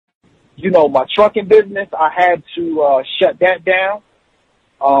my trucking business, I had to shut that down.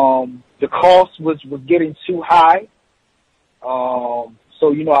 The cost was getting too high. So,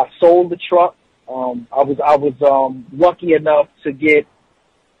 I sold the truck. I was lucky enough to get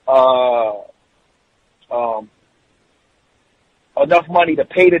enough money to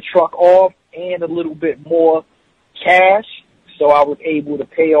pay the truck off and a little bit more cash. So I was able to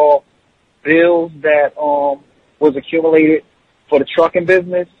pay off bills that was accumulated for the trucking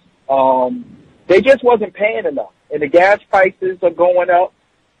business. They just wasn't paying enough. And the gas prices are going up.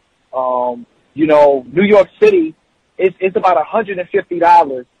 New York City, it's about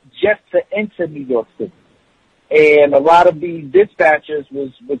 $150 just to enter New York City. And a lot of these dispatchers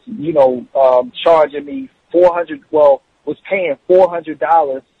was charging me was paying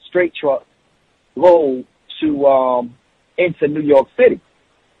 $400 straight truck load to into New York City.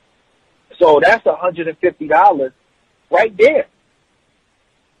 So that's $150 right there,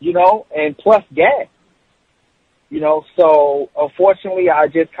 and plus gas. So unfortunately I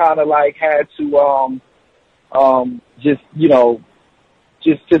just kind of like had to just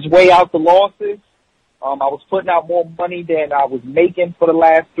weigh out the losses. I was putting out more money than I was making for the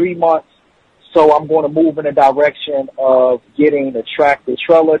last 3 months. So I'm going to move in the direction of getting a tractor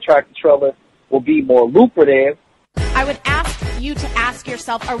trailer. Tractor trailer will be more lucrative. I would ask you to ask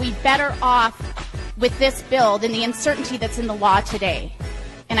yourself, are we better off with this bill than the uncertainty that's in the law today?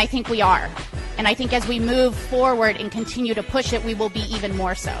 And I think we are. And I think as we move forward and continue to push it, we will be even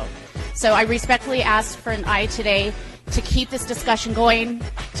more so. So I respectfully ask for an aye today to keep this discussion going,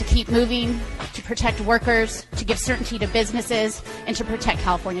 to keep moving, to protect workers, to give certainty to businesses, and to protect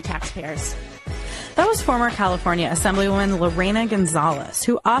California taxpayers. That was former California Assemblywoman Lorena Gonzalez,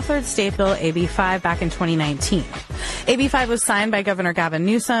 who authored State Bill AB 5 back in 2019. AB 5 was signed by Governor Gavin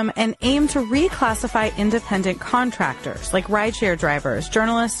Newsom and aimed to reclassify independent contractors like rideshare drivers,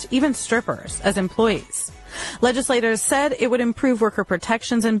 journalists, even strippers as employees. Legislators said it would improve worker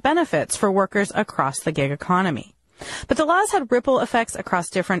protections and benefits for workers across the gig economy. But the laws had ripple effects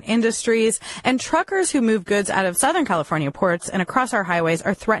across different industries, and truckers who move goods out of Southern California ports and across our highways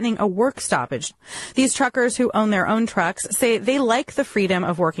are threatening a work stoppage. These truckers who own their own trucks say they like the freedom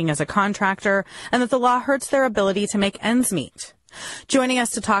of working as a contractor and that the law hurts their ability to make ends meet. Joining us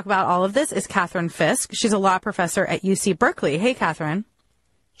to talk about all of this is Catherine Fisk. She's a law professor at UC Berkeley. Hey, Catherine.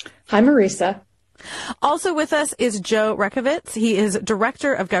 Hi, Marisa. Also with us is Joe Rekovitz. He is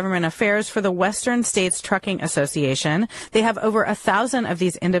Director of Government Affairs for the Western States Trucking Association. They have over 1,000 of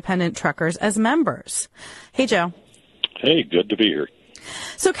these independent truckers as members. Hey, Joe. Hey, good to be here.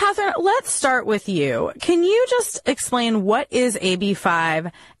 So, Catherine, let's start with you. Can you just explain what is AB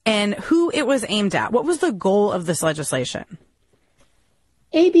 5 and who it was aimed at? What was the goal of this legislation?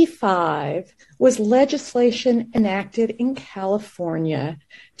 AB 5 was legislation enacted in California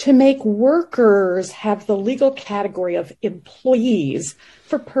to make workers have the legal category of employees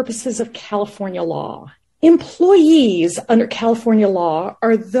for purposes of California law. Employees under California law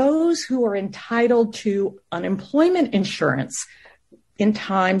are those who are entitled to unemployment insurance in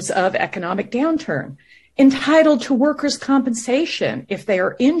times of economic downturn, entitled to workers' compensation if they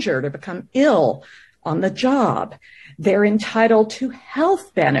are injured or become ill on the job. They're entitled to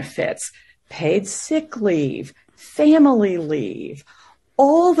health benefits, paid sick leave, family leave,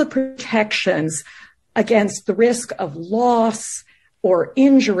 all the protections against the risk of loss or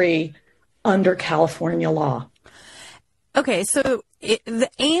injury under California law. Okay, so the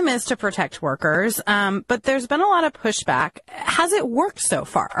aim is to protect workers, but there's been a lot of pushback. Has it worked so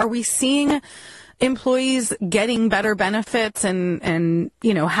far? Are we seeing employees getting better benefits and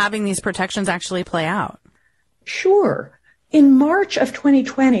having these protections actually play out? Sure. In March of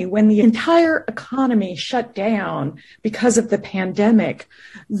 2020, when the entire economy shut down because of the pandemic,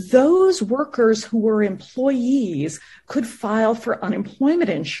 those workers who were employees could file for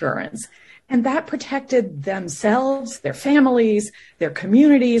unemployment insurance. And that protected themselves, their families, their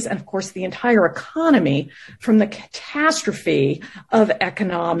communities, and of course the entire economy from the catastrophe of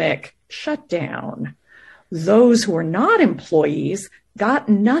economic shutdown. Those who were not employees got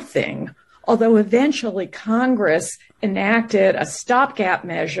nothing, although eventually Congress enacted a stopgap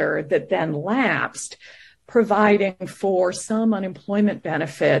measure that then lapsed, providing for some unemployment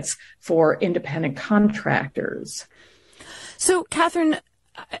benefits for independent contractors. So, Catherine,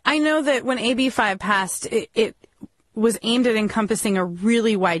 I know that when AB 5 passed, it was aimed at encompassing a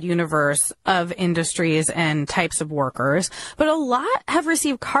really wide universe of industries and types of workers, but a lot have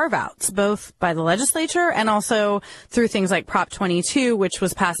received carve-outs, both by the legislature and also through things like Prop 22, which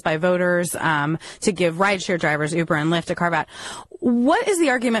was passed by voters to give rideshare drivers, Uber and Lyft, a carve-out. What is the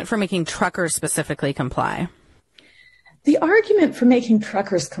argument for making truckers specifically comply? The argument for making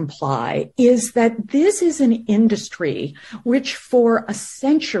truckers comply is that this is an industry which for a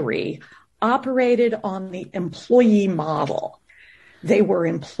century operated on the employee model. They were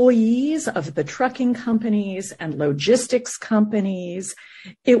employees of the trucking companies and logistics companies.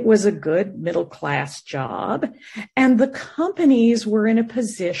 It was a good middle-class job, and the companies were in a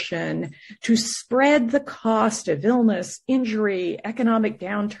position to spread the cost of illness, injury, economic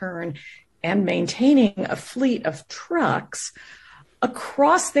downturn, and maintaining a fleet of trucks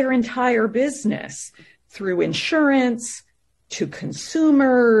across their entire business through insurance, to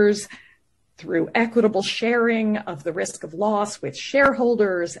consumers, through equitable sharing of the risk of loss with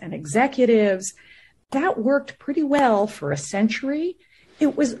shareholders and executives. That worked pretty well for a century.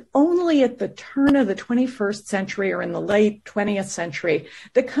 It was only at the turn of the 21st century or in the late 20th century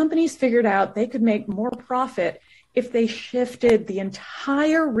that companies figured out they could make more profit if they shifted the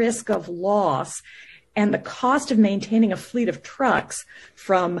entire risk of loss and the cost of maintaining a fleet of trucks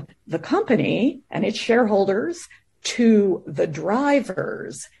from the company and its shareholders to the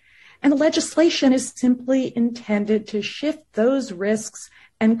drivers. And the legislation is simply intended to shift those risks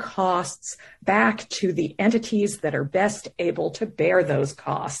and costs back to the entities that are best able to bear those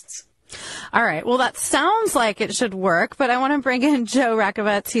costs. All right. Well, that sounds like it should work, but I want to bring in Joe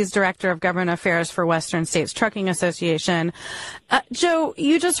Rakovets. He's Director of Government Affairs for Western States Trucking Association. Joe,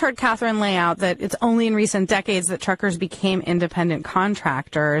 you just heard Catherine lay out that it's only in recent decades that truckers became independent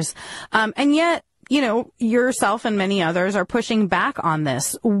contractors. And yet, you know, yourself and many others are pushing back on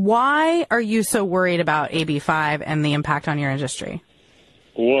this. Why are you so worried about AB5 and the impact on your industry?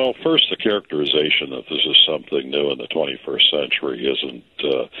 Well, first, the characterization that this is something new in the 21st century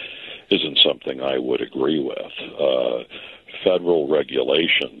isn't something I would agree with. Federal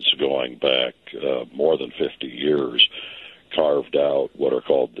regulations going back more than 50 years carved out what are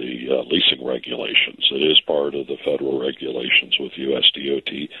called the leasing regulations. It is part of the federal regulations with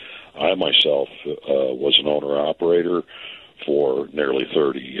USDOT. I myself was an owner-operator for nearly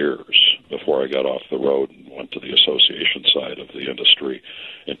 30 years before I got off the road and went to the association side of the industry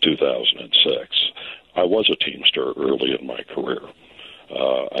in 2006. I was a Teamster early in my career.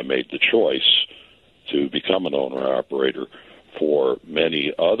 I made the choice to become an owner-operator for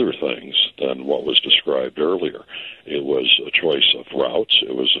many other things than what was described earlier. It was a choice of routes.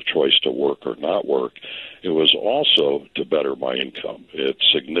 It was a choice to work or not work. It was also to better my income. It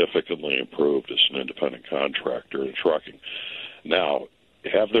significantly improved as an independent contractor in trucking. Now,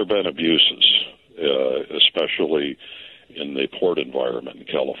 have there been abuses, especially in the port environment in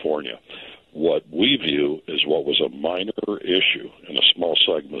California? What we view as what was a minor issue in a small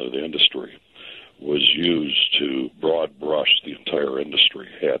segment of the industry was used to broad brush the entire industry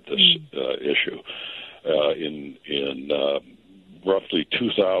had this issue. In roughly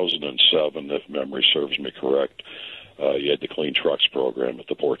 2007, if memory serves me correct, you had the Clean Trucks program at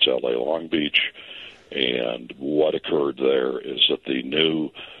the ports LA Long Beach, and what occurred there is that the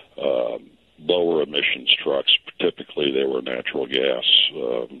new lower emissions trucks, typically they were natural gas,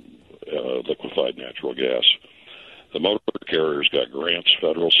 liquefied natural gas. The motor carriers got grants,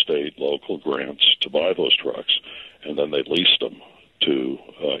 federal, state, local grants to buy those trucks, and then they leased them to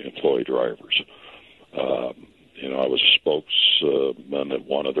employee drivers. I was a spokesman at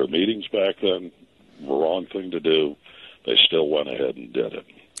one of their meetings back then. Wrong thing to do. They still went ahead and did it.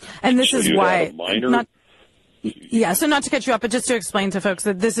 And this is why... Yeah, so not to cut you off, but just to explain to folks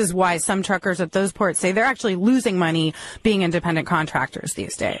that this is why some truckers at those ports say they're actually losing money being independent contractors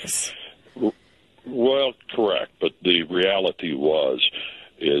these days. Well, correct, but the reality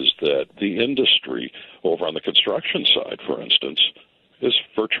is that the industry over on the construction side, for instance, is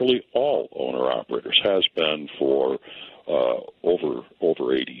virtually all owner-operators, has been for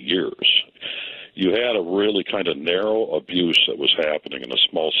over 80 years. You had a really kind of narrow abuse that was happening in a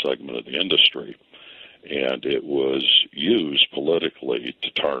small segment of the industry, and it was used politically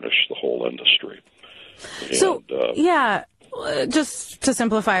to tarnish the whole industry. Just to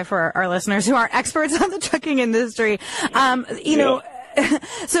simplify for our listeners who aren't experts on the trucking industry,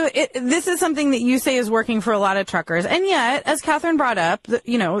 so this is something that you say is working for a lot of truckers. And yet, as Catherine brought up,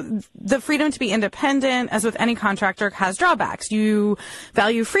 the freedom to be independent, as with any contractor, has drawbacks. You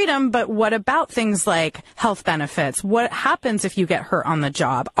value freedom, but what about things like health benefits? What happens if you get hurt on the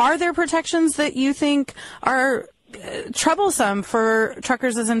job? Are there protections that you think are troublesome for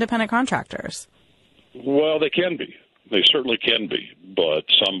truckers as independent contractors? Well, they can be. They certainly can be, but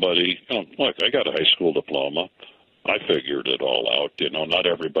somebody, look, I got a high school diploma. I figured it all out. Not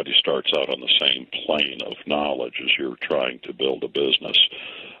everybody starts out on the same plane of knowledge as you're trying to build a business.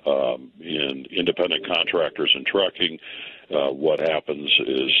 In independent contractors and trucking, what happens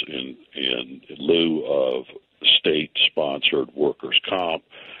is in lieu of state-sponsored workers' comp.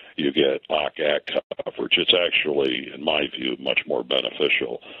 You get OCAC coverage. It's actually, in my view, much more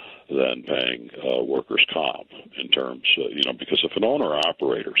beneficial than paying workers' comp in terms, because if an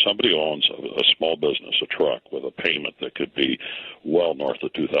owner-operator, somebody owns a small business, a truck, with a payment that could be well north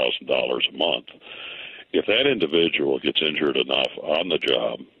of $2,000 a month, if that individual gets injured enough on the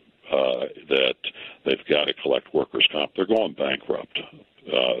job that they've got to collect workers' comp, they're going bankrupt.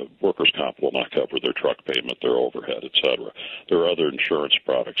 Workers' comp will not cover their truck payment, their overhead, et cetera. There are other insurance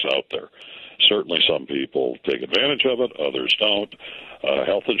products out there. Certainly some people take advantage of it, others don't.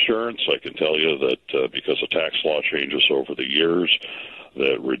 Health insurance, I can tell you that because of tax law changes over the years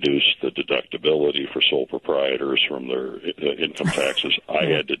that reduced the deductibility for sole proprietors from their income taxes, I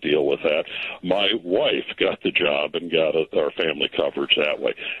had to deal with that. My wife got the job and got our family coverage that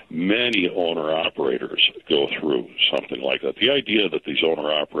way. Many owner-operators go through something like that. The idea that these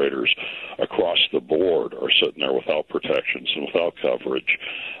owner-operators across the board are sitting there without protections and without coverage,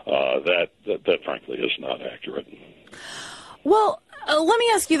 that frankly is not accurate. Well, let me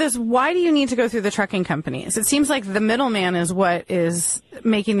ask you this. Why do you need to go through the trucking companies? It seems like the middleman is what is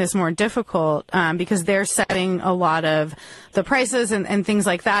making this more difficult because they're setting a lot of the prices and things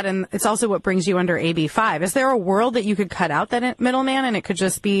like that. And it's also what brings you under AB 5. Is there a world that you could cut out that middleman and it could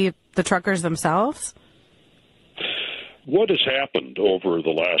just be the truckers themselves? What has happened over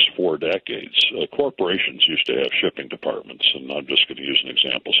the last 4 decades, corporations used to have shipping departments, and I'm just going to use an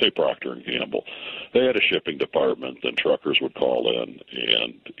example, say Procter & Gamble. They had a shipping department, then truckers would call in,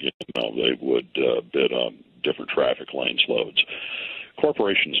 and they would bid on different traffic lanes loads.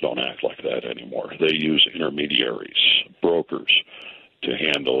 Corporations don't act like that anymore. They use intermediaries, brokers, to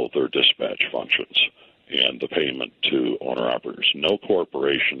handle their dispatch functions and the payment to owner-operators. No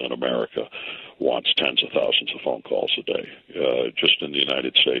corporation in America wants tens of thousands of phone calls a day. Just in the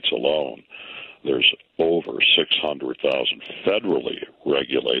United States alone, there's over 600,000 federally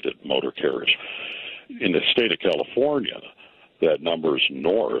regulated motor carriers. In the state of California, that number's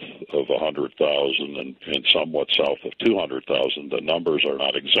north of 100,000 and somewhat south of 200,000. The numbers are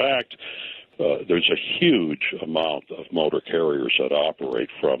not exact. There's a huge amount of motor carriers that operate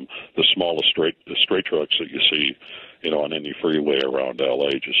from the smallest straight trucks that you see, on any freeway around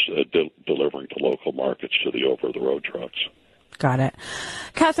L.A., just delivering to local markets to the over-the-road trucks. Got it.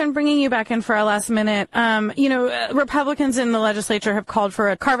 Catherine, bringing you back in for our last minute. Republicans in the legislature have called for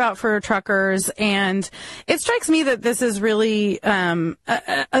a carve-out for truckers, and it strikes me that this is really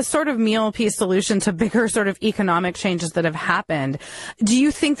a sort of meal piece solution to bigger sort of economic changes that have happened. Do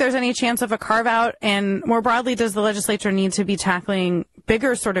you think there's any chance of a carve-out? And more broadly, does the legislature need to be tackling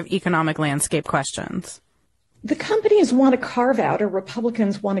bigger sort of economic landscape questions? The companies want a carve out, or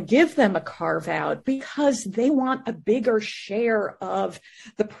Republicans want to give them a carve out because they want a bigger share of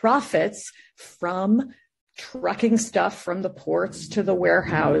the profits from trucking stuff from the ports to the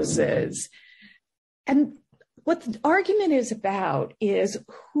warehouses. And what the argument is about is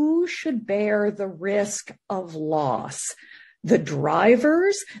who should bear the risk of loss. The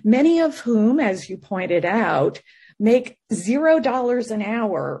drivers, many of whom, as you pointed out, make $0 an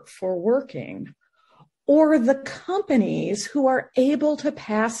hour for working, or the companies who are able to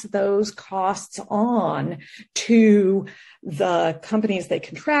pass those costs on to the companies they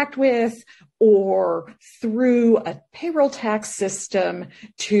contract with or through a payroll tax system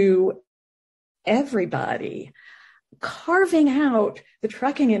to everybody. Carving out the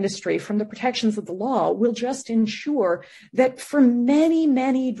trucking industry from the protections of the law will just ensure that for many,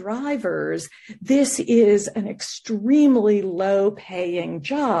 many drivers, this is an extremely low-paying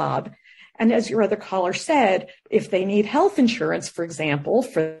job. And as your other caller said, if they need health insurance, for example,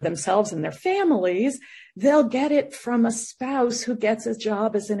 for themselves and their families, they'll get it from a spouse who gets a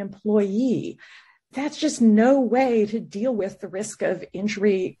job as an employee. That's just no way to deal with the risk of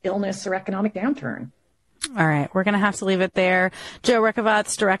injury, illness, or economic downturn. All right, we're going to have to leave it there. Joe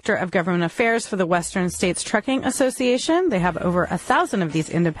Rickovat's Director of Government Affairs for the Western States Trucking Association. They have over 1,000 of these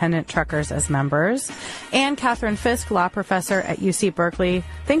independent truckers as members. And Catherine Fisk, law professor at UC Berkeley.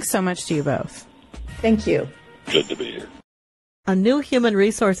 Thanks so much to you both. Thank you. Good to be here. A new human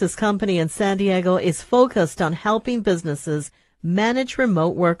resources company in San Diego is focused on helping businesses manage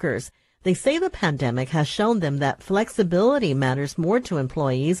remote workers. They say the pandemic has shown them that flexibility matters more to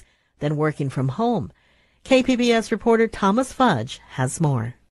employees than working from home. KPBS reporter Thomas Fudge has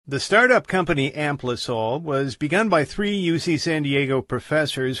more. The startup company Amplosol was begun by 3 UC San Diego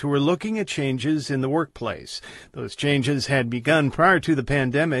professors who were looking at changes in the workplace. Those changes had begun prior to the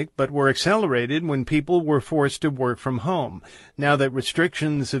pandemic, but were accelerated when people were forced to work from home. Now that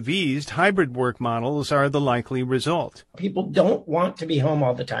restrictions have eased, hybrid work models are the likely result. People don't want to be home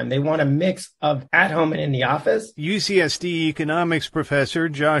all the time. They want a mix of at home and in the office. UCSD economics professor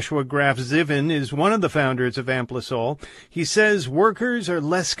Joshua Graf Zivin is one of the founders of Amplosol. He says workers are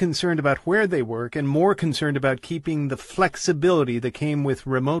less concerned about where they work and more concerned about keeping the flexibility that came with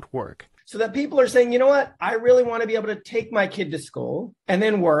remote work. So that people are saying, you know what, I really want to be able to take my kid to school and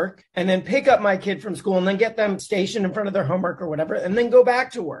then work and then pick up my kid from school and then get them stationed in front of their homework or whatever and then go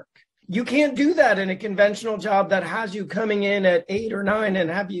back to work. You can't do that in a conventional job that has you coming in at 8 or 9 and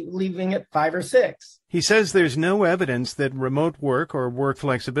have you leaving at 5 or 6. He says there's no evidence that remote work or work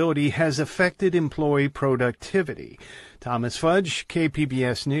flexibility has affected employee productivity. Thomas Fudge,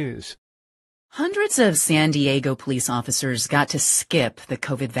 KPBS News. Hundreds of San Diego police officers got to skip the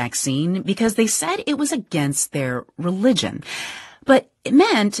COVID vaccine because they said it was against their religion. But it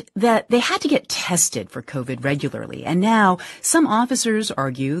meant that they had to get tested for COVID regularly. And now some officers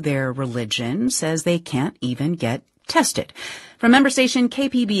argue their religion says they can't even get tested. From member station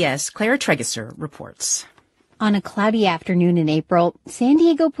KPBS, Claire Tregeser reports. On a cloudy afternoon in April, San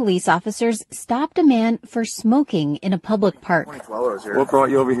Diego police officers stopped a man for smoking in a public park. What brought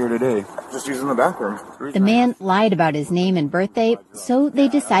you over here today? Just using the bathroom. The man lied about his name and birthday, so they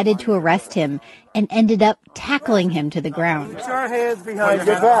decided to arrest him and ended up tackling him to the ground. Put your hands behind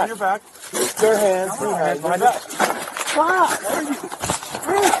your back. Put your hands behind your back. Stop!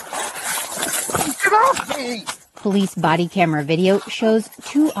 Get off me! Police body camera video shows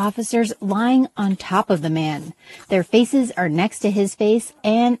 2 officers lying on top of the man. Their faces are next to his face,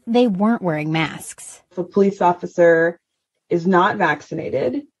 and they weren't wearing masks. If a police officer is not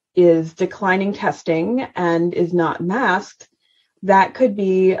vaccinated, is declining testing, and is not masked, that could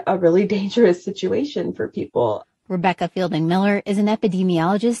be a really dangerous situation for people. Rebecca Fielding Miller is an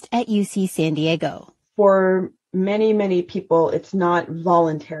epidemiologist at UC San Diego. For many people, it's not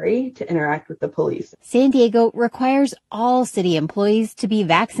voluntary to interact with the police. San Diego requires all city employees to be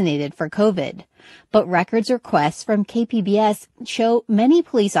vaccinated for COVID. But records requests from KPBS show many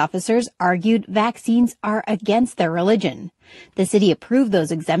police officers argued vaccines are against their religion. The city approved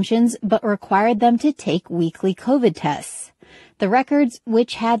those exemptions, but required them to take weekly COVID tests. The records,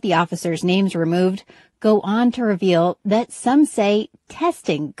 which had the officers' names removed, go on to reveal that some say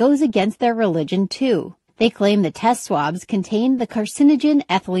testing goes against their religion too. They claim the test swabs contain the carcinogen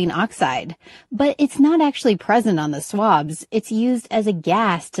ethylene oxide, but it's not actually present on the swabs. It's used as a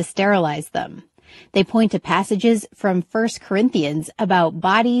gas to sterilize them. They point to passages from 1 Corinthians about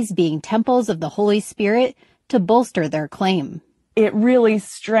bodies being temples of the Holy Spirit to bolster their claim. It really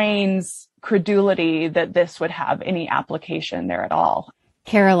strains credulity that this would have any application there at all.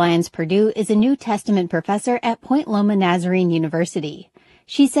 Caroline Purdue is a New Testament professor at Point Loma Nazarene University.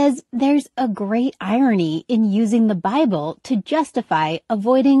 She says there's a great irony in using the Bible to justify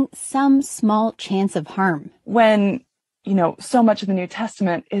avoiding some small chance of harm. When, so much of the New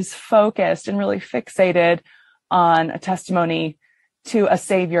Testament is focused and really fixated on a testimony to a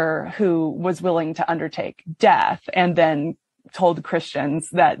Savior who was willing to undertake death and then told Christians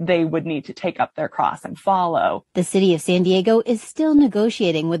that they would need to take up their cross and follow. The city of San Diego is still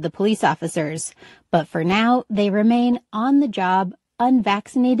negotiating with the police officers, but for now, they remain on the job,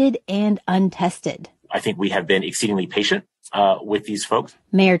 unvaccinated and untested. I think we have been exceedingly patient with these folks.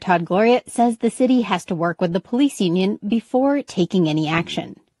 Mayor Todd Gloria says the city has to work with the police union before taking any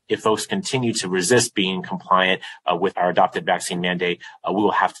action. If folks continue to resist being compliant with our adopted vaccine mandate, we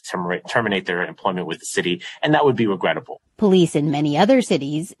will have to terminate their employment with the city, and that would be regrettable. Police in many other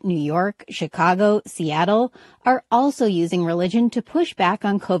cities, New York, Chicago, Seattle, are also using religion to push back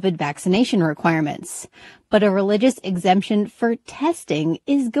on COVID vaccination requirements. But a religious exemption for testing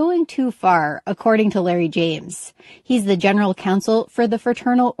is going too far, according to Larry James. He's the general counsel for the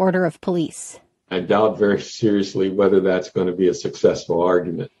Fraternal Order of Police. I doubt very seriously whether that's going to be a successful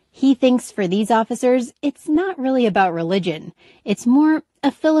argument. He thinks for these officers, it's not really about religion. It's more a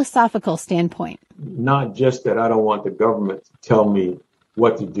philosophical standpoint. Not just that I don't want the government to tell me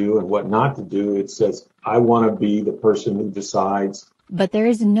what to do and what not to do. It says I want to be the person who decides. But there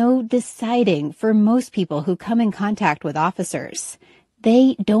is no deciding for most people who come in contact with officers.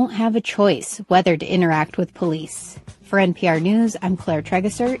 They don't have a choice whether to interact with police. For NPR News, I'm Claire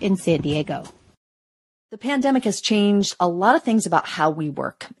Tregeser in San Diego. The pandemic has changed a lot of things about how we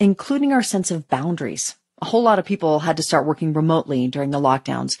work, including our sense of boundaries. A whole lot of people had to start working remotely during the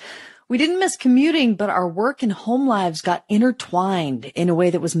lockdowns, We didn't miss commuting, but our work and home lives got intertwined in a way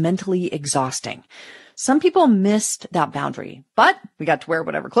that was mentally exhausting. Some people missed that boundary, but we got to wear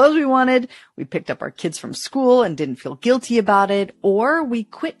whatever clothes we wanted. We picked up our kids from school and didn't feel guilty about it, or we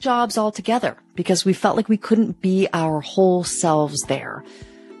quit jobs altogether because we felt like we couldn't be our whole selves there.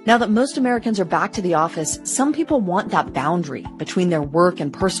 Now that most Americans are back to the office, some people want that boundary between their work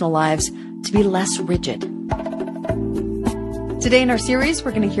and personal lives to be less rigid. Today in our series, we're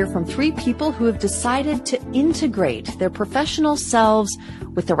going to hear from 3 people who have decided to integrate their professional selves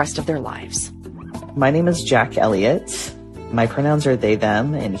with the rest of their lives. My name is Jack Elliott. My pronouns are they,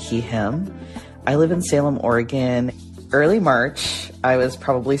 them, and he, him. I live in Salem, Oregon. Early March, I was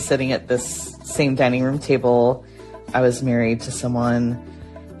probably sitting at this same dining room table. I was married to someone,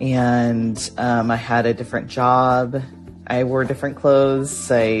 and I had a different job. I wore different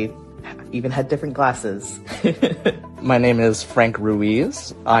clothes. I even had different glasses. My name is Frank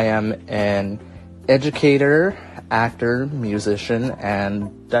Ruiz. I am an educator, actor, musician,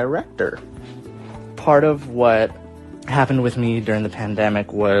 and director. Part of what happened with me during the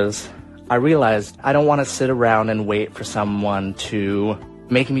pandemic was I realized I don't want to sit around and wait for someone to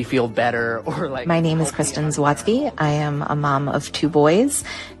make me feel better or like... My name is Kristen Zwatsky. I am a mom of 2 boys,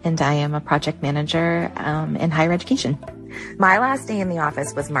 and I am a project manager in higher education. My last day in the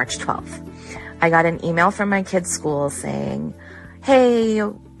office was March 12th. I got an email from my kids' school saying, hey,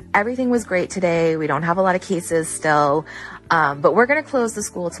 everything was great today. We don't have a lot of cases still. But we're going to close the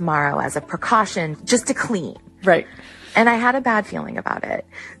school tomorrow as a precaution just to clean. Right. And I had a bad feeling about it.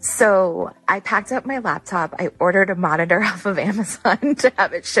 So I packed up my laptop. I ordered a monitor off of Amazon to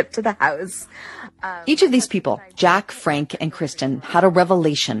have it shipped to the house. Each of these people, Jack, Frank, and Kristen, had a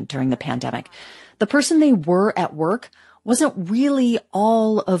revelation during the pandemic. The person they were at work wasn't really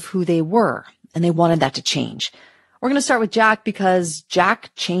all of who they were, and they wanted that to change. We're going to start with Jack because Jack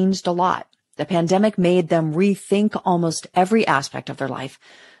changed a lot. The pandemic made them rethink almost every aspect of their life,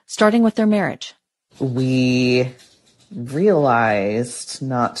 starting with their marriage. We realized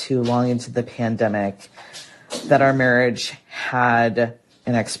not too long into the pandemic that our marriage had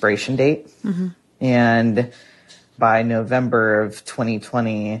an expiration date. Mm-hmm. And by November of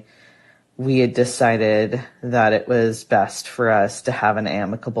 2020, we had decided that it was best for us to have an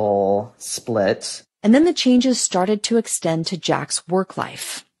amicable split. And then the changes started to extend to Jack's work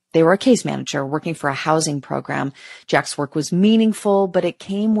life. They were a case manager working for a housing program. Jack's work was meaningful, but it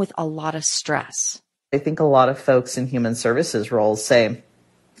came with a lot of stress. I think a lot of folks in human services roles say,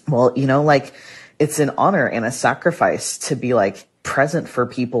 well, you know, like it's an honor and a sacrifice to be like present for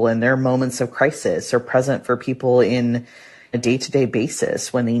people in their moments of crisis or present for people in a day-to-day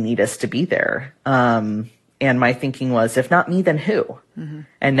basis when they need us to be there. And my thinking was, if not me, then who? Mm-hmm.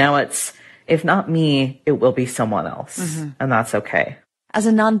 And now it's, if not me, it will be someone else. Mm-hmm. And that's okay. As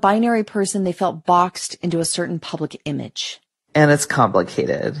a non-binary person, they felt boxed into a certain public image. And it's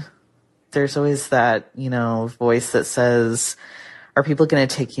complicated. There's always that, you know, voice that says, are people going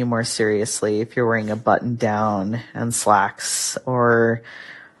to take you more seriously if you're wearing a button down and slacks? Or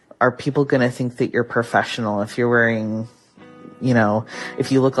are people going to think that you're professional if you're wearing, you know,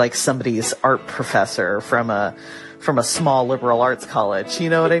 if you look like somebody's art professor from a small liberal arts college? You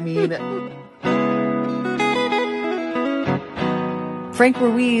know what I mean? Frank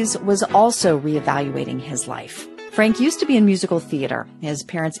Ruiz was also reevaluating his life. Frank used to be in musical theater. His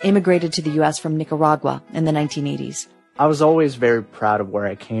parents immigrated to the U.S. from Nicaragua in the 1980s. I was always very proud of where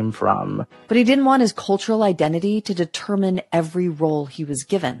I came from. But he didn't want his cultural identity to determine every role he was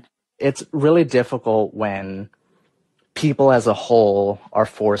given. It's really difficult when people as a whole are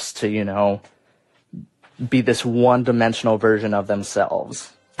forced to, you know, be this one-dimensional version of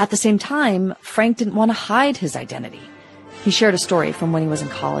themselves. At the same time, Frank didn't want to hide his identity. He shared a story from when he was in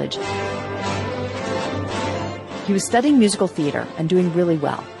college. He was studying musical theater and doing really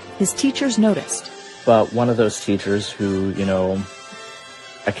well. His teachers noticed. But one of those teachers who, you know,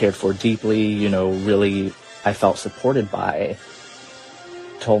 I cared for deeply, you know, really I felt supported by,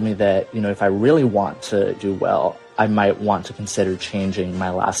 told me that, you know, if I really want to do well, I might want to consider changing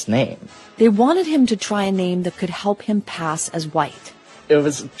my last name. They wanted him to try a name that could help him pass as white. It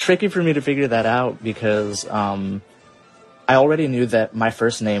was tricky for me to figure that out because I already knew that my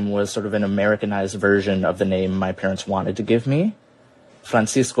first name was sort of an Americanized version of the name my parents wanted to give me.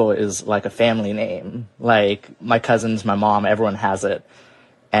 Francisco is like a family name. Like my cousins, my mom, everyone has it.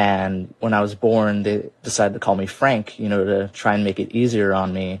 And when I was born, they decided to call me Frank, you know, to try and make it easier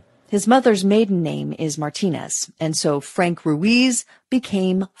on me. His mother's maiden name is Martinez, and so Frank Ruiz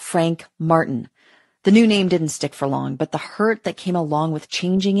became Frank Martin. The new name didn't stick for long, but the hurt that came along with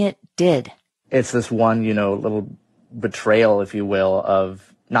changing it did. It's this one, you know, little betrayal, if you will,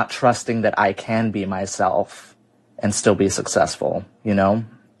 of not trusting that I can be myself and still be successful, you know?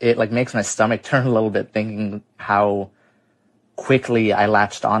 It like makes my stomach turn a little bit thinking how quickly I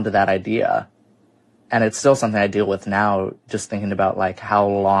latched onto that idea. And it's still something I deal with now, just thinking about like how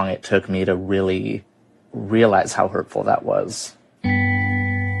long it took me to really realize how hurtful that was.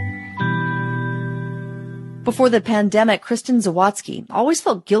 Before the pandemic, Kristen Zawadzki always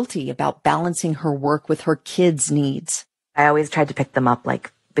felt guilty about balancing her work with her kids' needs. I always tried to pick them up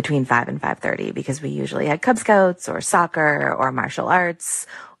like between 5 and 5:30 because we usually had Cub Scouts or soccer or martial arts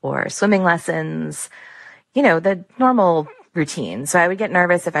or swimming lessons, you know, the normal routine. So I would get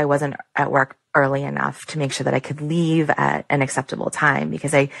nervous if I wasn't at work early enough to make sure that I could leave at an acceptable time,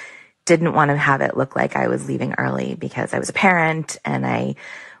 because I didn't want to have it look like I was leaving early because I was a parent and I,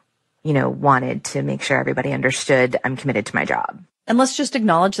 you know, wanted to make sure everybody understood I'm committed to my job. And let's just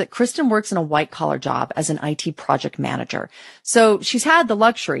acknowledge that Kristen works in a white-collar job as an IT project manager. So she's had the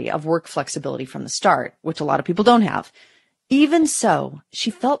luxury of work flexibility from the start, which a lot of people don't have. Even so,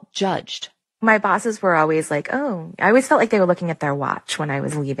 she felt judged. My bosses were always like, oh, I always felt like they were looking at their watch when I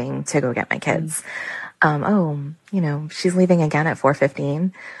was leaving to go get my kids. Oh, you know, she's leaving again at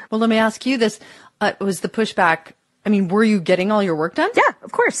 4:15. Well, let me ask you this. Was the pushback, I mean, were you getting all your work done? Yeah,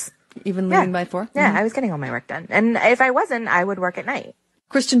 of course. Even leaving by 4? Yeah, I was getting all my work done. And if I wasn't, I would work at night.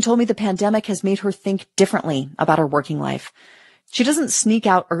 Kristen told me the pandemic has made her think differently about her working life. She doesn't sneak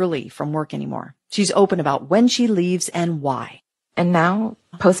out early from work anymore. She's open about when she leaves and why. And now,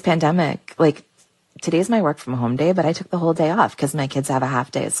 post-pandemic, like, today's my work from home day, but I took the whole day off because my kids have a half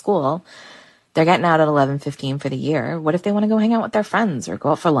day of school. They're getting out at 11:15 for the year. What if they want to go hang out with their friends or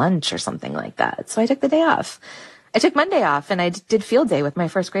go out for lunch or something like that? So I took the day off. I took Monday off and I did field day with my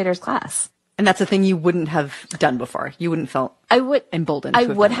first graders class. And that's a thing you wouldn't have done before. You wouldn't felt emboldened. I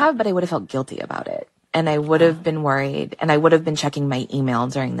would have, but I would have felt guilty about it. And I would have been worried, and I would have been checking my email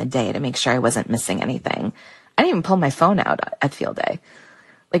during the day to make sure I wasn't missing anything. I didn't even pull my phone out at field day.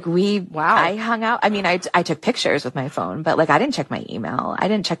 Like I hung out. I mean, I took pictures with my phone, but like I didn't check my email. I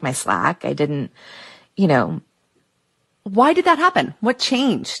didn't check my Slack. I didn't, you know. Why did that happen? What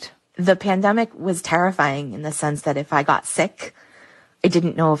changed? The pandemic was terrifying in the sense that if I got sick, I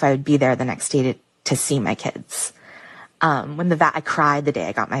didn't know if I would be there the next day to see my kids. I cried the day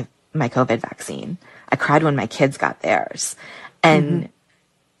I got my COVID vaccine. I cried when my kids got theirs. And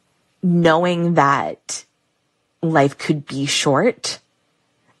knowing that life could be short,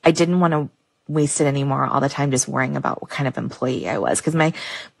 I didn't want to waste it anymore all the time just worrying about what kind of employee I was. Because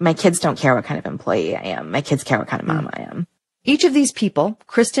my kids don't care what kind of employee I am. My kids care what kind of mom I am. Each of these people,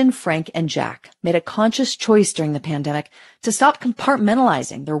 Kristen, Frank, and Jack, made a conscious choice during the pandemic to stop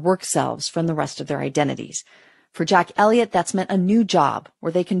compartmentalizing their work selves from the rest of their identities. For Jack Elliott, that's meant a new job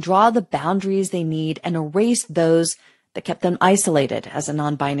where they can draw the boundaries they need and erase those that kept them isolated as a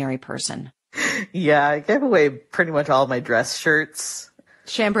non-binary person. Yeah, I gave away pretty much all my dress shirts.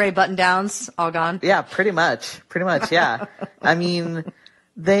 Chambray button-downs, all gone? Yeah, pretty much, yeah. I mean,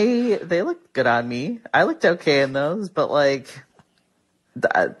 they looked good on me. I looked okay in those, but like,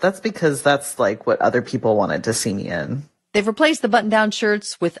 that's because that's like what other people wanted to see me in. They've replaced the button-down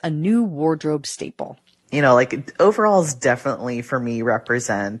shirts with a new wardrobe staple. You know, like overalls definitely for me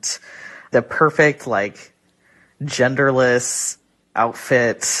represent the perfect, like, genderless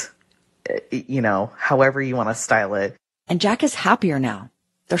outfit, you know, however you want to style it. And Jack is happier now.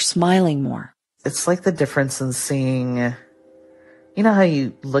 They're smiling more. It's like the difference in seeing, you know how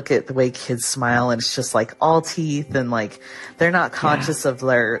you look at the way kids smile and it's just like all teeth and like they're not conscious of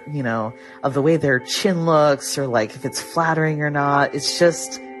their, you know, of the way their chin looks or like if it's flattering or not. It's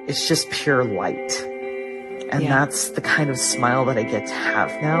just pure light. And that's the kind of smile that I get to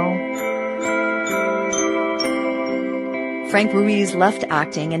have now. Frank Ruiz left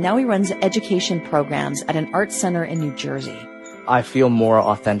acting and now he runs education programs at an art center in New Jersey. I feel more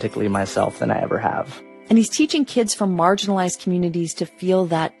authentically myself than I ever have. And he's teaching kids from marginalized communities to feel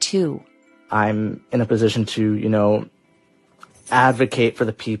that too. I'm in a position to, you know, advocate for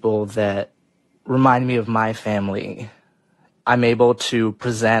the people that remind me of my family. I'm able to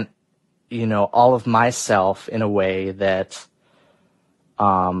present, you know, all of myself in a way that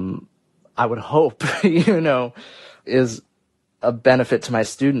I would hope, you know, is a benefit to my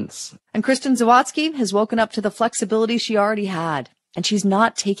students. And Kristen Zawadzki has woken up to the flexibility she already had, and she's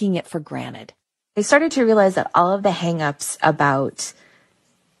not taking it for granted. I started to realize that all of the hang-ups about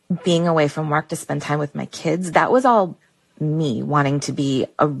being away from work to spend time with my kids, that was all me wanting to be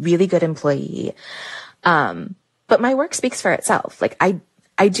a really good employee. But my work speaks for itself. Like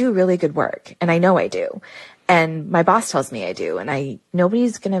I do really good work, and I know I do. And my boss tells me I do. And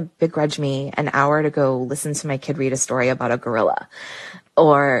nobody's going to begrudge me an hour to go listen to my kid read a story about a gorilla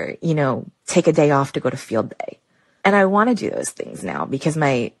or, take a day off to go to field day. And I want to do those things now because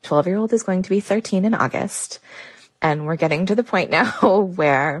my 12-year-old is going to be 13 in August. And we're getting to the point now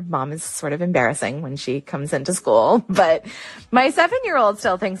where mom is sort of embarrassing when she comes into school. But my 7-year-old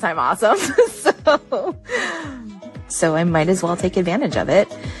still thinks I'm awesome. So I might as well take advantage of it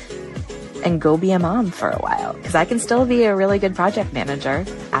and go be a mom for a while. Because I can still be a really good project manager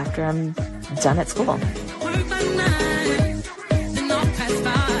after I'm done at school.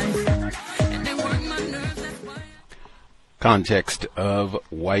 Context of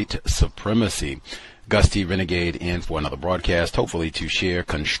White Supremacy. Gusty Renegade in for another broadcast, hopefully to share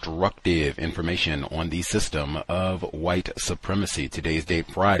constructive information on the system of white supremacy. Today's date,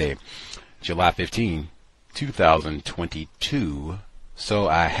 Friday, July 15, 2022. So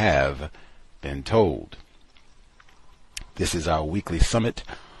I have been told. This is our weekly summit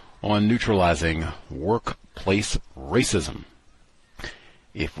on neutralizing workplace racism.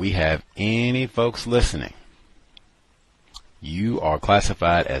 If we have any folks listening, you are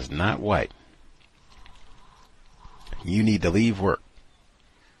classified as not white. You need to leave work,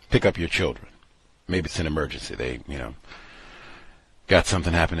 pick up your children. Maybe it's an emergency. They, got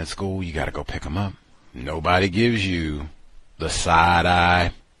something happen at school. You got to go pick them up. Nobody gives you the side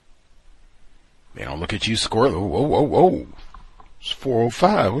eye. They don't look at you squirrely. Whoa. It's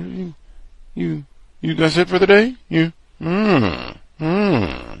 4:05. What are you, that's it for the day?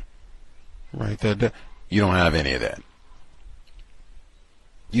 Write that down. You don't have any of that.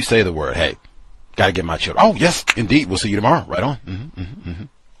 You say the word, hey, got to get my children. Oh, yes, indeed. We'll see you tomorrow. Right on.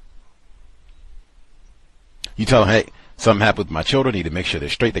 You tell them, hey, something happened with my children. Need to make sure they're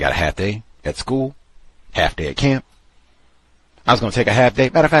straight. They got a half day at school, half day at camp. I was going to take a half day.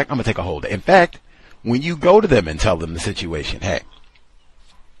 Matter of fact, I'm going to take a whole day. In fact, when you go to them and tell them the situation, hey,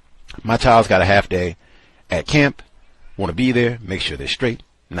 my child's got a half day at camp. Want to be there. Make sure they're straight.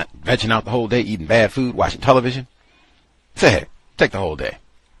 Not vegging out the whole day, eating bad food, watching television. Say, hey, take the whole day.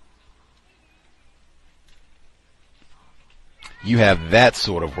 You have that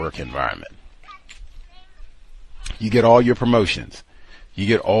sort of work environment. You get all your promotions. You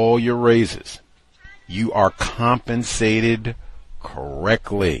get all your raises. You are compensated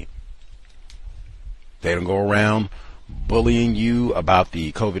correctly. They don't go around bullying you about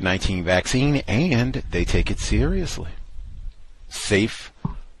the COVID-19 vaccine, and they take it seriously. Safe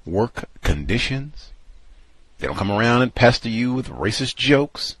work conditions. They don't come around and pester you with racist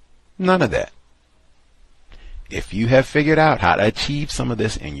jokes. None of that. If you have figured out how to achieve some of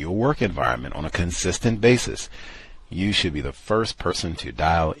this in your work environment on a consistent basis, you should be the first person to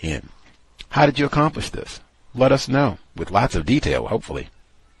dial in. How did you accomplish this? Let us know with lots of detail, hopefully.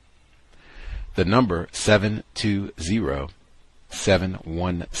 The number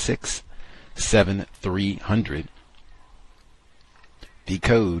 720-716-7300. The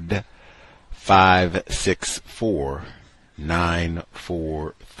code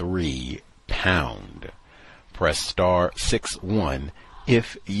 564943 pound. Press star 61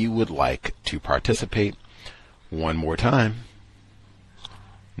 if you would like to participate. One more time.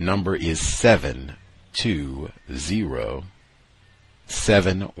 Number is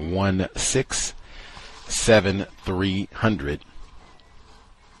 720-716-7300.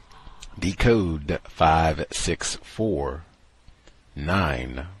 The code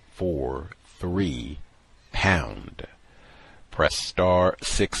 564943 pound. Press star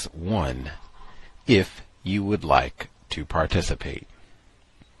 61 if you would like to participate.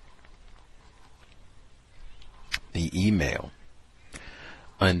 The email,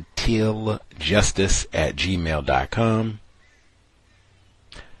 untiljustice@gmail.com,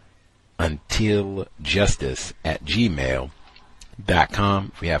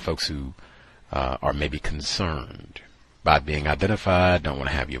 untiljustice@gmail.com. If we have folks who are maybe concerned by being identified, don't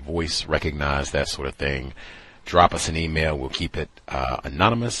want to have your voice recognized, that sort of thing, drop us an email. We'll keep it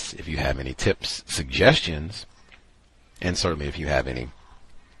anonymous. If you have any tips, suggestions, and certainly if you have any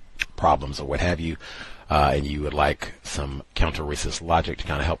problems or what have you, and you would like some counter-racist logic to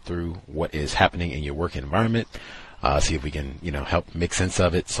kind of help through what is happening in your work environment, see if we can, help make sense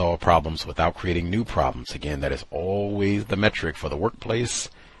of it, solve problems without creating new problems. Again, that is always the metric for the workplace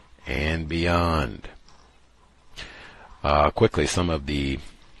and beyond. Quickly, some of the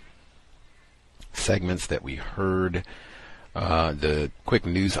segments that we heard, the quick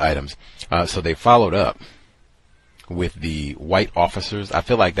news items. So they followed up with the white officers. I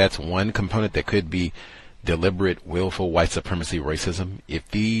feel like that's one component that could be deliberate, willful white supremacy racism. If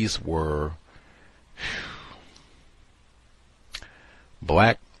these were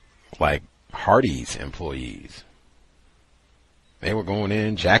black, like Hardee's employees. They were going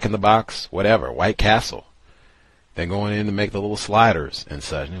in, Jack in the Box, whatever, White Castle. They're going in to make the little sliders and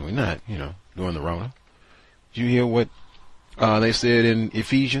such. And we're not, doing the Rona. Did you hear what they said in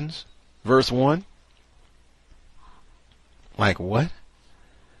Ephesians, verse 1? Like what?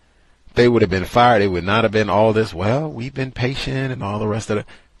 They would have been fired. It would not have been all this, well, we've been patient and all the rest of it.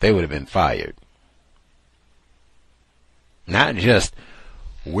 They would have been fired. Not just,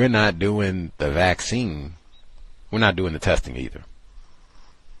 we're not doing the vaccine. We're not doing the testing either.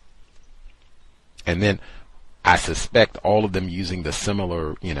 And then I suspect all of them using the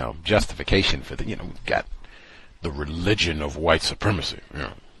similar, justification for the, we've got the religion of white supremacy.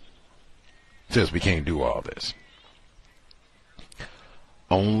 Says we can't do all this.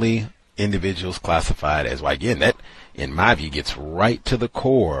 Only individuals classified as white. Again, that, in my view, gets right to the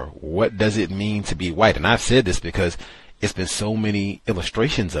core. What does it mean to be white? And I've said this because it's been so many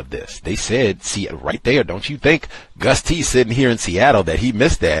illustrations of this. They said, see, right there, don't you think Gus T sitting here in Seattle that he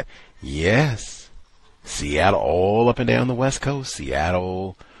missed that? Yes. Seattle, all up and down the West Coast.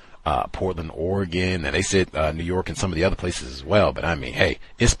 Seattle, Portland, Oregon, and they said New York and some of the other places as well. But I mean, hey,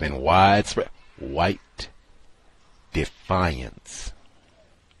 it's been widespread. White defiance.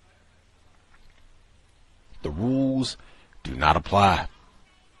 The rules do not apply.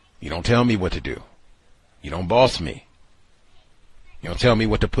 You don't tell me what to do. You don't boss me. You don't tell me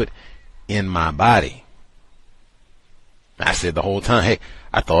what to put in my body. I said the whole time, hey,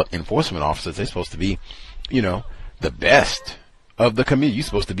 I thought enforcement officers, they're supposed to be, the best of the community. You're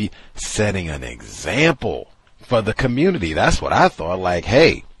supposed to be setting an example for the community. That's what I thought. Like,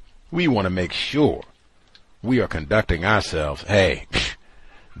 hey, we want to make sure we are conducting ourselves. Hey,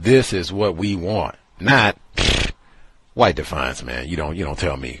 this is what we want. Not white defiance, man. You don't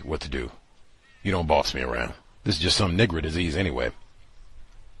tell me what to do. You don't boss me around. This is just some nigger disease anyway.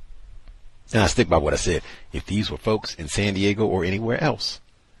 And I stick by what I said. If these were folks in San Diego or anywhere else,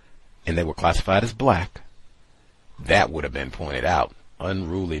 and they were classified as black, that would have been pointed out.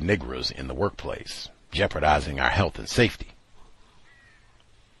 Unruly niggers in the workplace, jeopardizing our health and safety.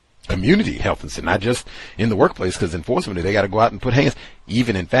 Community health and safety, not just in the workplace, because enforcement, they got to go out and put hands.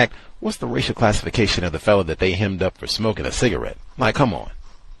 Even, in fact, what's the racial classification of the fellow that they hemmed up for smoking a cigarette? Like, come on.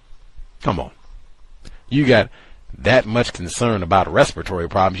 Come on. You got that much concern about respiratory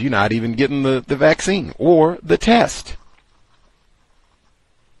problems, you're not even getting the vaccine or the test.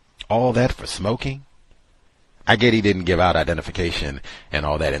 All that for smoking? I get he didn't give out identification and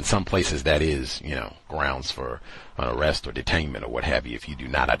all that. In some places that is, grounds for an arrest or detainment or what have you if you do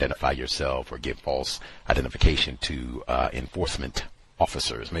not identify yourself or give false identification to enforcement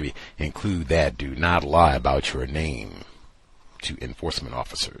officers. Maybe include that. Do not lie about your name to enforcement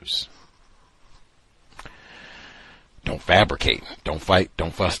officers. Don't fabricate. Don't fight.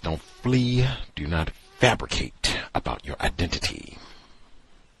 Don't fuss. Don't flee. Do not fabricate about your identity.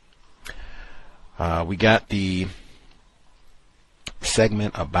 We got the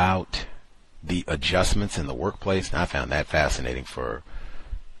segment about the adjustments in the workplace. And I found that fascinating for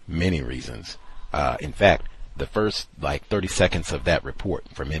many reasons. In fact, the first 30 seconds of that report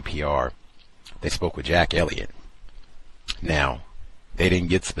from NPR, they spoke with Jack Elliott. Now, they didn't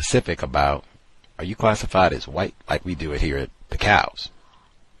get specific about, are you classified as white like we do it here at the cows?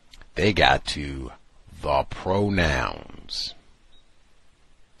 They got to the pronouns.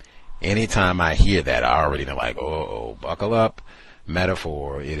 Anytime I hear that, I already know, oh, buckle up,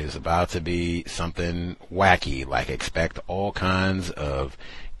 metaphor. It is about to be something wacky, expect all kinds of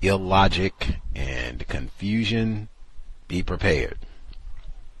illogic and confusion. Be prepared.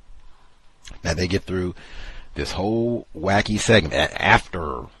 Now, they get through this whole wacky segment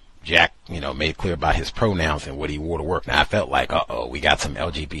after Jack, made clear about his pronouns and what he wore to work. Now, I felt like, we got some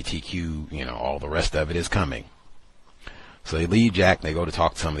LGBTQ, all the rest of it is coming. So they leave Jack and they go to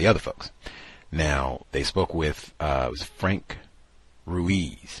talk to some of the other folks. Now, they spoke with, it was Frank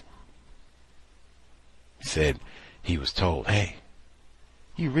Ruiz. He said he was told, hey,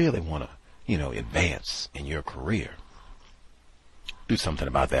 you really want to, advance in your career. Do something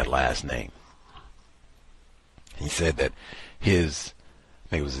about that last name. He said that his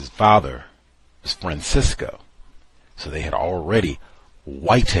father was Francisco. So they had already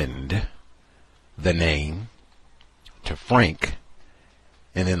whitened the name to Frank,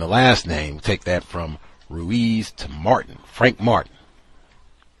 and then the last name, take that from Ruiz to Martin, Frank Martin.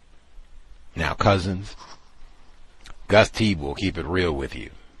 Now, cousins, Gus T will keep it real with you.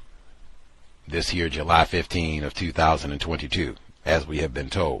 This year, July 15 of 2022, as we have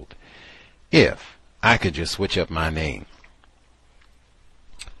been told, if I could just switch up my name,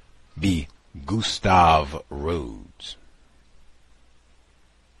 be Gustav Rhodes,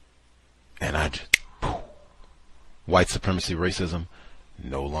 And white supremacy racism,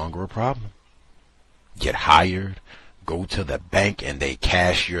 no longer a problem. Get hired, go to the bank, and they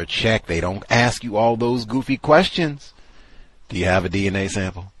cash your check. They don't ask you all those goofy questions. Do you have a DNA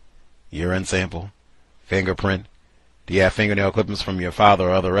sample? Urine sample? Fingerprint? Do you have fingernail clippings from your father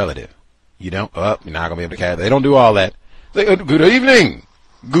or other relative? You don't? Oh, you're not going to be able to cash. They don't do all that. Good evening,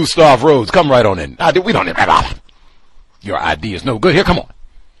 Gustav Rhodes. Come right on in. We don't need that. Your ID is no good. Here, come on.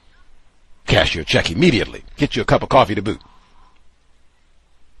 Cash your check immediately. Get you a cup of coffee to boot.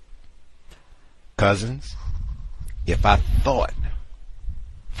 Cousins, if I thought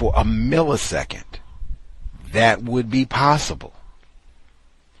for a millisecond that would be possible,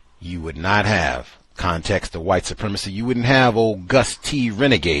 you would not have Context of White Supremacy. You wouldn't have old Gus T.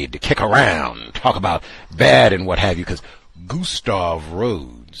 Renegade to kick around, talk about bad and what have you, because Gustav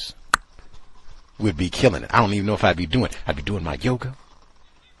Rhodes would be killing it. I don't even know if I'd be doing my yoga,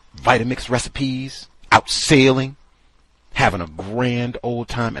 Vitamix recipes, out sailing, having a grand old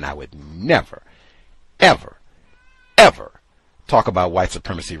time, and I would never, ever, ever talk about white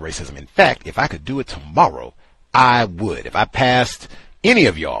supremacy racism. In fact, if I could do it tomorrow, I would. If I passed any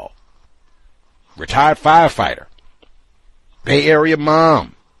of y'all, retired firefighter, Bay Area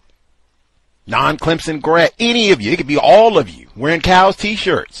mom, non-Clemson grad, any of you, it could be all of you, wearing Cow's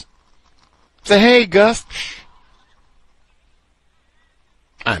t-shirts. Say, hey, Gus.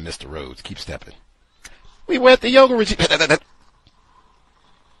 I'm Mr. Rhodes. Keep stepping. We were at the yoga retreat.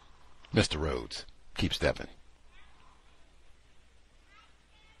 Mr. Rhodes. Keep stepping.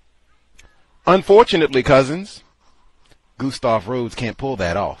 Unfortunately, cousins, Gustav Rhodes can't pull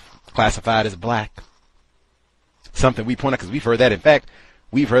that off. Classified as black. Something we point out, because we've heard that. In fact,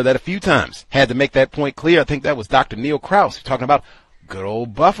 we've heard that a few times. Had to make that point clear. I think that was Dr. Neil Krauss talking about good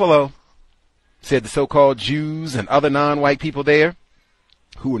old Buffalo. Said the so-called Jews and other non-white people there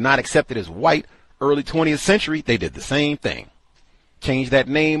who were not accepted as white early 20th century, they did the same thing. Change that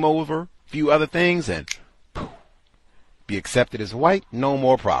name over, a few other things, and poof, be accepted as white, no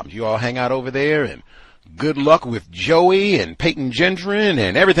more problems. You all hang out over there, and good luck with Joey and Peyton Gendron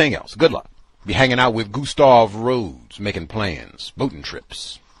and everything else. Good luck. Be hanging out with Gustav Rhodes, making plans, boating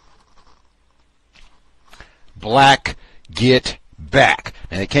trips. Black Get Back.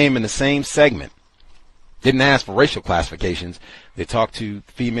 And it came in the same segment. Didn't ask for racial classifications. They talked to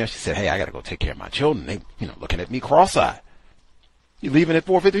the female. She said, hey, I got to go take care of my children. They, looking at me cross-eyed. You leaving at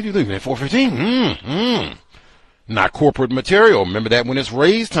 4:50? You leaving at 4:15? Not corporate material. Remember that when it's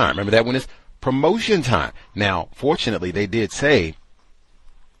raise time. Remember that when it's promotion time. Now, fortunately, they did say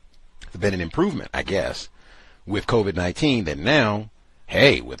there's been an improvement, I guess, with COVID-19 that now,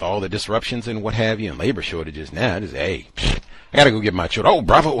 hey, with all the disruptions and what have you and labor shortages now, it is, hey, I got to go get my children. Oh,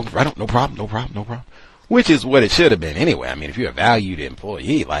 bravo. No problem. Which is what it should have been anyway. I mean, if you're a valued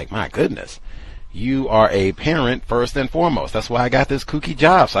employee, like, my goodness, you are a parent first and foremost. That's why I got this kooky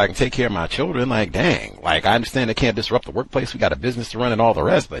job, so I can take care of my children. Like, dang. Like, I understand they can't disrupt the workplace. We got a business to run and all the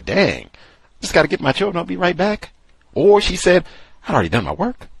rest, but dang. Just got to get my children. I'll be right back. Or she said, I'd already done my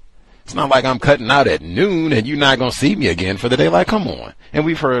work. It's not like I'm cutting out at noon and you're not going to see me again for the day. Like, come on. And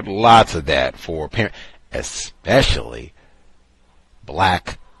we've heard lots of that for parents, especially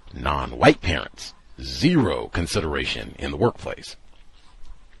black non-white parents. Zero consideration in the workplace.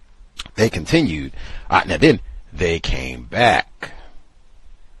 They continued. Now then, they came back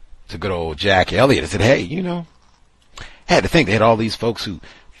to good old Jack Elliott and said, hey, had to think they had all these folks who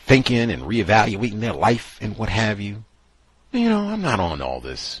thinking and reevaluating their life and what have you. I'm not on all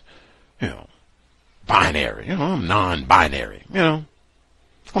this, binary. I'm non-binary. I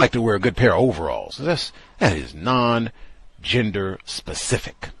like to wear a good pair of overalls. That is non-gender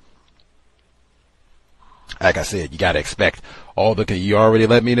specific. Like I said, you got to expect you already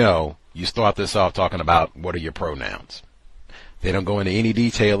let me know. You start this off talking about what are your pronouns. They don't go into any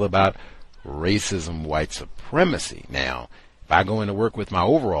detail about racism, white supremacy. Now, if I go into work with my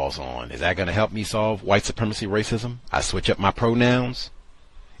overalls on, is that going to help me solve white supremacy racism? I switch up my pronouns.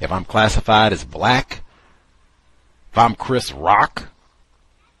 If I'm classified as black, if I'm Chris Rock,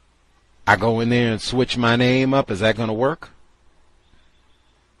 I go in there and switch my name up. Is that going to work?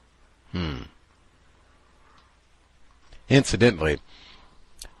 Incidentally,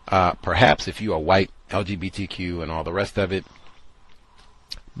 perhaps if you are white, LGBTQ, and all the rest of it,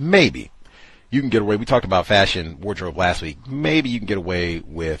 maybe you can get away. We talked about fashion wardrobe last week. Maybe you can get away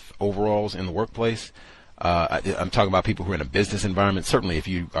with overalls in the workplace. I'm talking about people who are in a business environment. Certainly if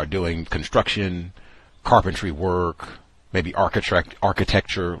you are doing construction, carpentry work, maybe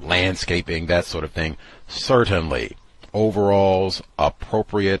architecture, landscaping, that sort of thing. Certainly overalls,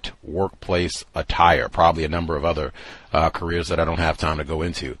 appropriate workplace attire, probably a number of other careers that I don't have time to go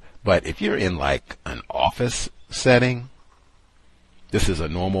into. But if you're in like an office setting, this is a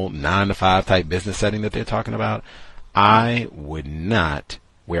normal 9-to-5 type business setting that they're talking about, I would not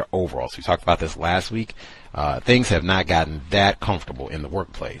wear overalls. We talked about this last week. Things have not gotten that comfortable in the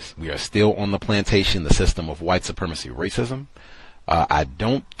workplace. We are still on the plantation, the system of white supremacy racism. I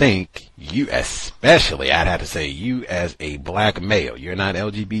don't think you, especially, I'd have to say, you as a black male, you're not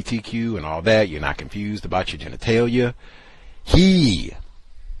LGBTQ and all that. You're not confused about your genitalia. He,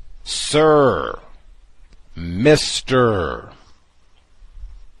 sir, Mr.,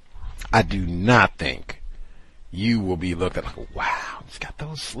 I do not think you will be looking like, wow, he's got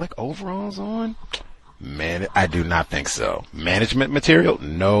those slick overalls on. Man, I do not think so. Management material?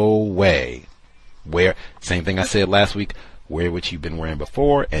 No way. Wear, same thing I said last week, wear what you've been wearing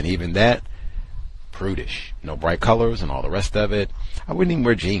before, and even that, prudish. No bright colors and all the rest of it. I wouldn't even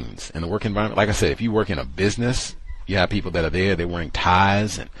wear jeans in the work environment. Like I said, if you work in a business, you have people that are there, they're wearing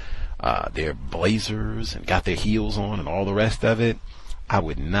ties and their blazers and got their heels on and all the rest of it. I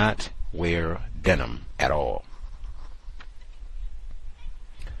would not wear denim at all.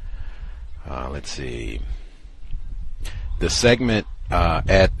 Let's see. The segment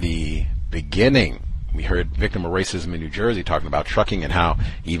at the beginning, we heard victim of racism in New Jersey talking about trucking and how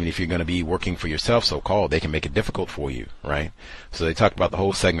even if you're going to be working for yourself, so-called, they can make it difficult for you, right? So they talked about the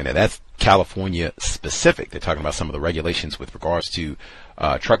whole segment, and that's California specific. They're talking about some of the regulations with regards to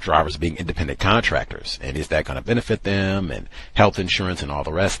truck drivers being independent contractors, and is that going to benefit them, and health insurance and all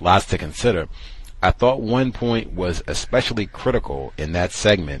the rest. Lots to consider. I thought one point was especially critical in that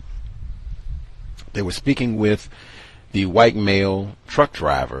segment. They were speaking with the white male truck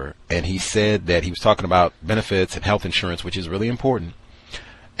driver, and he said that he was talking about benefits and health insurance, which is really important.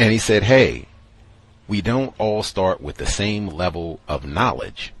 And he said, hey, we don't all start with the same level of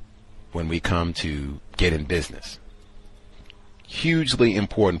knowledge when we come to get in business. Hugely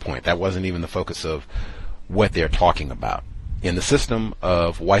important point. That wasn't even the focus of what they're talking about. In the system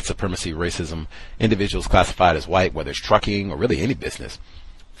of white supremacy racism, individuals classified as white, whether it's trucking or really any business,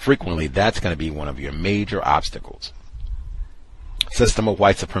 frequently that's going to be one of your major obstacles. System of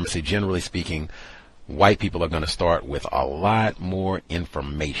white supremacy, generally speaking, white people are going to start with a lot more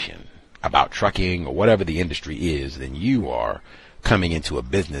information about trucking or whatever the industry is than you are coming into a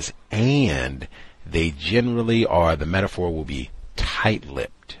business, and they generally are, the metaphor will be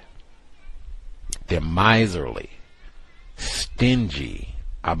tight-lipped. They're miserly, stingy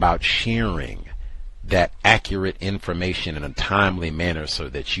about sharing that accurate information in a timely manner so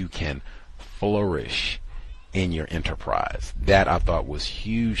that you can flourish in your enterprise. That I thought was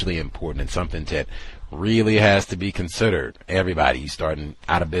hugely important and something that really has to be considered. Everybody starting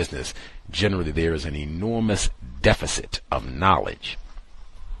out of business, generally there is an enormous deficit of knowledge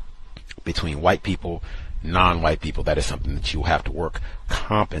between white people, non-white people. That is something that you'll have to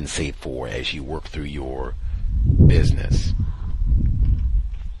compensate for as you work through your business.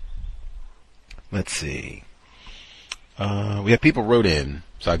 Let's see. We have people wrote in,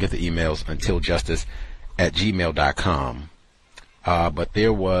 so I get the emails untiljustice@gmail.com. But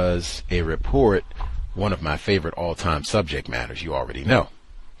there was a report, one of my favorite all-time subject matters, you already know.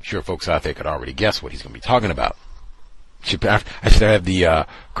 I'm sure folks out there could already guess what he's going to be talking about. I should have the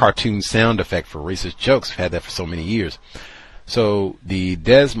cartoon sound effect for racist jokes. I've had that for so many years. So the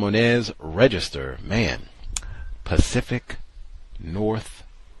Des Moines Register, man, Pacific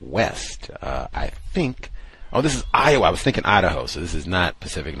Northwest, I think. Oh, this is Iowa. I was thinking Idaho, so this is not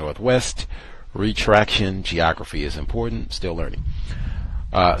Pacific Northwest. Retraction, geography is important, still learning.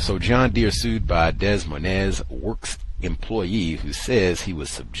 So John Deere sued by Des Moines Works employee who says he was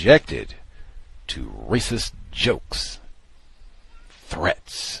subjected to racist jokes,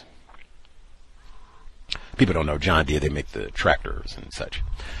 threats. People don't know John Deere, they make the tractors and such.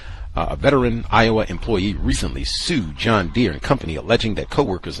 A veteran Iowa employee recently sued John Deere and Company, alleging that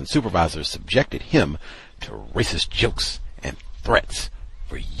coworkers and supervisors subjected him to racist jokes and threats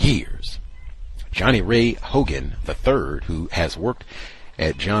for years. Johnny Ray Hogan III, who has worked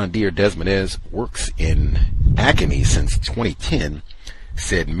at John Deere Des Moines Works in Acme since 2010,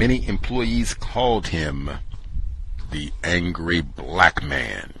 said many employees called him the angry black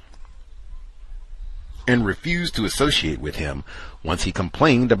man and refused to associate with him once he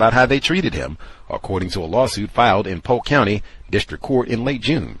complained about how they treated him, according to a lawsuit filed in Polk County District Court in late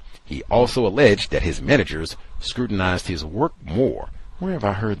June. He also alleged that his managers scrutinized his work more. Where have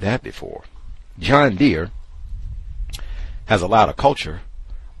I heard that before? John Deere has allowed a culture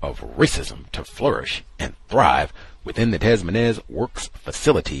of racism to flourish and thrive within the Des Moines Works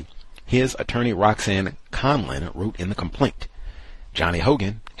facility, his attorney Roxanne Conlin wrote in the complaint. Johnny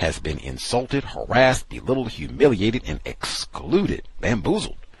Hogan has been insulted, harassed, belittled, humiliated, and excluded,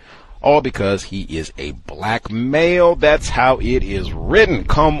 bamboozled all because he is a black male. That's how it is written.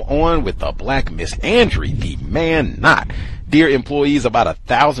 Come on with the black misandry, the man not. Dear employees, about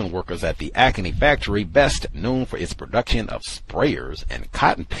 1,000 workers at the Acne factory, best known for its production of sprayers and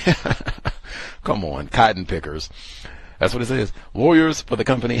cotton cotton pickers. That's what it says. Lawyers for the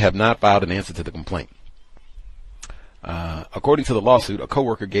company have not filed an answer to the complaint. According to the lawsuit, a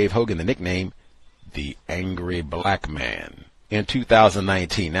coworker gave Hogan the nickname the Angry Black Man in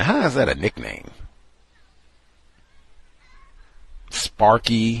 2019. Now, how is that a nickname?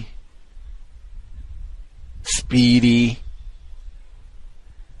 Sparky, Speedy,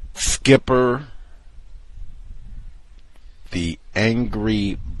 Skipper, the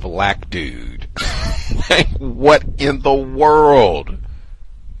Angry Black Dude. Like, what in the world?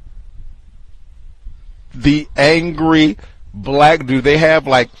 The Angry Black Dude. They have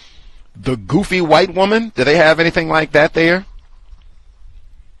like the Goofy White Woman. Do they have anything like that there?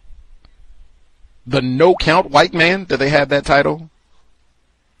 The No Count White Man. Do they have that title?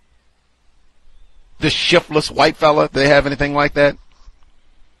 The Shiftless White Fella. Do they have anything like that?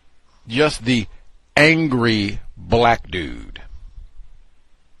 Just the Angry Black Dude.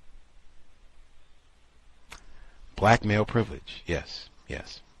 Black male privilege. Yes,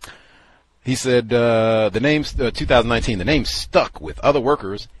 yes. He said the name 2019. The name stuck with other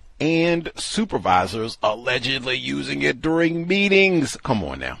workers and supervisors allegedly using it during meetings. Come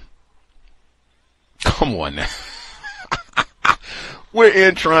on now. Come on now. We're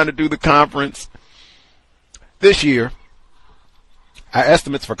in trying to do the conference this year. Our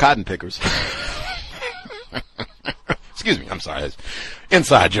estimates for cotton pickers. Excuse me. I'm sorry.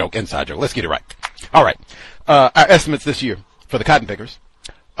 Inside joke. Let's get it right. All right. Our estimates this year for the cotton pickers.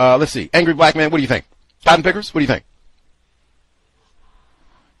 Let's see. Angry Black Man, what do you think? Cotton pickers, what do you think?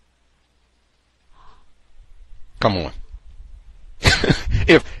 Come on.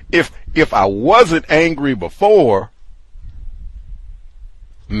 If I wasn't angry before,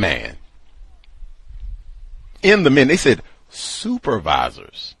 man. In the men, they said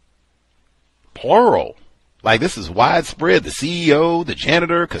supervisors. Plural. Like, this is widespread. The CEO, the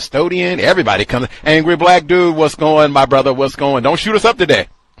janitor, custodian, everybody comes. Angry Black Dude, what's going, my brother? What's going? Don't shoot us up today.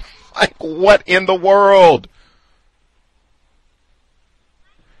 Like, what in the world?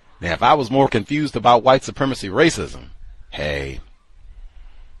 Now, if I was more confused about white supremacy racism, hey,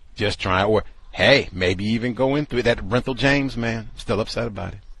 just try, or hey, maybe even go into it. That Renthal James, man, still upset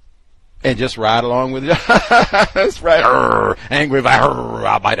about it. And just ride along with it. That's right. Arr, angry, arr,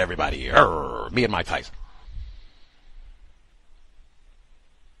 I'll bite everybody. Arr, me and Mike Tyson.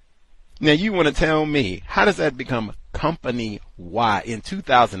 Now, you want to tell me, how does that become company-wide in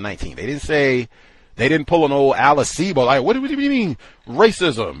 2019? They didn't pull an old Alice Sebold, like, what do you mean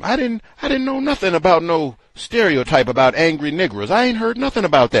racism? I didn't know nothing about no stereotype about angry niggers. I ain't heard nothing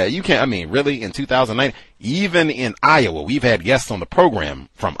about that. You can't, I mean, really, in 2009, even in Iowa, we've had guests on the program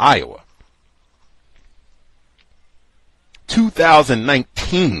from Iowa.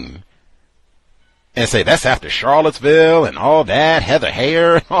 2019, and say that's after Charlottesville and all that, Heather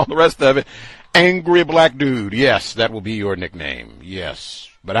Hare and all the rest of it. Angry Black Dude. Yes, that will be your nickname. Yes.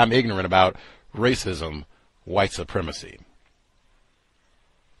 But I'm ignorant about racism, white supremacy.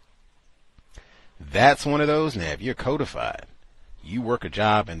 That's one of those. Now, if you're codified, you work a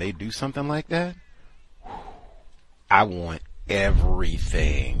job and they do something like that, I want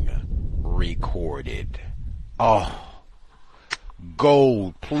everything recorded. Oh,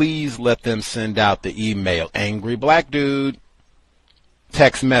 gold. Please let them send out the email. Angry Black Dude.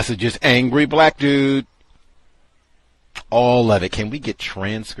 Text messages. Angry Black Dude. All of it. Can we get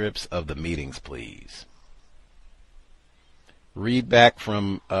transcripts of the meetings, please? Read back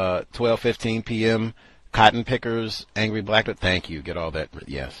from 12:15 p.m. Cotton pickers, Angry Black Dude. Thank you. Get all that.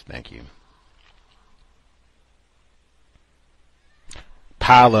 Yes, thank you.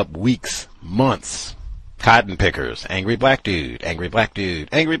 Pile up weeks, months. Cotton pickers, Angry Black Dude, Angry Black Dude,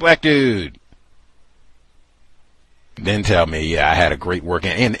 Angry Black Dude. Then tell me, yeah, I had a great work.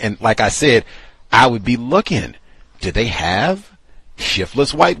 And like I said, I would be looking. Do they have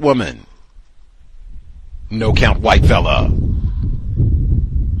Shiftless White Woman? No Count White Fella?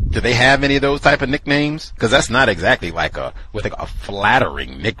 Do they have any of those type of nicknames? Because that's not exactly like a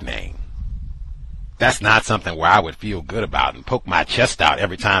flattering nickname. That's not something where I would feel good about and poke my chest out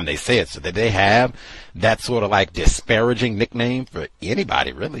every time they say it. So that they have that sort of like disparaging nickname for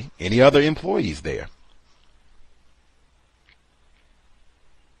anybody, really, any other employees there.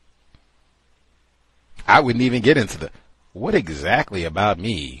 I wouldn't even get into what exactly about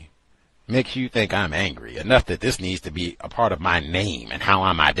me makes you think I'm angry enough that this needs to be a part of my name and how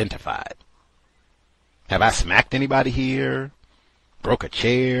I'm identified. Have I smacked anybody here? Broke a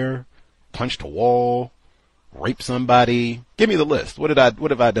chair? punched a wall, raped somebody. Give me the list. What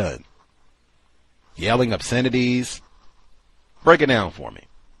have I done? Yelling obscenities. Break it down for me.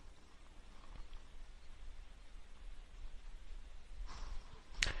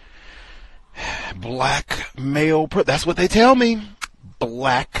 Black male, that's what they tell me.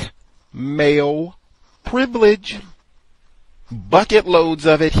 Black male privilege. Bucket loads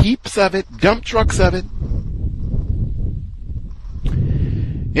of it, heaps of it, dump trucks of it.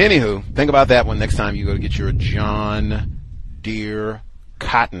 Anywho, think about that one next time you go to get your John Deere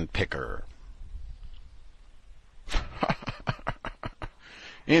cotton picker.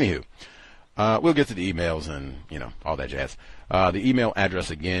 Anywho, we'll get to the emails and, all that jazz. The email address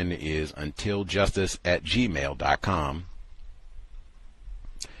again is untiljustice@gmail.com.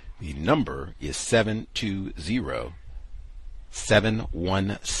 The number is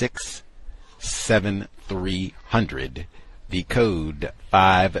 720-716-7300. The code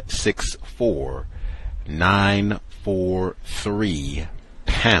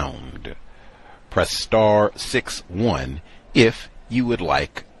 564-943#. Press star 61 if you would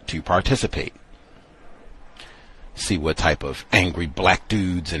like to participate. See what type of angry black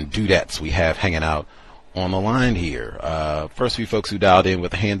dudes and dudettes we have hanging out on the line here. First few folks who dialed in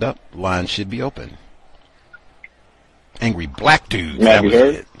with a hand up, the line should be open. Angry black dudes, that was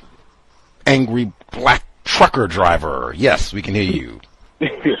it. Angry black trucker driver. Yes, we can hear you.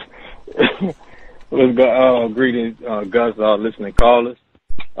 Let's go. Greetings, Gus, listening callers.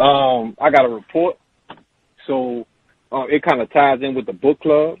 I got a report. So it kind of ties in with the book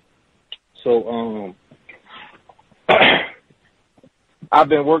club. So I've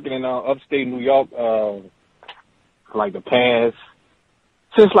been working in upstate New York like the past,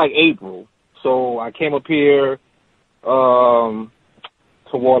 since like April. So I came up here toward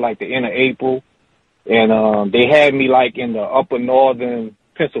like the end of April, and they had me like in the upper northern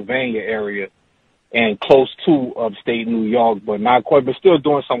Pennsylvania area and close to upstate New York, but not quite, but still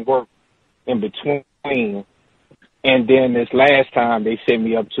doing some work in between. And then this last time they sent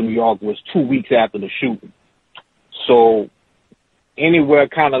me up to New York was 2 weeks after the shooting. So anywhere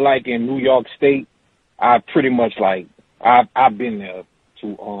kind of like in New York State, I pretty much like, I've been there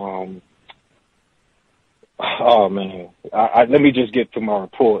to, oh man, let me just get to my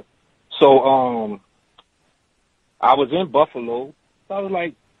report. So, I was in Buffalo. So I was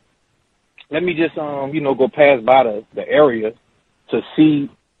like, let me just, go pass by the area to see,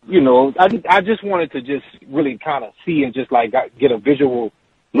 I just wanted to just really kind of see and just like get a visual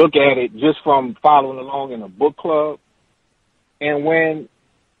look at it just from following along in a book club. And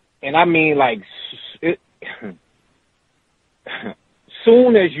I mean like,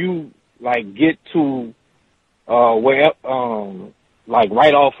 soon as you like get to, like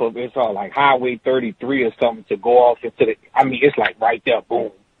right off of, it's like Highway 33 or something to go off into it's like right there,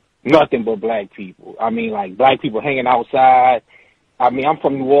 boom. Nothing but black people. I mean, like black people hanging outside. I mean, I'm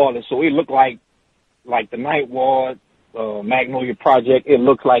from New Orleans, so it looked like the Ninth Ward, Magnolia Project. It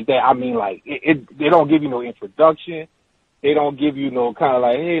looks like that. I mean, like they don't give you no introduction. They don't give you no kind of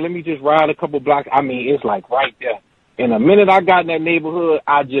like, hey, let me just ride a couple blocks. I mean, it's like right there. And the minute I got in that neighborhood,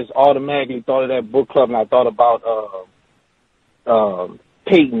 I just automatically thought of that book club, and I thought about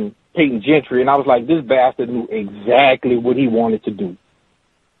Peyton Gentry, and I was like, this bastard knew exactly what he wanted to do.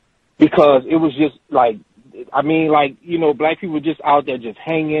 Because it was just like, I mean, like, black people just out there just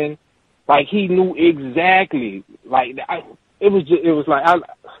hanging. Like, he knew exactly, like, he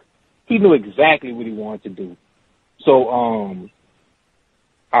knew exactly what he wanted to do. So,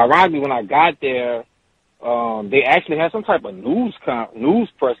 ironically, when I got there, they actually had some type of news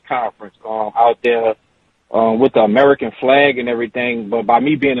press conference out there with the American flag and everything. But by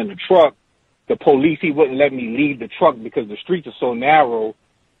me being in the truck, the police, he wouldn't let me leave the truck because the streets are so narrow.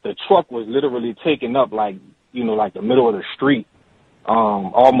 The truck was literally taking up like the middle of the street,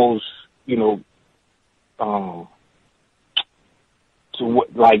 almost,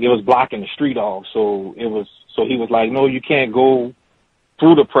 like it was blocking the street off. So he was like, no, you can't go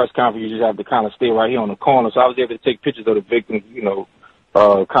through the press conference. You just have to kind of stay right here on the corner. So I was able to take pictures of the victims,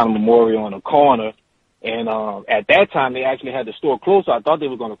 kind of memorial on the corner. And at that time, they actually had the store closed. So I thought they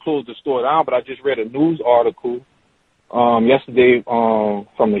were going to close the store down, but I just read a news article yesterday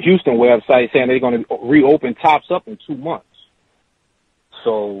from the Houston website saying they're going to reopen Tops Up in 2 months.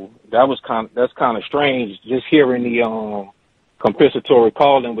 So that's kind of strange, just hearing the compensatory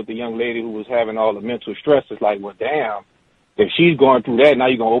call-in with the young lady who was having all the mental stress. It's like, well, damn, if she's going through that, now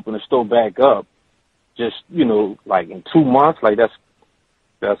you're going to open the store back up just, like in 2 months? Like, that's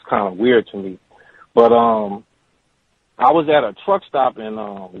kind of weird to me. But I was at a truck stop in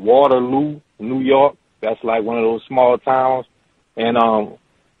Waterloo, New York. That's like one of those small towns. And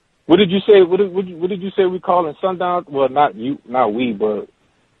What did you say? What did you say we call in sundown? Well, not we, but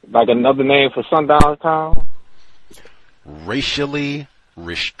like another name for sundown town? Racially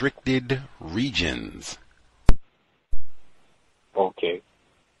restricted regions. Okay.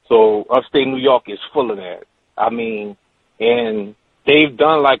 So upstate New York is full of that. I mean, and they've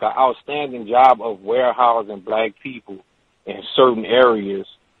done like an outstanding job of warehousing black people in certain areas,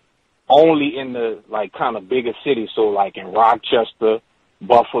 only in the like kind of bigger cities. So like in Rochester,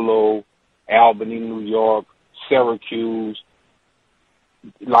 Buffalo, Albany, New York, Syracuse,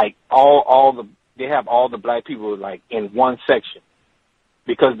 like they have all the black people like in one section,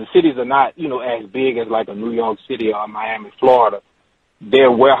 because the cities are not, as big as like a New York City or Miami, Florida.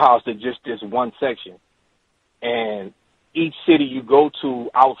 They're warehoused in just this one section. And each city you go to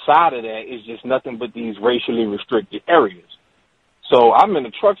outside of that is just nothing but these racially restricted areas. So I'm in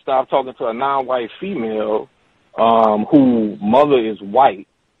a truck stop talking to a non-white female whose mother is white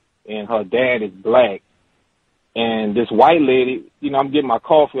and her dad is black. And this white lady, I'm getting my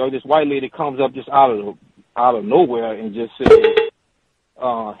coffee. This white lady comes up just out of nowhere and just says,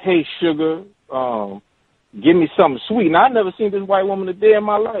 "Hey, sugar, give me something sweet." And I've never seen this white woman a day in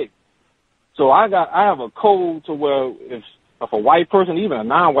my life. So I have a code to where if a white person, even a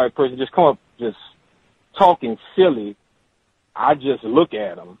non-white person, just come up just talking silly, I just look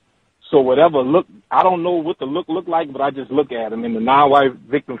at them. So whatever look, I don't know what the look like, but I just look at them. And the non-white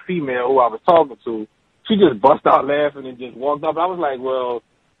victim female who I was talking to, she just bust out laughing and just walked up. I was like, well,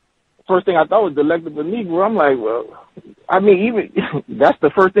 first thing I thought was delectable Negro. I'm like, well, I mean, even that's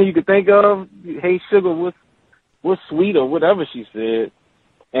the first thing you could think of. Hey, sugar, what's sweet or whatever she said.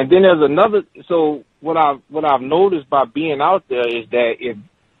 And then there's another. So what I've noticed by being out there is that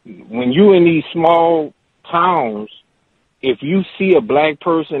when you in these small towns, if you see a black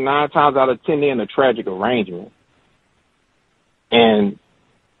person, 9 times out of 10 they're in a tragic arrangement, and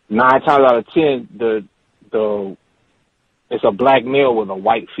 9 times out of 10 it's a black male with a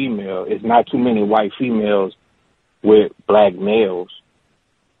white female. It's not too many white females with black males.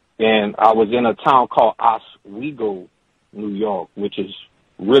 And I was in a town called Oswego, New York, which is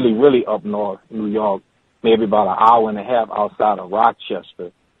really, really up north New York, maybe about an hour and a half outside of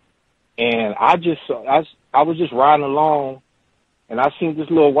Rochester. And I was just riding along, and I seen this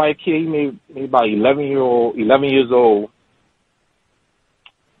little white kid. He maybe about 11 years old,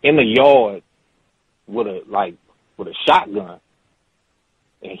 in the yard with a shotgun,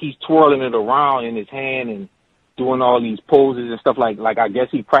 and he's twirling it around in his hand and doing all these poses and stuff like I guess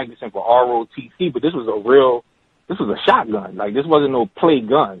he's practicing for ROTC, but this was a shotgun. Like, this wasn't no play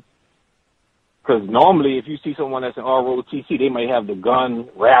gun. Because normally if you see someone that's in ROTC, they might have the gun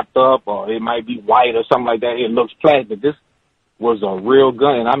wrapped up, or it might be white or something like that. It looks plastic, but this was a real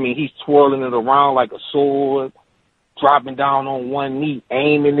gun. And I mean, he's twirling it around like a sword, dropping down on one knee,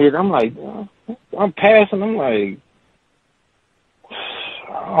 aiming it. I'm like, I'm passing. I'm like,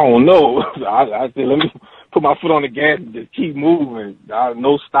 I don't know. I said, let me put my foot on the gas and just keep moving.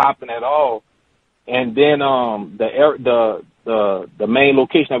 No stopping at all. And then the main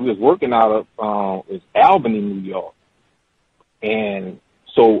location that we was working out of is Albany, New York. And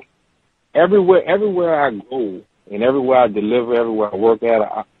so everywhere I go and everywhere I deliver, everywhere I work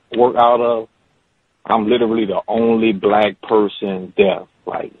out of, I'm literally the only black person there,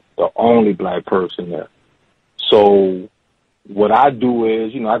 like the only black person there. So what I do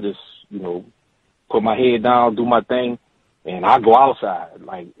is, I just, put my head down, do my thing, and I go outside,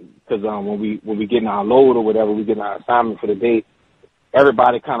 like, because when we get in our load or whatever, we get in our assignment for the day,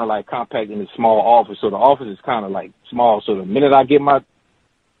 everybody kind of like compact in a small office. So the office is kind of like small. So the minute I get my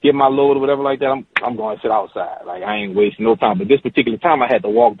load or whatever like that, I'm going to sit outside. Like, I ain't wasting no time. But this particular time, I had to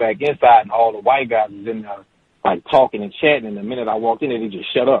walk back inside, and all the white guys was in there, like, talking and chatting. And the minute I walked in there, they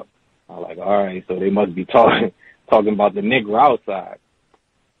just shut up. I was like, all right, so they must be talking about the nigger outside.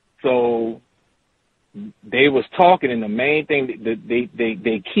 So they was talking, and the main thing,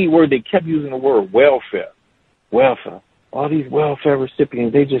 they key word, they kept using the word welfare. Welfare. All these welfare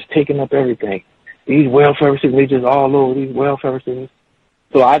recipients, they just taking up everything. These welfare recipients, they just all over these welfare recipients.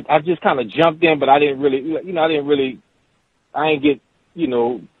 So I just kind of jumped in, but I didn't really, I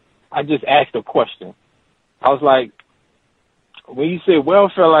just asked a question. I was like, when you say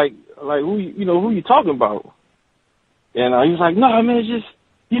welfare, like who you talking about? And he was like, no, man, it's just,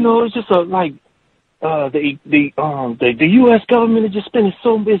 it's just the U.S. government is just spending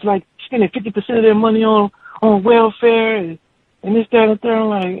it's like spending 50% of their money on welfare and this, that, and that. I'm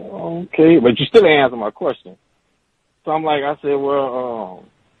like, okay, but you still ain't answer my question. So I'm like, I said, well,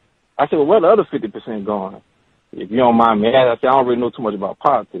 where the other 50% going? If you don't mind me asking, I said, I don't really know too much about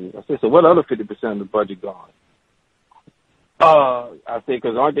politics. I said, so where the other 50% of the budget going? I say,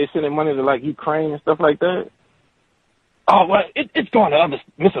 because aren't they sending money to like Ukraine and stuff like that? Oh, well, it's going to other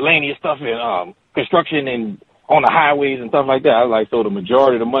miscellaneous stuff in construction and on the highways and stuff like that. I was like, so the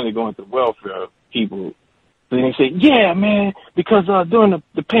majority of the money going to welfare people. So then they say, yeah, man, because during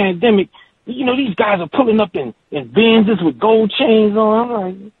the pandemic, you know, these guys are pulling up in Benzes with gold chains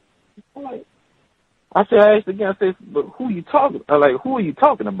on. I'm like, I asked again, I said, but who are you talking? Who are you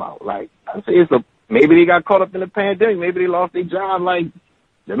talking about? Like, I said, maybe they got caught up in the pandemic, maybe they lost their job, like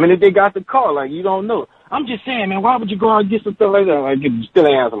the minute they got the call, like you don't know. I'm just saying, man, why would you go out and get some stuff like that? Like, you still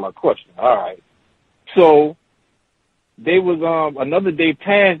ain't answering my question. All right. So they was another day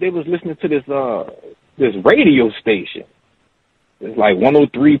passed, they was listening to this radio station. It's like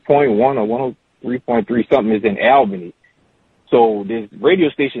 103.1 or 103.3 something is in Albany. So this radio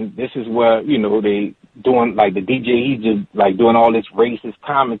station, this is where, you know, they doing like the DJ, he's just like doing all this racist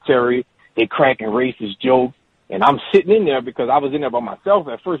commentary. They cracking racist jokes. And I'm sitting in there because I was in there by myself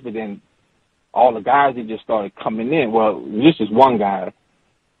at first, but then all the guys, they just started coming in. Well, this is one guy.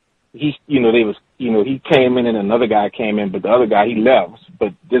 He came in and another guy came in, but the other guy, he left.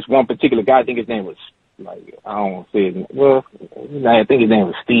 But this one particular guy, I think his name was, like, I don't want to say his name. Well, I think his name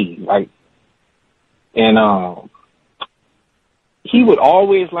was Steve, right? And he would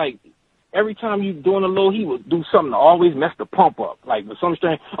always, like, every time you doing a load, he would do something to always mess the pump up. Like, with some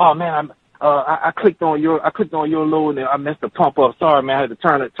strange, oh, man, I clicked on your load and I messed the pump up. Sorry, man, I had to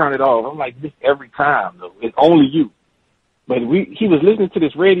turn it off. I'm like, this every time, though. It's only you. But he was listening to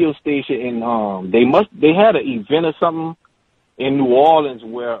this radio station, and they had an event or something in New Orleans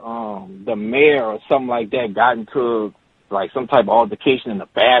where the mayor or something like that got into like some type of altercation in the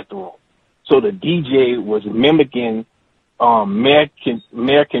bathroom. So the DJ was mimicking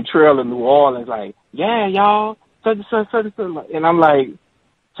Mayor Cantrell in New Orleans, like, yeah, y'all, such and such. And I'm like,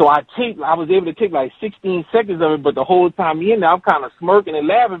 so I was able to take like 16 seconds of it, but the whole time in there, I'm kind of smirking and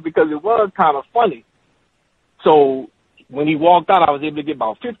laughing because it was kind of funny. So when he walked out, I was able to get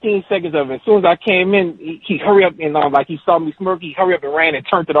about 15 seconds of it. As soon as I came in, he hurried up and like he saw me smirk, he hurried up and ran and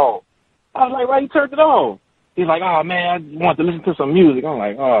turned it off. I was like, why you turned it off? He's like, oh man, I want to listen to some music. I'm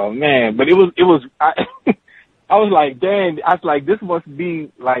like, oh man, but it was. I was like, dang, I was like, this must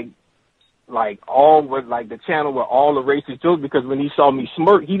be like all with like the channel with all the racist jokes, because when he saw me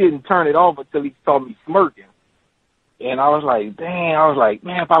smirk, he didn't turn it off until he saw me smirking. And I was like, dang, I was like,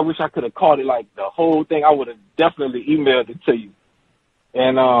 man, if I wish I could have caught it like the whole thing, I would have definitely emailed it to you.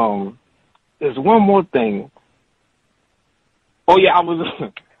 And there's one more thing. Oh yeah, I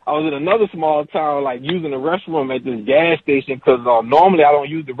was in another small town, like using the restroom at this gas station, because normally I don't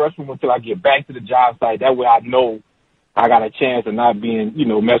use the restroom until I get back to the job site. That way I know I got a chance of not being,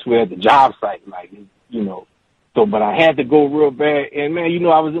 messed with at the job site, like, So, but I had to go real bad, and man,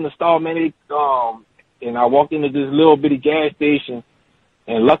 I was in the stall, man. And I walked into this little bitty gas station,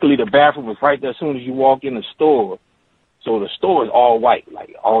 and luckily the bathroom was right there as soon as you walk in the store. So the store is all white,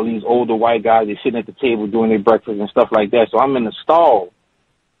 like all these older white guys, they sitting at the table doing their breakfast and stuff like that. So I'm in the stall.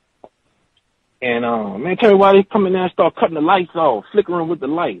 And, man, tell me why they come in there and start cutting the lights off, flickering with the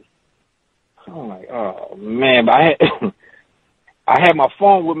lights. So I'm like, oh, man, but I had my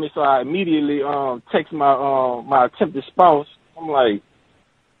phone with me, so I immediately text my attempted spouse. I'm like,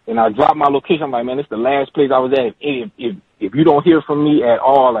 and I dropped my location. I'm like, man, this is the last place I was at. If you don't hear from me at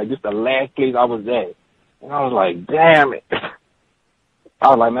all, like, this is the last place I was at. And I was like, damn it. I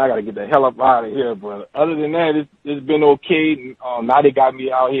was like, man, I got to get the hell up out of here. But other than that, it's been okay. And, now they got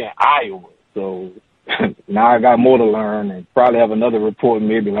me out here in Iowa. So now I got more to learn and probably have another report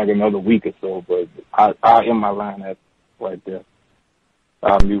maybe like another week or so. But I'll end my line right there.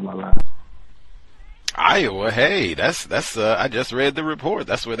 I'll mute my line. Iowa, hey, that's I just read the report.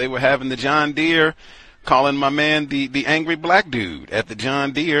 That's where they were having the John Deere, calling my man the angry black dude at the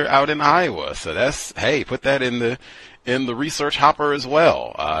John Deere out in Iowa. So that's, hey, put that in the research hopper as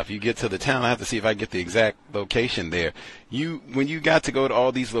well. If you get to the town, I have to see if I get the exact location there. When you got to go to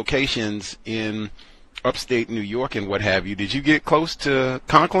all these locations in upstate New York and what have you, did you get close to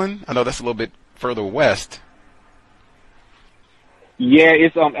Conklin? I know that's a little bit further west. Yeah,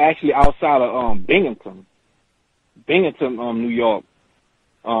 it's actually outside of Binghamton, New York.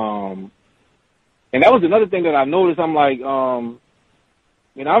 And that was another thing that I noticed. I'm like, I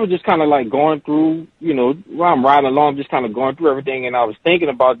was just kind of like going through, while I'm riding along, just kind of going through everything, and I was thinking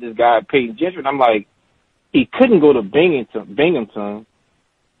about this guy, Peyton Gentry, and I'm like, he couldn't go to Binghamton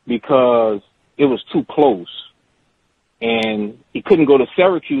because it was too close. And he couldn't go to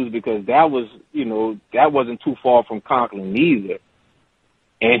Syracuse because that was, that wasn't too far from Conklin either.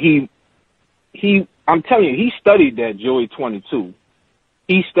 And I'm telling you, he studied that Joey 22.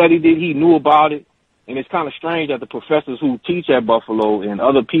 He studied it. He knew about it. And it's kind of strange that the professors who teach at Buffalo and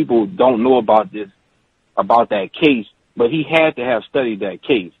other people don't know about that case, but he had to have studied that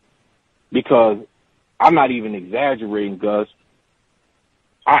case, because I'm not even exaggerating, Gus.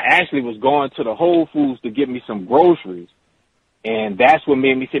 I actually was going to the Whole Foods to get me some groceries, and that's what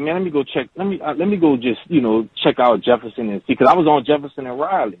made me say, man, let me go just, check out Jefferson and see, because I was on Jefferson and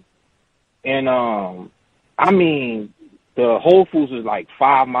Riley. And, I mean, the Whole Foods is like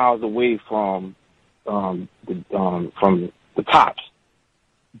 5 miles away from the Tops.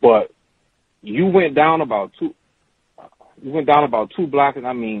 But you went down about two blocks, and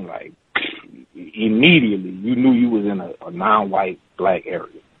I mean, like, immediately you knew you was in a non-white black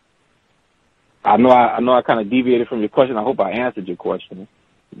area. I know I kind of deviated from your question. I hope I answered your question,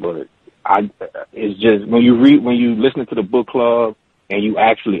 but it's just when you listen to the book club and you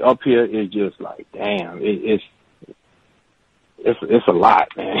actually up here, it's just like, damn, it's a lot,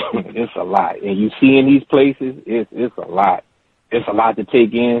 man. It's a lot, and you see in these places, it's a lot. It's a lot to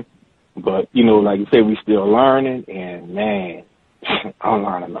take in, but like you say, we still learning, and man, I'm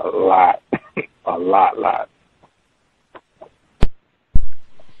learning a lot, a lot.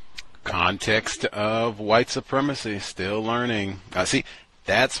 Context of white supremacy, still learning. See,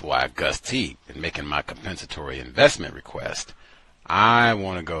 that's why Gus T been making my compensatory investment request. I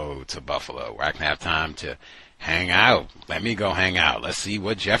want to go to Buffalo where I can have time to hang out. Let me go hang out. Let's see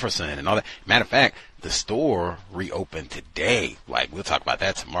what Jefferson and all that. Matter of fact, the store reopened today. Like, we'll talk about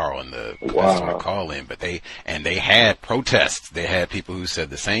that tomorrow in the customer call in. But they had protests. They had people who said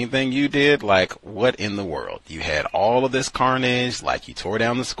the same thing you did. Like, what in the world? You had all of this carnage. Like, you tore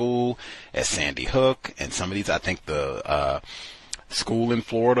down the school at Sandy Hook, and some of these, I think the school in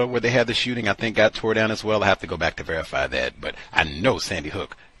Florida where they had the shooting, I think got tore down as well. I have to go back to verify that. But I know Sandy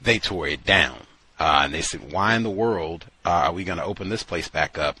Hook, they tore it down. And they said, why in the world are we going to open this place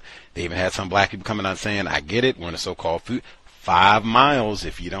back up? They even had some black people coming out saying, I get it, we're in a so-called 5 miles,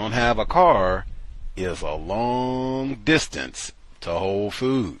 if you don't have a car, is a long distance to Whole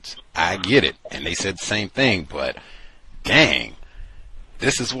Foods. I get it. And they said the same thing, but dang,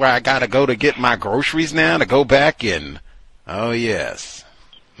 this is where I got to go to get my groceries now, to go back and, oh yes.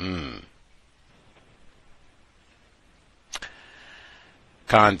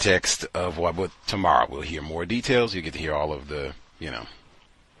 Context of what tomorrow we'll hear more details. You get to hear all of the,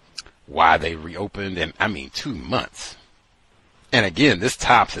 why they reopened, and I mean 2 months. And again, this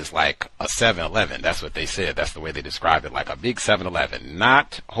Tops is like a 7-Eleven. That's what they said. That's the way they described it, like a big 7-Eleven,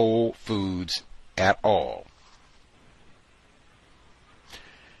 not Whole Foods at all.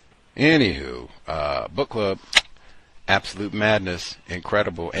 Anywho, book club, absolute madness,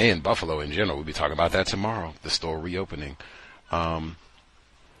 incredible, and Buffalo in general. We'll be talking about that tomorrow. The store reopening.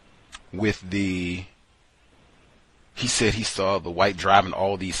 He said he saw the white driving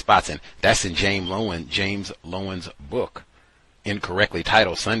all these spots, and that's in James Lowen's book, incorrectly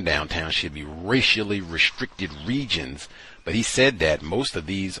titled Sundown Town should be racially restricted regions. But he said that most of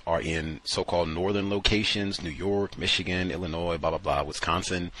these are in so-called northern locations, New York, Michigan, Illinois, blah, blah, blah,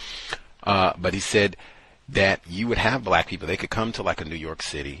 Wisconsin. But he said that you would have black people, they could come to like a New York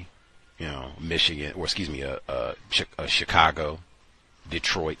City, Michigan, or Chicago,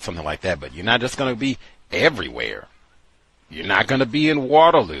 Detroit, something like that, but you're not just going to be everywhere. You're not going to be in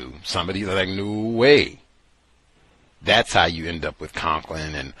Waterloo. Some of these are like, no way. That's how you end up with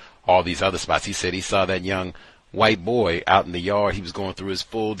Conklin and all these other spots. He said he saw that young white boy out in the yard. He was going through his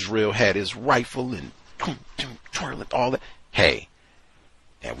full drill, had his rifle and twirling all that. Hey,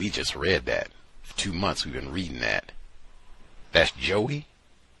 and we just read that. For 2 months we've been reading that. That's Joey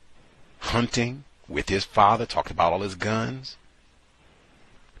hunting with his father, talking about all his guns.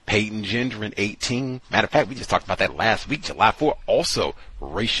 Peyton Gendron, 18. Matter of fact, we just talked about that last week, July 4th. Also,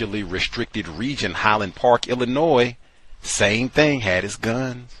 racially restricted region, Highland Park, Illinois. Same thing, had his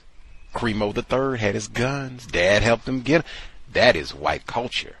guns. Cremo III had his guns. Dad helped him get them. That is white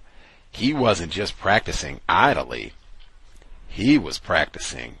culture. He wasn't just practicing idly. He was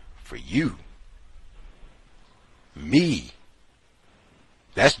practicing for you. Me.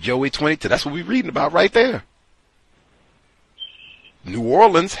 That's Joey 22. That's what we're reading about right there. New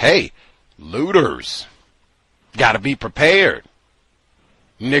Orleans, hey, looters. Got to be prepared.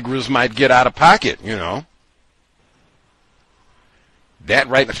 Niggers might get out of pocket, That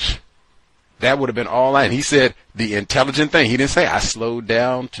would have been all I. And he said the intelligent thing. He didn't say, I slowed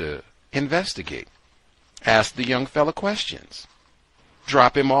down to investigate. Ask the young fella questions.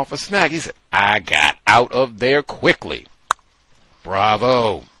 Drop him off a snack. He said, I got out of there quickly.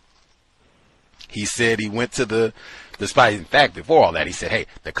 Bravo. He said he went to the spot. In fact, before all that, he said, hey,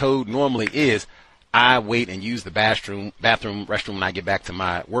 the code normally is I wait and use the restroom when I get back to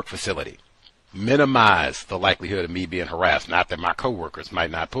my work facility. minimize the likelihood of me being harassed. Not that my coworkers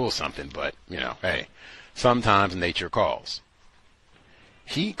might not pull something, but, hey, sometimes nature calls.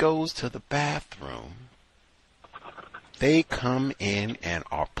 He goes to the bathroom. They come in and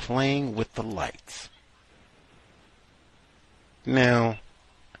are playing with the lights. Now,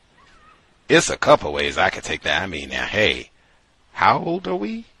 it's a couple ways I could take that. I mean, now, hey, how old are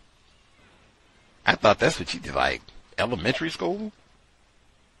we? I thought that's what you did, like elementary school?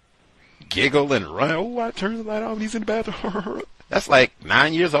 Giggle and run. Oh, I turned the light off and he's in the bathroom. That's like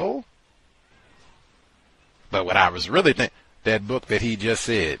 9 years old. But what I was really thinking, that book that he just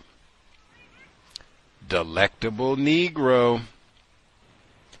said, Delectable Negro.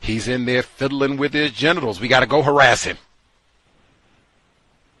 He's in there fiddling with his genitals. We got to go harass him.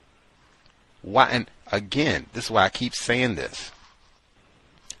 Why? And again, this is why I keep saying this.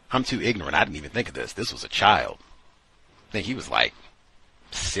 I'm too ignorant. I didn't even think of this. This was a child. I think he was like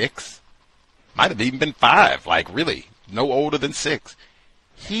 6. Might have even been 5. Like really, no older than 6.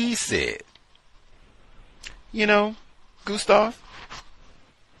 He said, Gustav,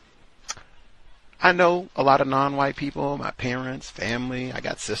 I know a lot of non-white people, my parents, family, I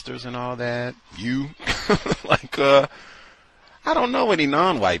got sisters and all that. You, I don't know any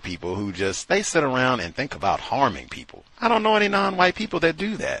non-white people who they sit around and think about harming people. I don't know any non-white people that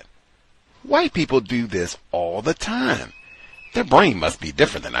do that. White people do this all the time. Their brain must be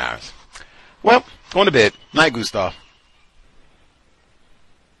different than ours. Well, going to bed. Night, Gustav.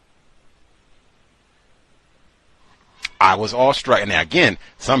 I was awestruck. Now, again,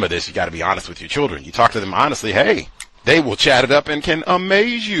 some of this, you got to be honest with your children. You talk to them honestly, hey, they will chat it up and can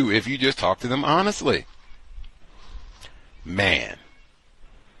amaze you if you just talk to them honestly. Man,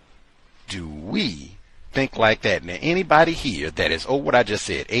 do we think like that? Now, anybody here that is over what I just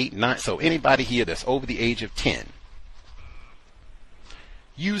said, 8, 9, so anybody here that's over the age of 10,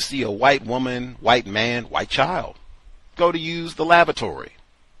 you see a white woman, white man, white child, go to use the lavatory.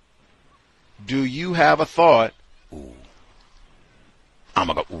 Do you have a thought, ooh, I'm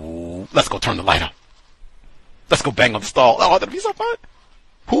going to go, ooh, let's go turn the light on. Let's go bang on the stall. Oh, that'll be so fun.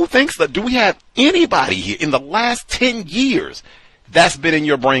 Who thinks that? Do we have anybody here in the last 10 years that's been in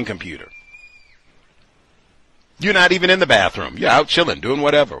your brain computer? You're not even in the bathroom. You're out chilling, doing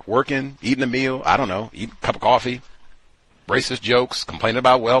whatever, working, eating a meal, I don't know, eating a cup of coffee, racist jokes, complaining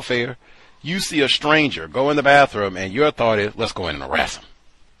about welfare. You see a stranger go in the bathroom and your thought is, let's go in and harass him.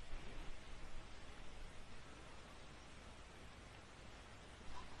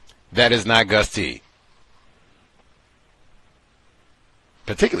 That is not Gus T.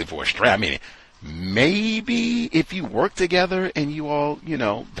 Particularly for a stranger. I mean, maybe if you work together and you all,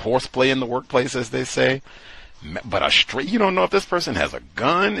 horseplay in the workplace, as they say. But you don't know if this person has a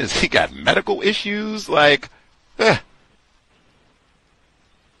gun. Is he got medical issues?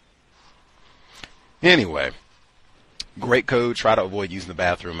 Anyway, great code. Try to avoid using the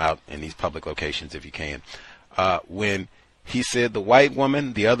bathroom out in these public locations if you can. When he said the white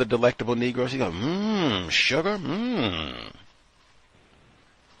woman, the other delectable Negro, she goes, sugar,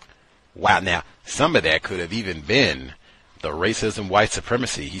 Wow, now, some of that could have even been the racism, white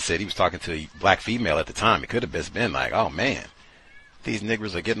supremacy. He said he was talking to a black female at the time. It could have just been like, oh, man, these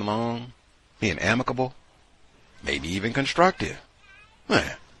niggers are getting along, being amicable, maybe even constructive.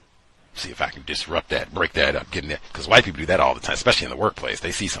 See if I can disrupt that, break that up, getting there. Because white people do that all the time, especially in the workplace.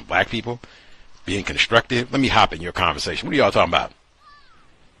 They see some black people being constructive. Let me hop in your conversation. What are y'all talking about?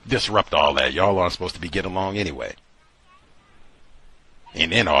 Disrupt all that. Y'all aren't supposed to be getting along anyway.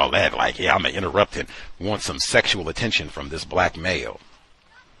 And then all that, like, yeah, I'm going to interrupt and want some sexual attention from this black male.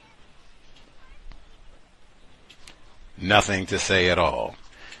 Nothing to say at all.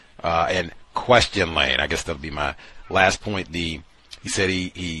 And question lane, I guess that'll be my last point. He said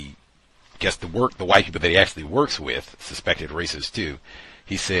he guess the white people that he actually works with, suspected racist too.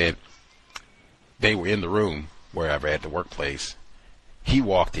 He said they were in the room wherever at the workplace. He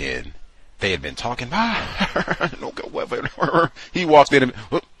walked in. They had been talking. He walked in and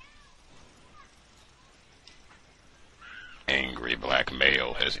angry black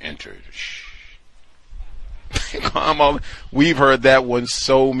male has entered. Shh. Come on. We've heard that one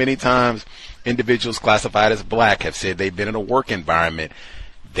so many times. Individuals classified as black have said they've been in a work environment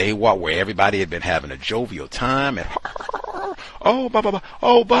they walk where everybody had been having a jovial time and oh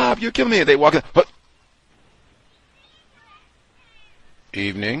Bob, you're killing me. They walk in.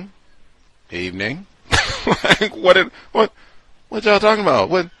 Evening. Like, what y'all talking about?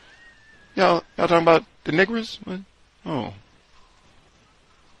 What y'all talking about the niggers? What? Oh.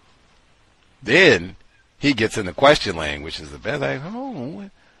 Then he gets in the question lane, which is the best. Like, oh,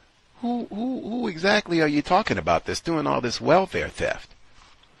 who exactly are you talking about that's doing all this welfare theft?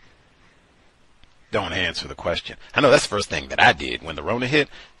 don't answer the question. I know that's the first thing that I did when the Rona hit.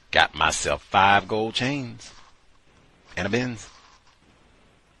 Got myself 5 gold chains and a Benz.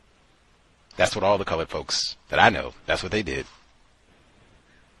 That's what all the colored folks that I know, that's what they did.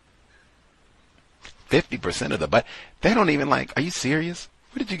 50% of but they don't even like, are you serious?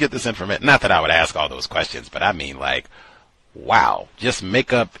 Where did you get this information? Not that I would ask all those questions, but I mean like, wow, just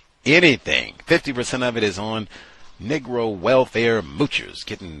make up anything. 50% of it is on Negro welfare moochers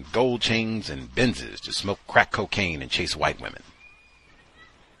getting gold chains and Benzes to smoke crack cocaine and chase white women.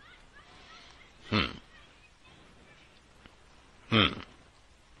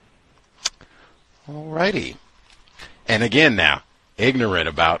 Alrighty. And again now, ignorant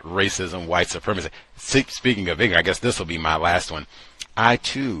about racism, white supremacy. Speaking of ignorant, I guess this will be my last one. I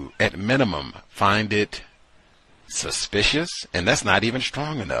too, at minimum, find it suspicious, and that's not even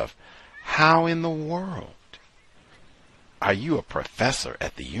strong enough. How in the world are you a professor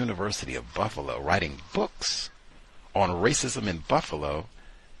at the University of Buffalo writing books on racism in Buffalo?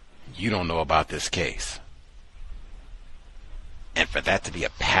 You don't know about this case. And for that to be a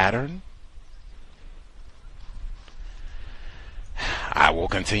pattern, I will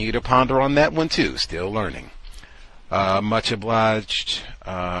continue to ponder on that one too, still learning. Much obliged,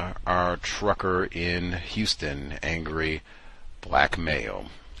 our trucker in Houston, angry black male.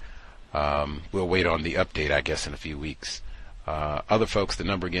 We'll wait on the update, I guess, in a few weeks. Other folks, the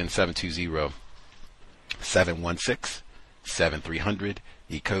number again, 720-716-7300,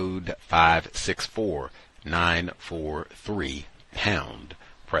 the code 564943 pound.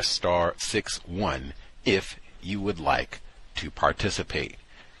 Press star 61 if you would like to participate.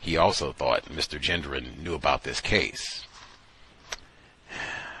 He also thought Mr. Gendron knew about this case.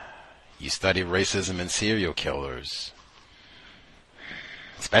 You study racism and serial killers,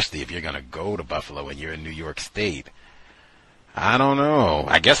 especially if you're going to go to Buffalo and you're in New York State. I don't know.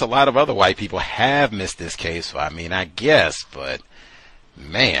 I guess a lot of other white people have missed this case, so I mean, I guess, but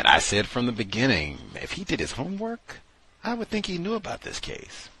man, I said from the beginning, if he did his homework, I would think he knew about this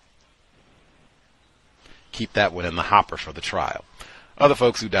case. Keep that one in the hopper for the trial. Other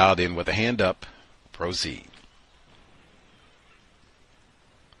folks who dialed in with a hand up, proceed.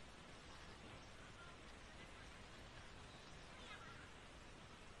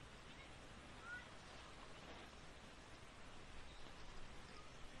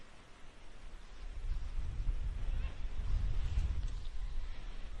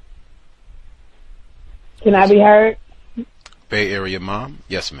 Can I be heard? Bay Area Mom?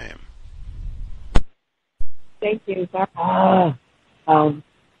 Yes, ma'am. Thank you.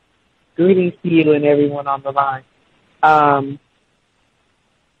 Greetings to you and everyone on the line. I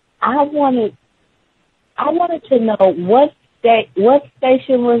wanted to know what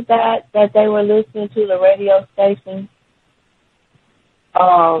station was that they were listening to, the radio station?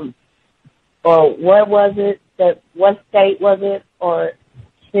 Or what was it? What state was it, or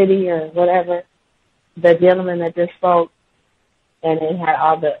city, or whatever? The gentleman that just spoke, and it had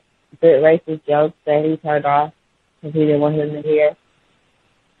all the racist jokes that he turned off because he didn't want him to hear.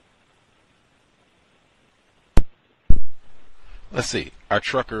 Let's see. Our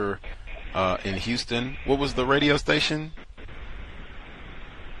trucker in Houston, what was the radio station?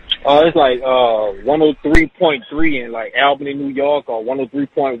 It's like 103.3 in like Albany, New York, or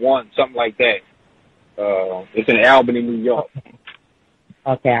 103.1, something like that. It's in Albany, New York.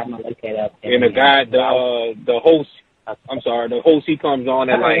 Okay, I'm gonna look it up. And the guy, the host, the host, he comes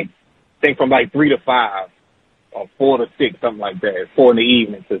on at like, I think from like 3 to 5, or 4 to 6, something like that. 4 in the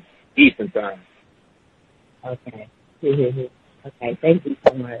evening to Eastern time. Okay. Okay, thank you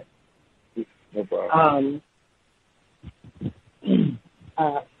so much. No problem.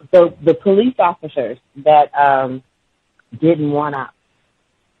 The police officers that didn't want to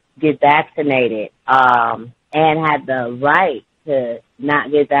get vaccinated and had the right to not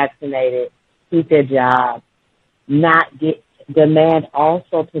get vaccinated, keep their job, demand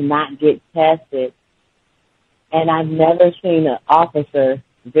also to not get tested. And I've never seen an officer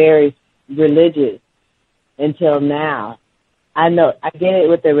very religious until now. I know, I get it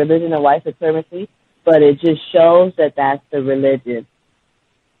with the religion of white supremacy, but it just shows that that's the religion.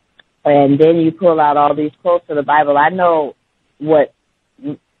 And then you pull out all these quotes of the Bible. I know what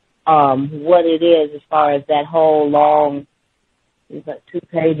it is as far as that whole long, it's like 2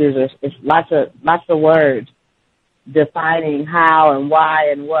 pages, or it's lots of words defining how and why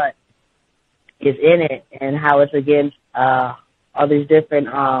and what is in it, and how it's against all these different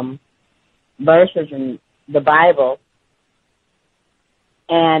verses in the Bible.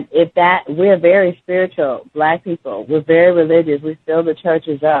 And we're very spiritual, black people. We're very religious. We fill the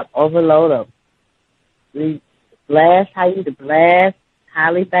churches up, overload them. We blast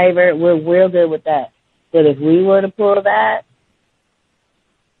highly favored, we're real good with that. But if we were to pull that,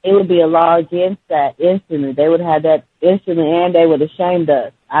 it would be a law against that instantly. They would have that instantly, and they would have shamed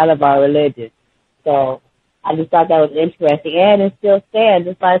us out of our religion. So I just thought that was interesting, and it still stands.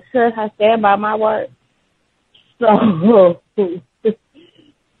 It's like, sure, I stand by my word. So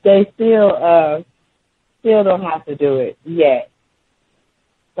they still don't have to do it yet.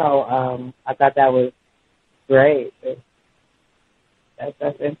 So I thought that was great.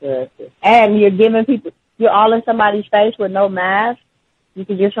 That's interesting. And you're giving people, you're all in somebody's face with no mask. You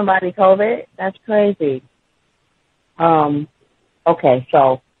can give somebody COVID. That's crazy. Okay,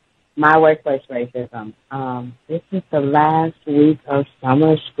 so my workplace racism. This is the last week of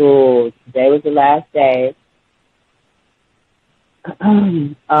summer school. Today was the last day.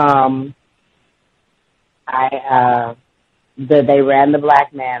 They ran the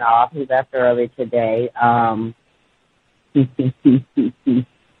black man off. He left early today. They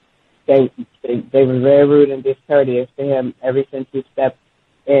were very rude and discourteous to him ever since he stepped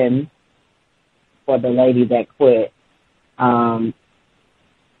in for the lady that quit.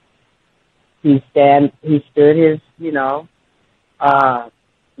 He stood his,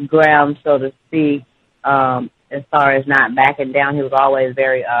 ground, so to speak, as far as not backing down. He was always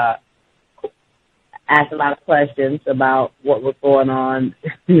very, asked a lot of questions about what was going on.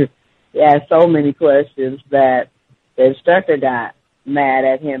 He asked so many questions that the instructor got mad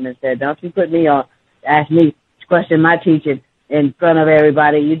at him and said, "Don't you put me on, ask me to question my teaching in front of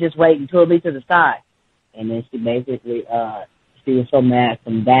everybody. You just wait and pull me to the side." And then she basically, she was so mad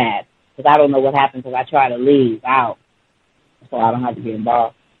from that. Because I don't know what happened because I try to leave out so I don't have to be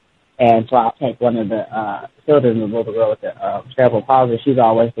involved. And so I'll take one of the children, the little girl with the cerebral palsy. She's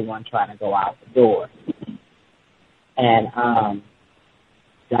always the one trying to go out the door. And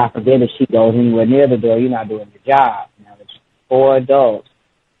God forbid if she goes anywhere near the door, you're not doing your job. Now, it's 4 adults.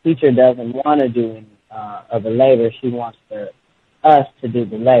 Teacher doesn't want to do any of the labor. She wants us to do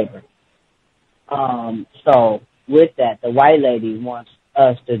the labor. So with that, the white lady wants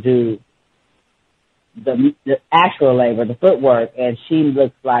us to do the actual labor, the footwork, and she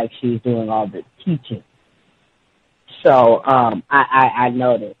looks like she's doing all the teaching. So I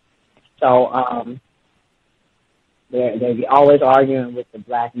noticed. So they're always arguing with the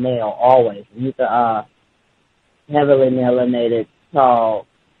black male, always. He's a heavily melanated, tall,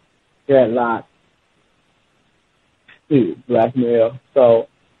 dreadlock black male. So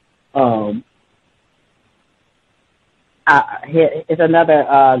it's another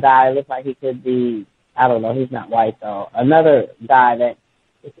guy. Looks like he could be. I don't know. He's not white though. Another guy that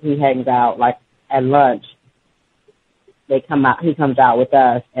he hangs out like at lunch. He comes out with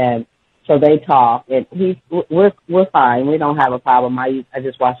us, and so they talk. And we're fine. We don't have a problem. I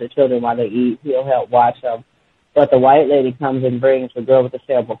just watch the children while they eat. He'll help watch them. But the white lady comes and brings the girl with the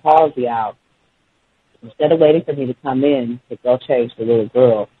cerebral palsy out. Instead of waiting for me to come in to go change the little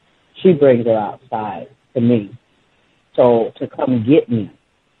girl, she brings her outside to me. So to come get me,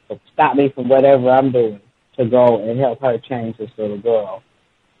 to stop me from whatever I'm doing, to go and help her change this little girl.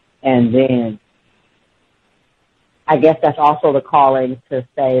 And then I guess that's also the calling to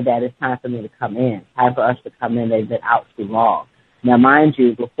say that it's time for me to come in, time for us to come in. They've been out too long. Now, mind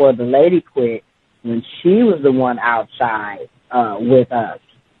you, before the lady quit, when she was the one outside with us,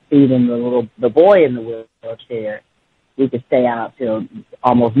 feeding the boy in the wheelchair, we could stay out till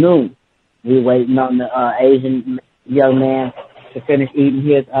almost noon. We were waiting on the Asian young man to finish eating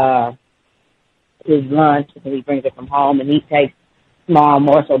his lunch, and he brings it from home, and he takes small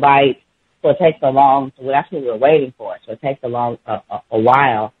morsel bites. So it takes so long. So that's what we're waiting for. So it takes a while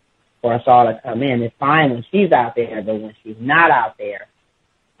for us all to come in. It's fine when she's out there, but when she's not out there,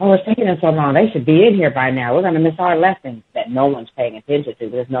 oh, it's taking them so long. They should be in here by now. We're going to miss our lessons that no one's paying attention to.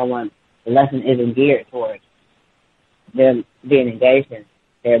 The lesson isn't geared towards them being engaged in.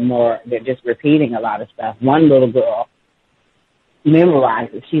 They're just repeating a lot of stuff. One little girl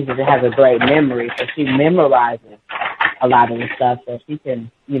memorizes. She has a great memory, so she memorizes a lot of the stuff so she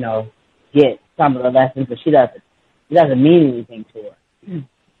can, get some of the lessons, but it doesn't mean anything to her.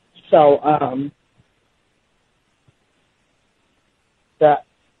 So,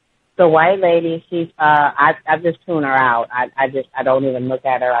 the white lady, she's, I just tune her out. I don't even look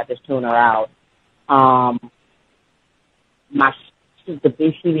at her. I just tune her out. The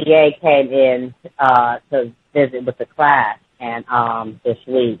BCBA came in, to visit with the class and, this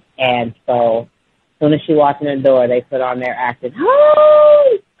week. And so, as soon as she walked in the door, they put on their acting,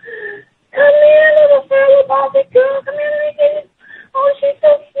 "Oh, come here, little cerebral palsy girl. Come here, let me get it. Oh, she's so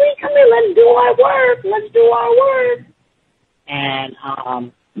sweet. Come here, let's do our work. Let's do our work." And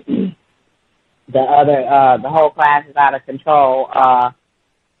the whole class is out of control.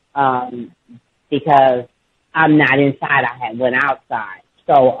 because I'm not inside. I had went outside.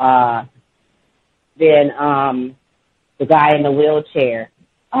 So then the guy in the wheelchair,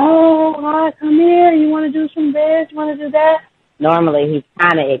 oh, hi, come here. You want to do some this? You want to do that? Normally, he's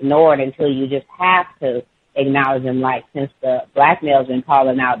kind of ignored until you just have to acknowledge him. Like, since the black male's been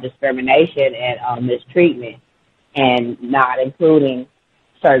calling out discrimination and mistreatment and not including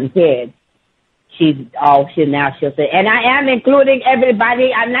certain kids, she'll say, and I am including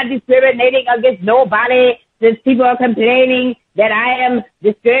everybody. I'm not discriminating against nobody. Since people are complaining that I am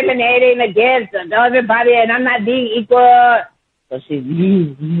discriminating against everybody and I'm not being equal. So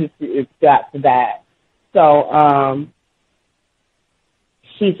she's got to that. So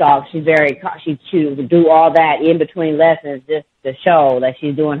she would do all that in between lessons just to show that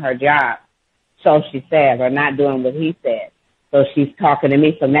she's doing her job. So she says, or not doing what he said. So she's talking to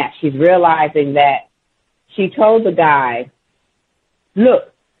me from that. She's realizing that she told the guy, look,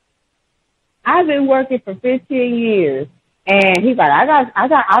 I've been working for 15 years, and he's like,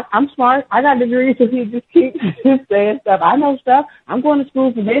 I'm smart. I got degrees, so he just keeps saying stuff. I know stuff. I'm going to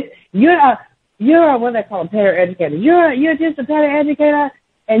school for this. You're what they call a paraeducator. You're just a paraeducator,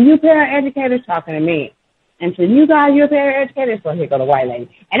 and you paraeducators talking to me. And so you guys, you're paraeducators. So here go the white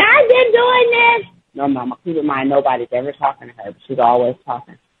lady. And I've been doing this. No, Mama, keep in mind, nobody's ever talking to her, but she's always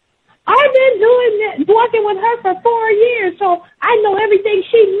talking. I've been doing this, working with her for 4 years, so I know everything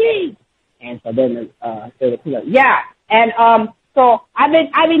she needs. And so then yeah. And so I've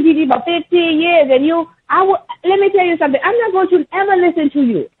been teaching for 15 years, and let me tell you something. I'm not going to ever listen to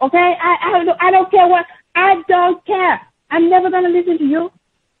you, okay? I don't care what. I don't care. I'm never going to listen to you.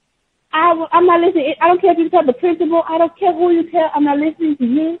 I'm not listening. I don't care if you tell the principal. I don't care who you tell. I'm not listening to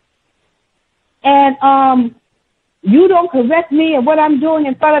you. And you don't correct me and what I'm doing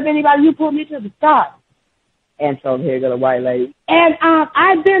in front of anybody. You put me to the start. And so here goes the white lady. And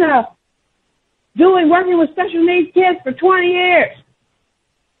I've been working with special needs kids for 20 years.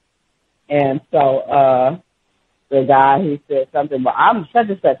 And so the guy, he said something, well, I'm such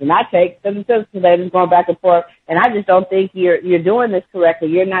and such, and I take such and such, so they're just going back and forth, and I just don't think you're doing this correctly.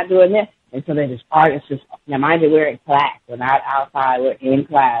 You're not doing this. And so they just argue. It's just, now mind you, we're in class. We're not outside. We're in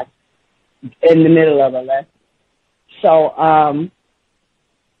class in the middle of a lesson. So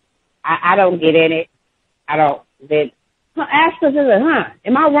I don't get in it. I don't. Then ask us,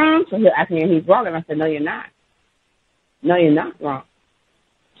 am I wrong? So he'll ask me if he's wrong, and I said, no, you're not. No, you're not wrong.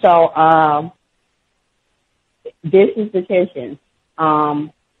 So this is the tension.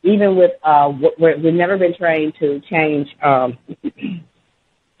 Even with we've never been trained to change the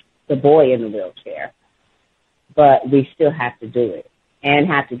boy in the wheelchair, but we still have to do it, and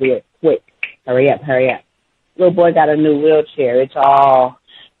have to do it quick. Hurry up, hurry up. Little boy got a new wheelchair. It's all,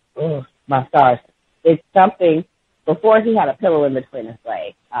 my stars. It's something, before he had a pillow in between his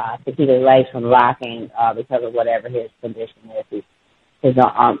legs to keep his legs from locking because of whatever his condition is. He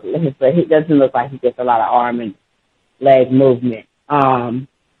doesn't look like he gets a lot of arm and leg movement. So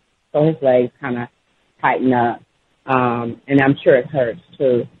his legs kind of tighten up. And I'm sure it hurts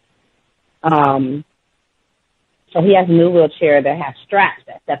too. So he has a new wheelchair that has straps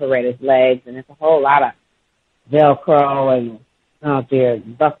that separate his legs, and it's a whole lot of Velcro and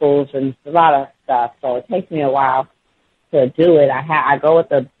buckles and a lot of stuff. So it takes me a while to do it. I go with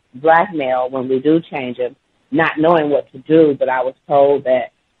the black male when we do change him, not knowing what to do, but I was told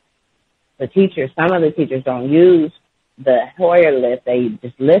that some of the teachers don't use the Hoyer lift, they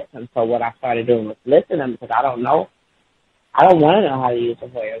just lift them. So what I started doing was lifting them because I don't want to know how to use the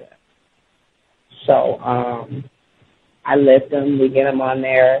Hoyer lift. So I lift them, we get them on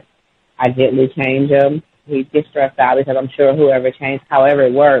there, I gently change them. He gets stressed out because I'm sure however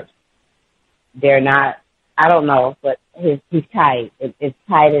it works, they're not, I don't know, but he's tight. It's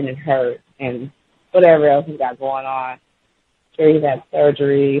tight and it hurts and whatever else he's got going on. Sure, he's had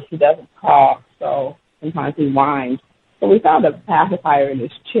surgery. He doesn't cough, so sometimes he whines. So we found a pacifier in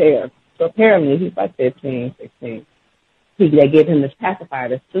his chair. So apparently he's like 15, 16. They give him this pacifier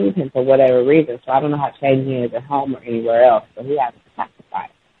to soothe him for whatever reason. So I don't know how changing it is at home or anywhere else. So he has a pacifier.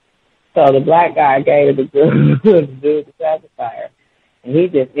 So the black guy gave it to the dude the pacifier. And he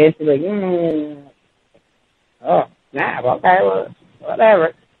just instantly, oh, snap, okay, well,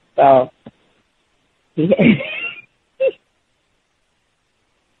 whatever. So he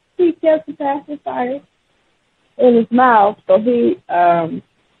kept the pacifier in his mouth. So I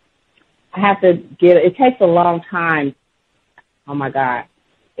have to it takes a long time. Oh my God.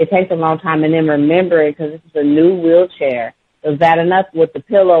 It takes a long time, and then remembering, because this is a new wheelchair, is that enough with the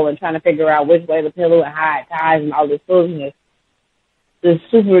pillow and trying to figure out which way the pillow and how it ties and all this foolishness. The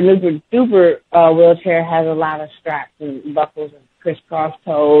super duper wheelchair has a lot of straps and buckles and crisscross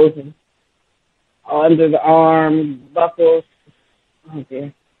toes and under the arm buckles. Oh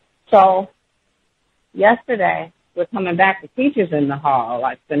dear. So yesterday we're coming back, the teachers in the hall,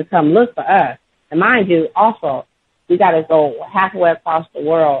 like going to come look for us. And mind you, also we got to go halfway across the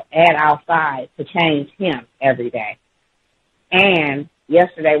world and outside to change him every day. And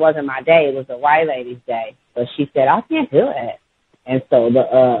yesterday wasn't my day; it was the white lady's day. So she said, "I can't do it." And so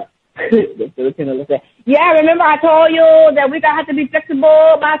the lieutenant said, "Yeah, remember I told you that we gonna have to be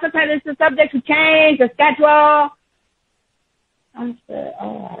flexible, but sometimes it's subject to change the schedule." I said,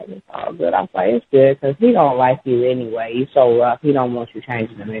 "All right, it's all good." I was like, "It's good because he don't like you anyway. You're so rough. He don't want you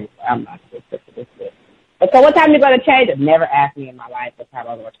changing him anyway. I'm not sure if it's good." But so what time you gonna change it? Never asked me in my life what time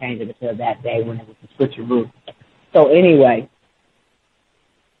I was gonna change it until that day when it was a switcheroo. So anyway.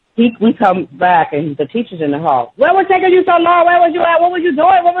 We come back, and the teacher's in the hall. What was taking you so long? Where was you at? What was you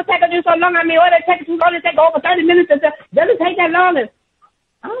doing? What was taking you so long? I mean, what did it take too long? It take over 30 minutes. It doesn't take that long. And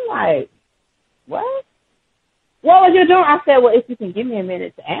I'm like, what? What was you doing? I said, well, if you can give me a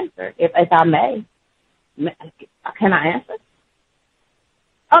minute to answer, if I may. Can I answer?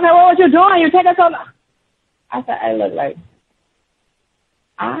 Okay, what was you doing? You taking so long? I said, hey, look, like,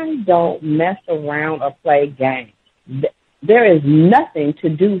 I don't mess around or play games. There is nothing to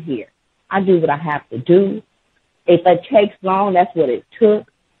do here. I do what I have to do. If it takes long, that's what it took.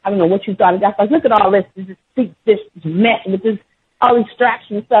 I don't know what you thought. I was like, look at all this mess with this, all these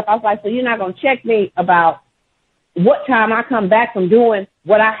distraction and stuff. I was like, so you're not going to check me about what time I come back from doing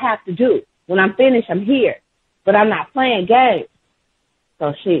what I have to do. When I'm finished, I'm here. But I'm not playing games.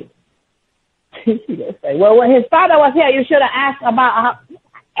 So she would say, well, when his father was here, you should have asked about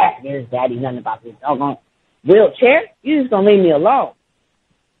ask his daddy nothing about this doggone wheelchair. You just gonna leave me alone.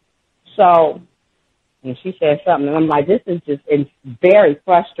 So, and she said something, and I'm like, this is just, it's very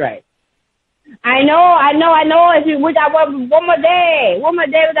frustrating. I know. If we got one more day, we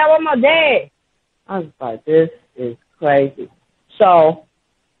got one more day. I was like, this is crazy. So,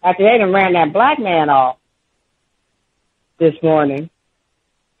 after they done ran that black man off this morning,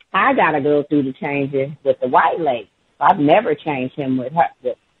 I gotta go through the changes with the white lady. I've never changed him with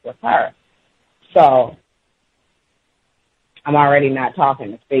her. So, I'm already not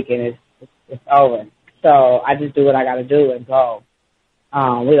talking and speaking. It's over. So I just do what I got to do and go.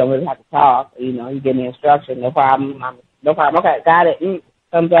 We don't really have to talk. You know, you give me instruction. No problem. No problem. Okay, got it.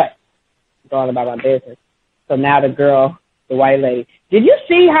 Come back. Going about my business. So now the girl, the white lady. Did you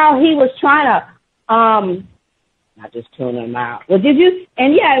see how he was trying to, not just tune him out. Well, did you?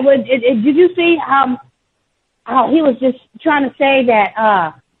 And yeah, did you see how he was just trying to say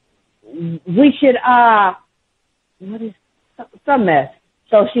that we should what is some mess.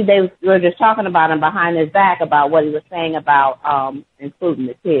 So they were just talking about him behind his back about what he was saying about including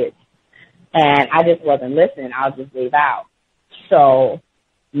the kids. And I just wasn't listening. I'll just leave out. So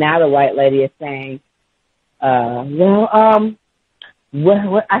now the white lady is saying, I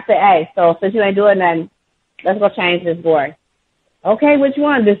said, hey, so since you ain't doing nothing, let's go change this boy. Okay, which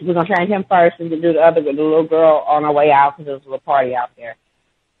one? We're going to change him first and do the other with the little girl on our way out because there was a little party out there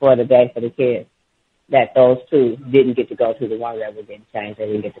for the day for the kids. That those two didn't get to go to, the one that was getting changed. They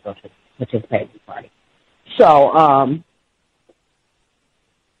didn't get to go to the participation party. So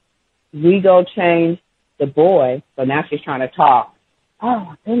we go change the boy. So now she's trying to talk. Oh,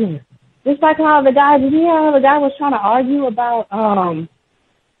 my goodness. Just like how the guy was trying to argue about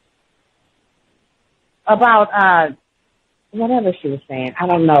whatever she was saying. I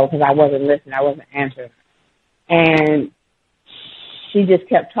don't know because I wasn't listening. I wasn't answering. And she just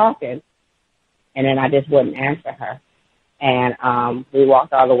kept talking. And then I just wouldn't answer her. And we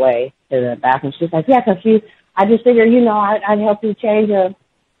walked all the way to the bathroom. She's like, yeah, because I just figured, I'd help you change her.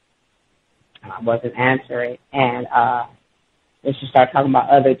 I wasn't answering. And then she started talking about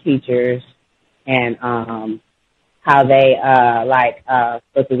other teachers and how they,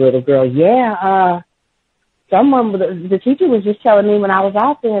 with the little girl, the teacher was just telling me when I was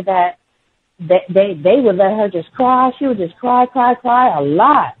out there that they would let her just cry. She would just cry a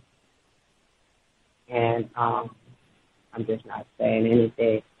lot. And I'm just not saying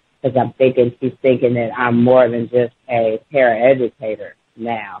anything because I'm thinking she's thinking that I'm more than just a paraeducator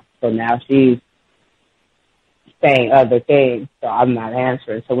now. So now she's saying other things, so I'm not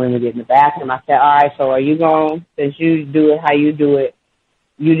answering. So when we get in the bathroom, I said, all right, so are you going, since you do it how you do it,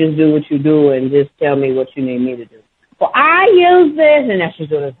 you just do what you do and just tell me what you need me to do. Well, I use this, and then she's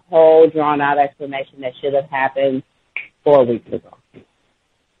doing this whole drawn-out explanation that should have happened 4 weeks ago.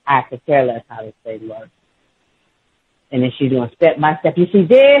 I could care less how this thing works. And then she's doing step by step. You see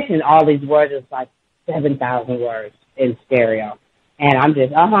this, and all these words is like 7,000 words in stereo. And I'm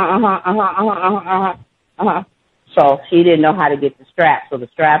just, So she didn't know how to get the straps. So the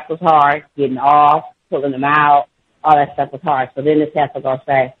straps was hard, getting off, pulling them out, all that stuff was hard. So then the test was going to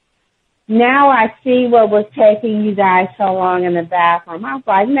say, now I see what was taking you guys so long in the bathroom. I was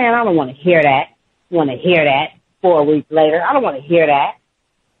like, man, I don't want to hear that. I want to hear that 4 weeks later. I don't want to hear that.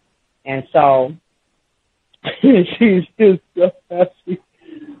 And so she's just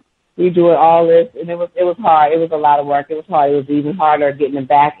we doing all this, and it was hard. It was a lot of work. It was hard. It was even harder getting the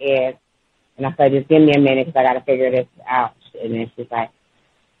back end. And I said, just give me a minute because I got to figure this out. And then she's like,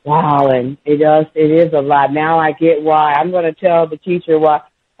 wow, and it is a lot. Now I get why. I'm going to tell the teacher why.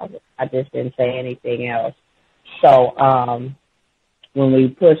 I just didn't say anything else. So when we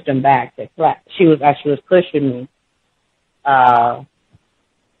pushed them back to class, she was pushing me.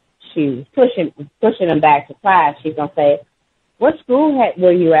 She was pushing them back to class. She's going to say, what school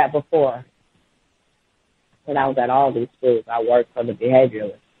were you at before? And I was at all these schools. I worked for the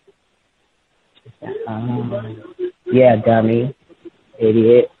behavioralist. She said, yeah, dummy,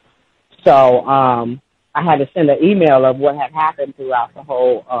 idiot. So I had to send an email of what had happened throughout the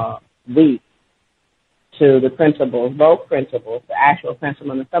whole week to the principals, both principals, the actual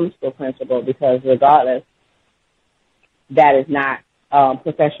principal and the summer school principal, because regardless, that is not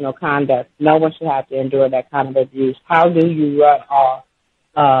professional conduct. No one should have to endure that kind of abuse. How do you run off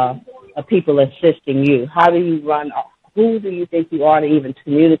people assisting you? How do you run off? Who do you think you are to even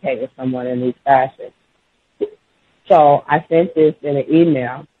communicate with someone in these fashions? So I sent this in an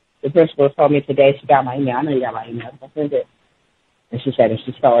email. The principal told me today she got my email. I know you got my email. So I sent it. And she said that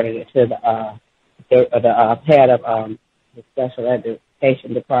she forwarded it to the head of the special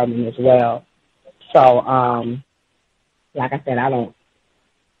education department as well. So, like I said, I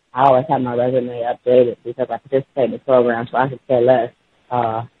always have my resume updated because I participate in the program, so I could care less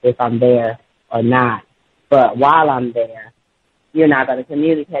if I'm there or not. But while I'm there, you're not going to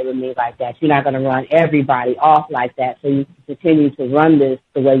communicate with me like that. You're not going to run everybody off like that, so you can continue to run this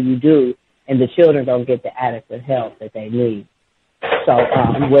the way you do, and the children don't get the adequate help that they need. So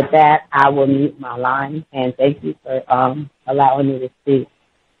with that, I will mute my line, and thank you for allowing me to speak.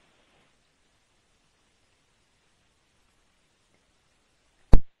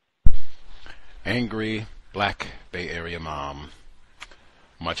 Angry Black Bay Area mom.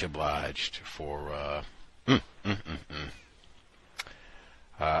 Much obliged for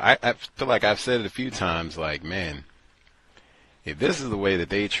I feel like I've said it a few times, like, man, if this is the way that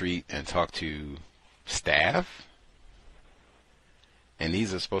they treat and talk to staff, and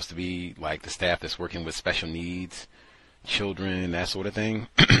these are supposed to be like the staff that's working with special needs, children, that sort of thing,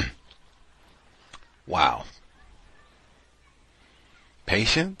 wow.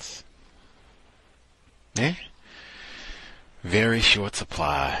 Patience? Eh? Very short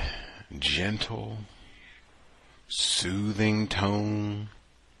supply. Gentle, soothing tone,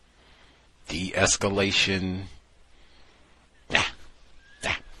 de-escalation.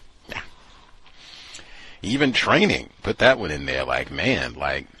 Even training, put that one in there. Like, man,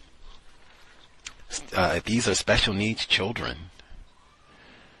 like, these are special needs children,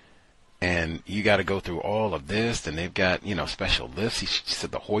 and you got to go through all of this, and they've got, special lifts. She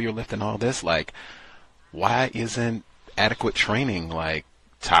said the Hoyer lift and all this. Like, why isn't adequate training like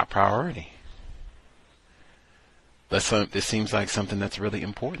top priority? This seems like something that's really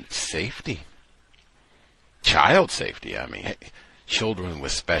important. Safety, child safety. I mean, children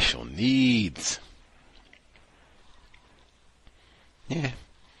with special needs. Yeah.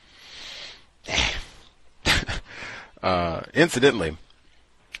 Incidentally,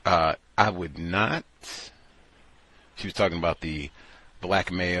 I would not. She was talking about the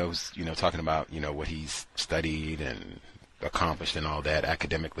black males, talking about, what he's studied and accomplished and all that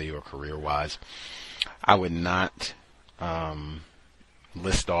academically or career-wise. I would not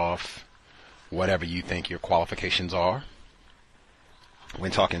list off whatever you think your qualifications are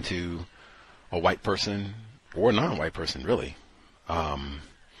when talking to a white person or non-white person, really.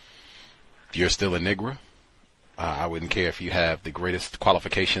 You're still a Negro. I wouldn't care if you have the greatest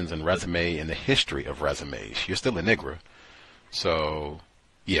qualifications and resume in the history of resumes. You're still a Negro. So,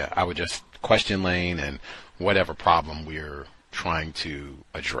 yeah, I would just question lane and whatever problem we're trying to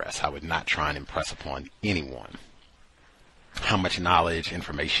address. I would not try and impress upon anyone how much knowledge,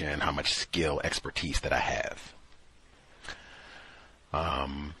 information, how much skill, expertise that I have. I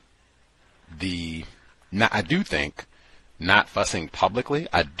do think not fussing publicly,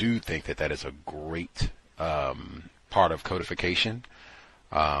 I do think that is a great part of codification.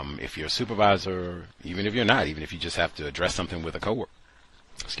 If you're a supervisor, even if you're not, even if you just have to address something with a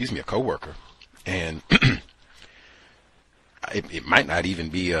coworker, and it might not even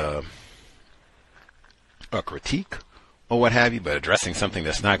be a critique or what have you, but addressing something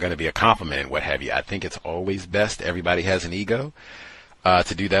that's not going to be a compliment and what have you, I think it's always best. Everybody has an ego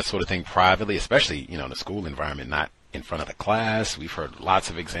to do that sort of thing privately, especially, in a school environment, not in front of the class. We've heard lots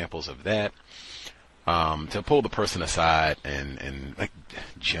of examples of that. To pull the person aside and like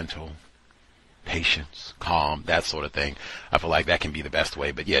gentle, patience, calm, that sort of thing. I feel like that can be the best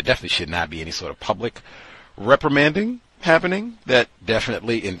way. But yeah, it definitely should not be any sort of public reprimanding happening. That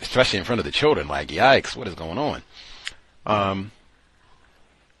definitely, especially in front of the children, like, yikes, what is going on? All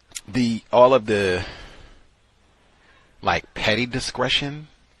of the like petty discretion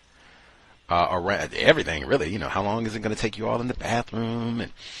around everything, really. How long is it going to take you all in the bathroom?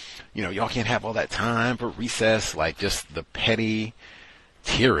 And y'all can't have all that time for recess. Like, just the petty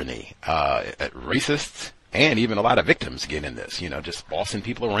tyranny. Racists and even a lot of victims get in this, just bossing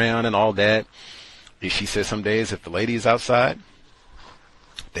people around and all that. She says some days if the lady is outside,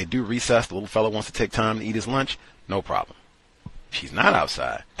 they do recess, the little fella wants to take time to eat his lunch, no problem. She's not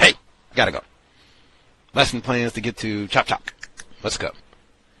outside. Hey, gotta go. Lesson plans to get to, chop chop. Let's go.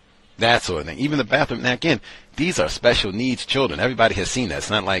 That sort of thing. Even the bathroom. Now again, these are special needs children. Everybody has seen that. It's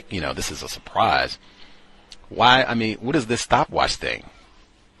not like, this is a surprise. Why? I mean, what is this stopwatch thing?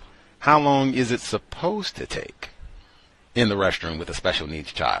 How long is it supposed to take in the restroom with a special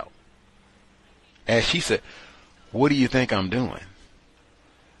needs child? As she said, what do you think I'm doing?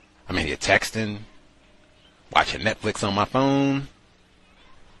 I mean, you're texting, watching Netflix on my phone.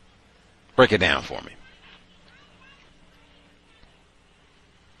 Break it down for me.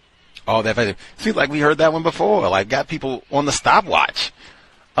 All that. Seems like we heard that one before. Like, got people on the stopwatch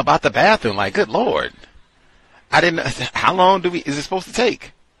about the bathroom. Like, good Lord. I didn't. How long is it supposed to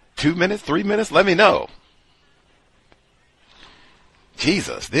take? 2 minutes, 3 minutes? Let me know.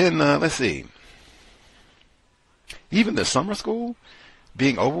 Jesus. Then, let's see. Even the summer school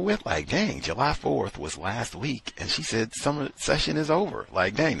being over with, like, dang, July 4th was last week, and she said summer session is over.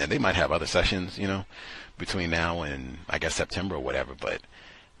 Like, dang, now they might have other sessions, between now and, I guess, September or whatever. But,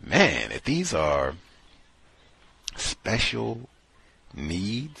 man, if these are special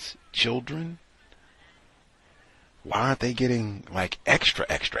needs children, why aren't they getting, like, extra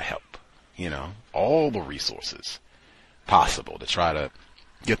help? All the resources possible to try to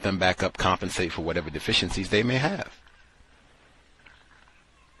get them back up, compensate for whatever deficiencies they may have.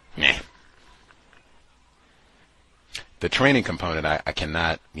 Nah. The training component, I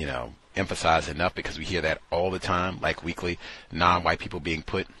cannot, emphasize enough, because we hear that all the time, like weekly, non-white people being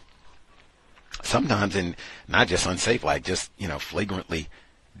put sometimes in not just unsafe, like just, flagrantly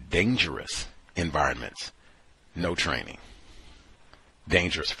dangerous environments. No training.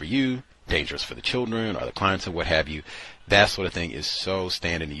 Dangerous for you, dangerous for the children or the clients or what have you. That sort of thing is so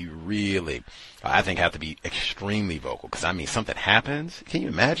standard. You really, I think, have to be extremely vocal, because, I mean, something happens. Can you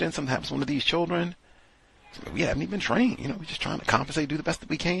imagine something happens to one of these children? We haven't even been trained. We're just trying to compensate, do the best that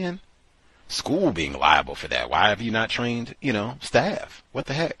we can. School being liable for that. Why have you not trained, staff? What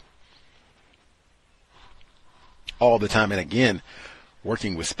the heck? All the time. And again,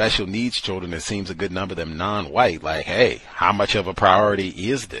 working with special needs children, it seems a good number of them non-white. Like, hey, how much of a priority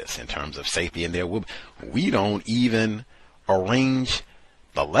is this in terms of safety in their womb? We don't even arrange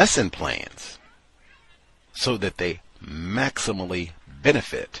the lesson plans so that they maximally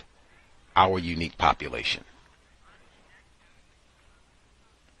benefit our unique population.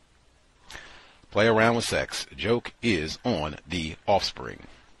 Play around with sex. Joke is on the offspring.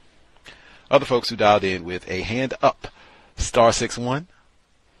 Other folks who dialed in with a hand up, *61,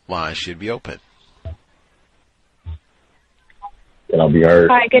 line should be open. And I'll be heard.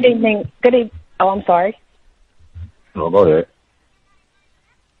 Hi, good evening. Oh, I'm sorry. No, go ahead.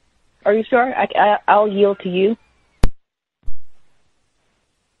 Are you sure? I'll yield to you.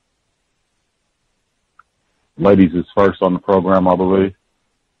 Ladies is first on the program, I believe.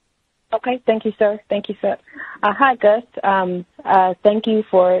 Okay, thank you, sir. Thank you, sir. Hi, Gus. Thank you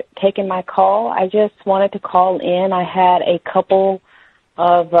for taking my call. I just wanted to call in. I had a couple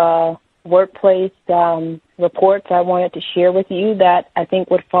of workplace reports I wanted to share with you that I think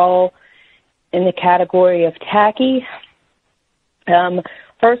would fall in the category of tacky.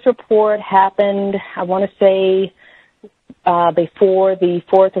 First report happened, I want to say, before the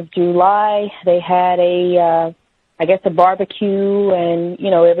 4th of July. They had a barbecue, and,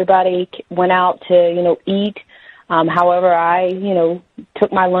 everybody went out to, eat. However, I,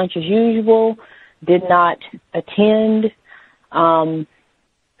 took my lunch as usual, did not attend.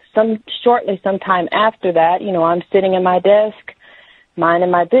 Sometime after that, I'm sitting at my desk, minding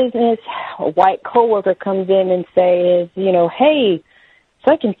my business. A white coworker comes in and says, hey,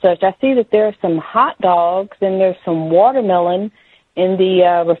 such and such, I see that there's some hot dogs and there's some watermelon in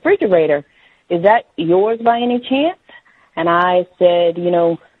the refrigerator. Is that yours by any chance? And I said,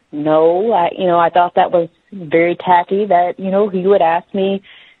 no, I thought that was very tacky that, he would ask me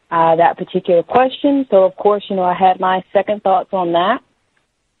that particular question. So, of course, I had my second thoughts on that.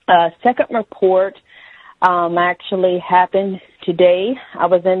 Second report actually happened today. I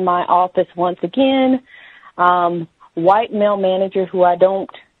was in my office once again. White male manager who I don't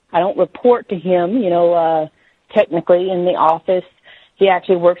report to him, technically in the office. He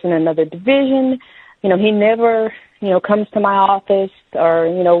actually works in another division. He never, comes to my office or,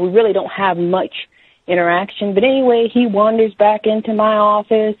 we really don't have much interaction. But anyway, he wanders back into my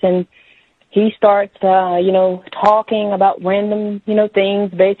office and he starts, talking about random,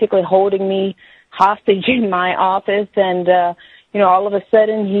 things, basically holding me hostage in my office. And, all of a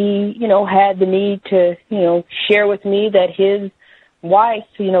sudden he, had the need to, share with me that his wife,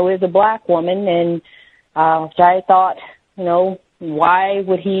 is a black woman. And which I thought, why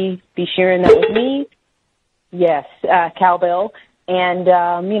would he be sharing that with me? Yes, cowbell. And,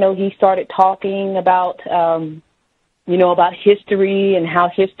 he started talking about, about history and how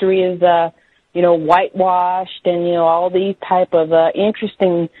history is, whitewashed and, all these type of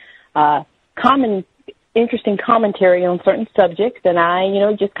interesting commentary on certain subjects. And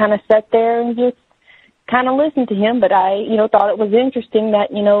I, just kind of sat there and just kind of listened to him. But I, thought it was interesting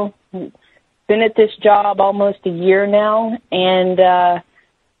that, been at this job almost a year now, and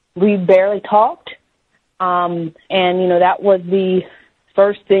we barely talked. And, that was the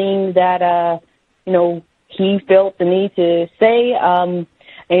first thing that, he felt the need to say.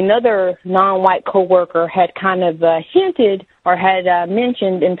 Another non-white coworker had kind of hinted or had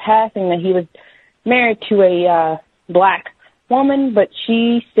mentioned in passing that he was married to a black woman, but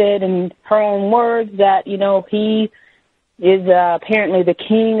she said in her own words that, he is apparently the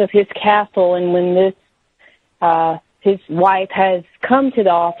king of his castle, and when this his wife has come to the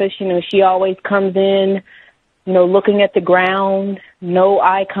office, she always comes in, looking at the ground, no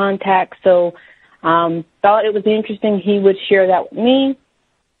eye contact. So thought it was interesting he would share that with me.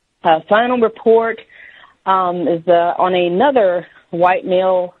 Final report is on another white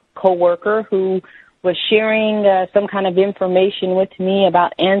male coworker who was sharing some kind of information with me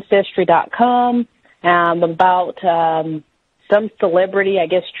about Ancestry.com, about some celebrity, I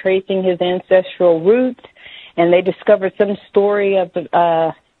guess, tracing his ancestral roots. And they discovered some story of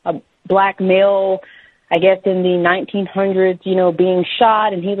a black male, I guess, in the 1900s, being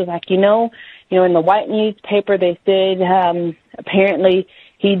shot. And he was like, in the white newspaper, they said apparently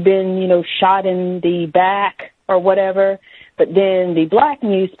he'd been, shot in the back or whatever. But then the black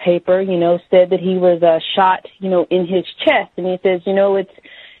newspaper, said that he was shot, in his chest. And he says,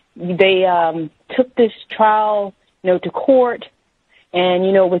 they took this trial, to court. And,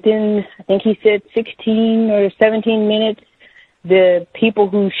 within, I think he said 16 or 17 minutes, the people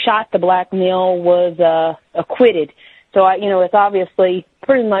who shot the black male was acquitted. So, it's obviously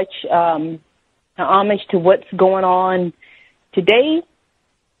pretty much an homage to what's going on today.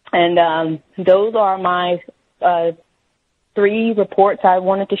 And those are my three reports I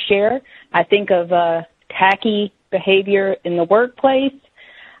wanted to share. I think of tacky behavior in the workplace.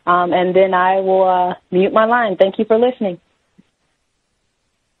 And then I will mute my line. Thank you for listening.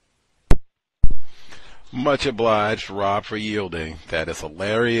 Much obliged, Rob, for yielding. That is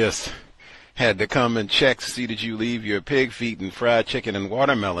hilarious. Had to come and check to see that you leave your pig feet and fried chicken and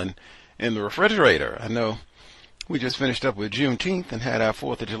watermelon in the refrigerator. I know we just finished up with Juneteenth and had our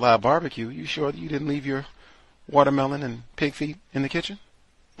 4th of July barbecue. You sure that you didn't leave your watermelon and pig feet in the kitchen?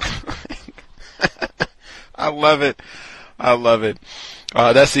 I love it. I love it.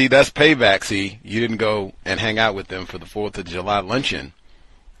 That's payback. See, you didn't go and hang out with them for the 4th of July luncheon.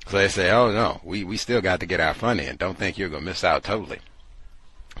 So they say, oh, no, we still got to get our fun in. Don't think you're going to miss out totally.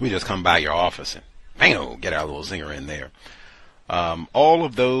 We just come by your office and, bang, get our little zinger in there. All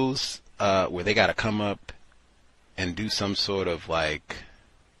of those where they got to come up and do some sort of, like,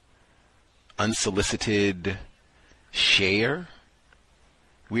 unsolicited share.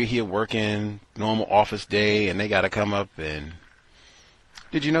 We're here working normal office day, and they got to come up and,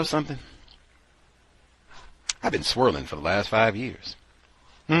 did you know something? I've been swirling for the last 5 years.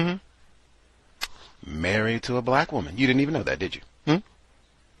 Married to a black woman. You didn't even know that, did you?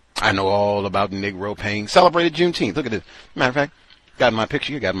 I know all about Negro pain. Celebrated Juneteenth. Look at this. Matter of fact, got my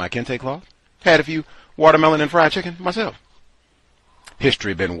picture, got my kente cloth. Had a few watermelon and fried chicken myself.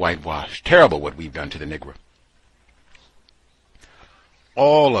 History been whitewashed. Terrible what we've done to the Negro.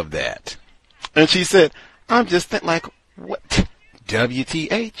 All of that. And she said, I'm just thinking, like, what?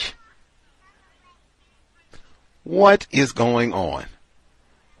 WTH? What is going on?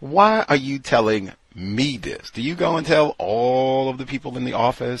 Why are you telling me this? Do you go and tell all of the people in the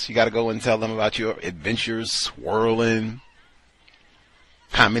office? You got to go and tell them about your adventures swirling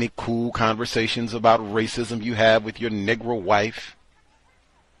How many cool conversations about racism you have with your Negro wife.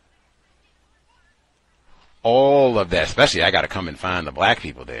 All of that, especially I got to come and find the black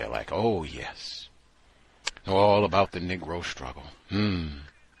people there. Like, oh, yes. All about the Negro struggle.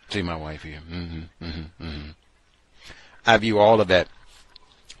 See my wife here. I view all of that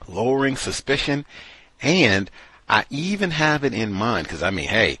lowering suspicion, and I even have it in mind, because, I mean,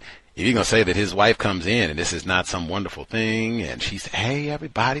 hey, if you're going to say that his wife comes in and this is not some wonderful thing, and she's, hey,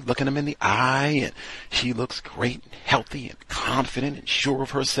 everybody, looking him in the eye, and she looks great, and healthy, and confident, and sure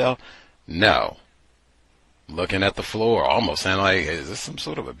of herself. No. Looking at the floor, almost sounding like, is this some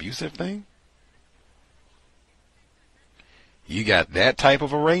sort of abusive thing? You got that type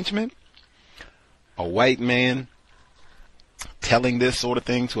of arrangement? A white man telling this sort of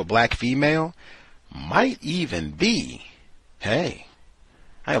thing to a black female might even be, hey,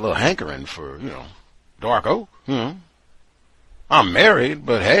 I had a little hankering for, dark oak, I'm married,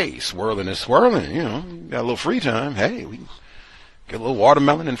 but hey, swirling is swirling, got a little free time. Hey, we get a little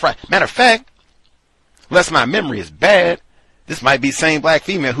watermelon and fry. Matter of fact, unless my memory is bad, this might be the same black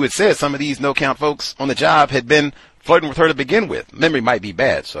female who had said some of these no-count folks on the job had been flirting with her to begin with. Memory might be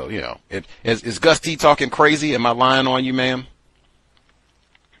bad, so, is Gus T talking crazy? Am I lying on you, ma'am?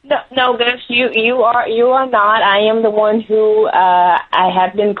 No, Gus, you are not. I am the one who I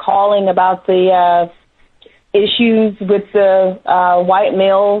have been calling about the issues with the white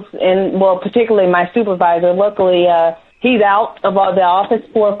males, and particularly my supervisor. Luckily, he's out of the office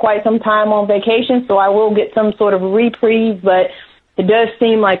for quite some time on vacation, so I will get some sort of reprieve. But it does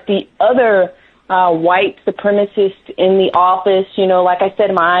seem like the other white supremacists in the office, like I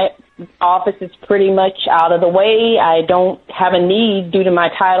said, my office is pretty much out of the way. I don't have a need due to my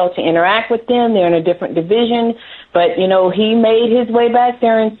title to interact with them. They're in a different division. But, he made his way back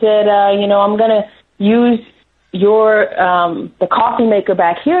there and said, I'm going to use the coffee maker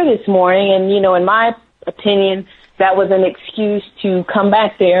back here this morning. And, in my opinion, that was an excuse to come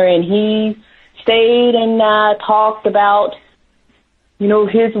back there. And he stayed and talked about,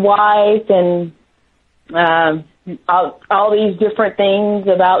 his wife and all these different things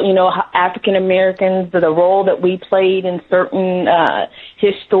about, African Americans, the role that we played in certain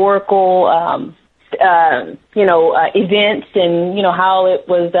historical, events, and, how it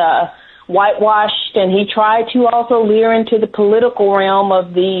was whitewashed. And he tried to also leer into the political realm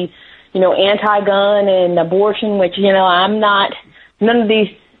of the, anti-gun and abortion, which, I'm not, none of these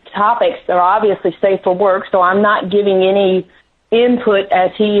topics are obviously safe for work, so I'm not giving any input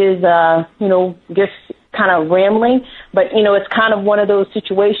as he is, just kind of rambling. But, it's kind of one of those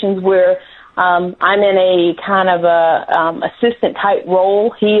situations where I'm in a kind of a assistant type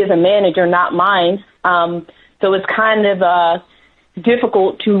role. He is a manager, not mine. So it's kind of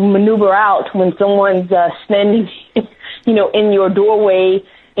difficult to maneuver out when someone's standing, in your doorway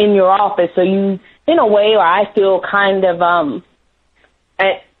in your office. So you, in a way, or I feel kind of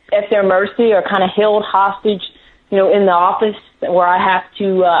at their mercy or kind of held hostage, in the office, where I have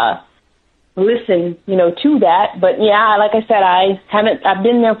to listen, to that. But yeah, like I said, I've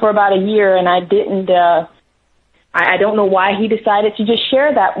been there for about a year, and I didn't, I don't know why he decided to just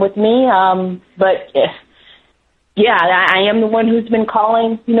share that with me. But yeah, I am the one who's been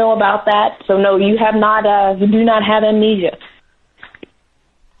calling, about that. So no, you have not, you do not have amnesia.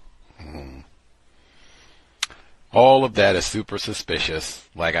 All of that is super suspicious.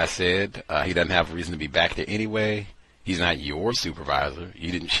 Like I said, he doesn't have a reason to be back there anyway. He's not your supervisor.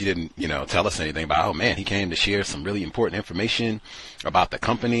 She didn't, tell us anything about, oh man, he came to share some really important information about the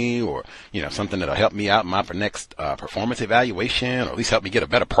company, or, something that'll help me out in my next performance evaluation, or at least help me get a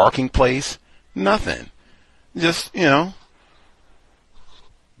better parking place. Nothing. Just,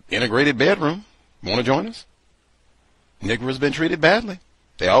 integrated bedroom. Want to join us? Negro's been treated badly.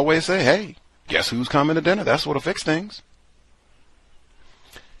 They always say, hey, guess who's coming to dinner? That's what'll fix things.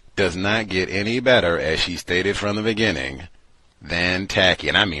 Does not get any better, as she stated from the beginning, than tacky.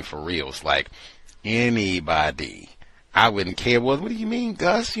 And I mean for real. It's like anybody. I wouldn't care. Well, what do you mean,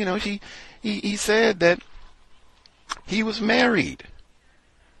 Gus? He said that he was married.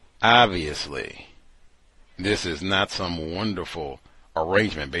 Obviously, this is not some wonderful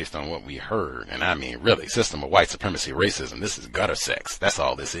arrangement based on what we heard. And I mean, really, system of white supremacy racism. This is gutter sex. That's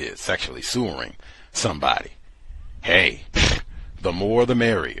all this is. Sexually sewering somebody. Hey, the more the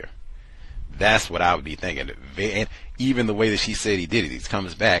merrier. That's what I would be thinking. And even the way that she said he did it, he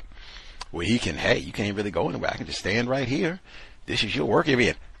comes back where he can, hey, you can't really go anywhere. I can just stand right here. This is your work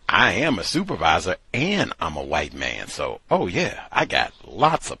area. I am a supervisor and I'm a white man. So, oh yeah, I got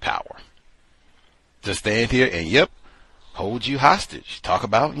lots of power. Just stand here and, yep, hold you hostage. Talk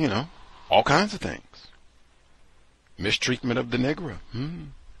about, all kinds of things. Mistreatment of the Negro.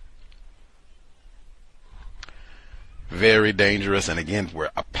 Very dangerous. And again,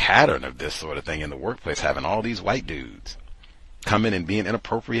 we're a pattern of this sort of thing in the workplace, having all these white dudes come in and being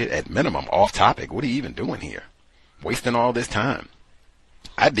inappropriate, at minimum, off topic. What are you even doing here? Wasting all this time.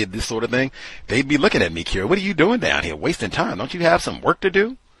 I did this sort of thing. They'd be looking at me, Kira, what are you doing down here? Wasting time. Don't you have some work to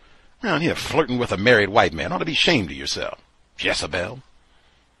do? Around here flirting with a married white man. Ought to be ashamed of yourself, Jezebel.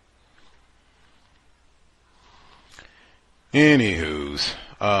 Anywho's,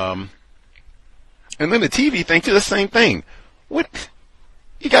 and then the TV thing too, the same thing. What?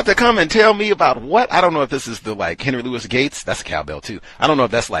 You got to come and tell me about what? I don't know if this is the, like, Henry Louis Gates. That's a cowbell too. I don't know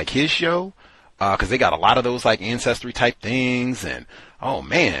if that's like his show, cause they got a lot of those like ancestry type things, and oh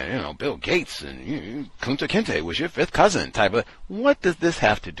man, you know, Bill Gates and Kunta Kinte was your fifth cousin type of. What does this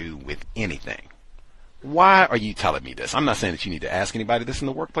have to do with anything? Why are you telling me this? I'm not saying that you need to ask anybody this in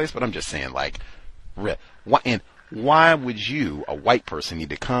the workplace, but I'm just saying, like, what? And why would you, a white person, need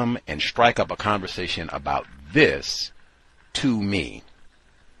to come and strike up a conversation about this to me?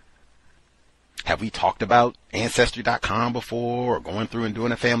 Have we talked about Ancestry.com before, or going through and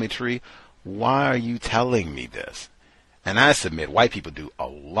doing a family tree? Why are you telling me this? And I submit white people do a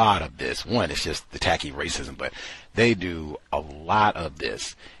lot of this. One, it's just the tacky racism, but they do a lot of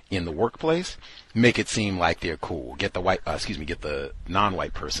this in the workplace. Make it seem like they're cool. Get the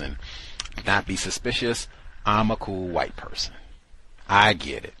non-white person, not be suspicious. I'm a cool white person. I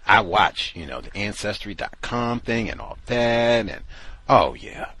get it. I watch, the Ancestry.com thing and all that, and oh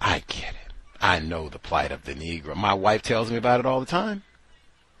yeah, I get it. I know the plight of the Negro. My wife tells me about it all the time.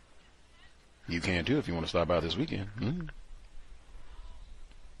 You can too if you want to stop by this weekend.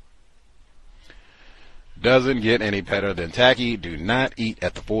 Doesn't get any better than tacky. Do not eat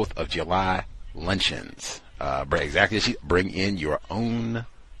at the 4th of July luncheons. Bring in your own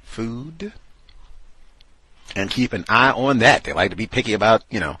food. And keep an eye on that. They like to be picky about,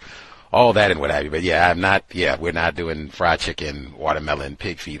 all that and what have you. But we're not doing fried chicken, watermelon,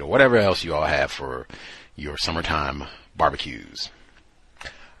 pig feet, or whatever else you all have for your summertime barbecues.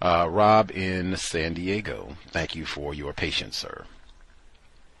 Rob in San Diego, thank you for your patience, sir.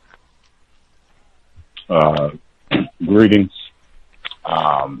 Greetings.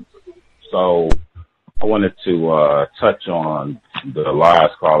 So I wanted to touch on the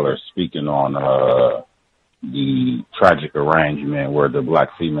last caller speaking on the tragic arrangement where the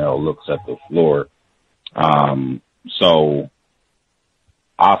black female looks at the floor. So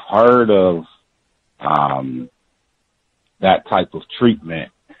I've heard of that type of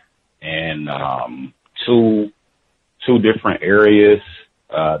treatment in two different areas.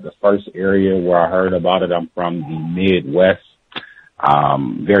 The first area where I heard about it, I'm from the Midwest,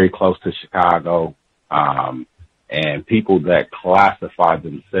 very close to Chicago, and people that classify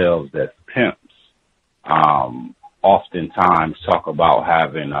themselves as pimps oftentimes talk about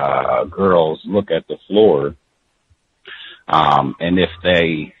having girls look at the floor, and if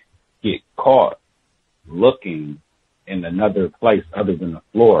they get caught looking in another place other than the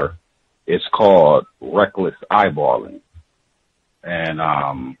floor, it's called reckless eyeballing.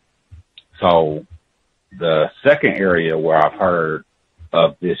 And so the second area where I've heard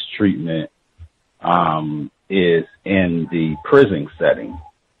of this treatment is in the prison setting.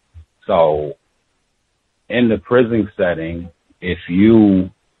 So in the prison setting, if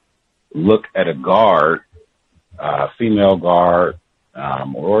you look at a guard, female guard,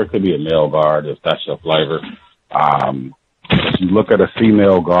 or it could be a male guard if that's your flavor, if you look at a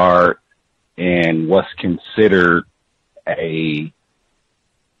female guard in what's considered a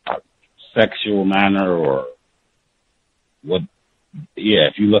sexual manner, or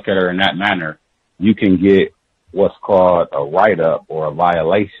if you look at her in that manner, you can get what's called a write-up or a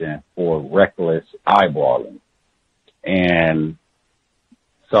violation for reckless eyeballing. And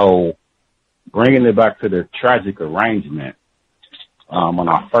so bringing it back to the tragic arrangement, when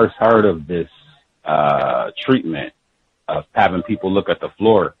I first heard of this treatment of having people look at the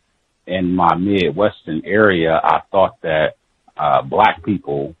floor in my Midwestern area, I thought that black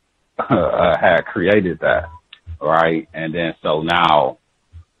people had created that, right? And then so now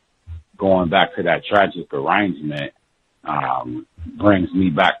going back to that tragic arrangement brings me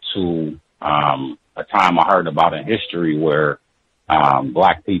back to a time I heard about in history where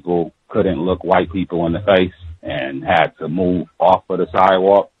black people couldn't look white people in the face and had to move off of the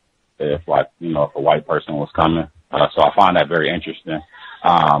sidewalk if a white person was coming. So I find that very interesting.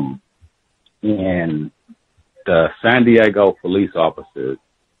 And the San Diego police officers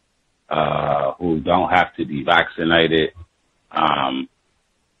who don't have to be vaccinated.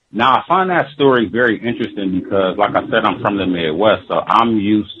 Now, I find that story very interesting because, like I said, I'm from the Midwest, so I'm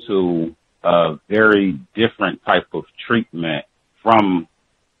used to a very different type of treatment from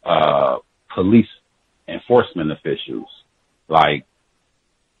police enforcement officials. Like,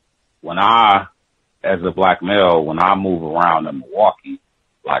 when as a black male, when I move around in Milwaukee,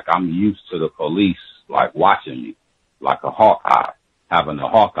 like, I'm used to the police, like, watching me, like a hawkeye, having a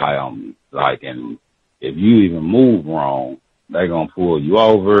hawkeye on me. Like, and if you even move wrong, they're going to pull you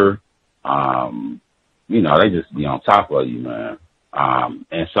over. You know, they just be on top of you, man.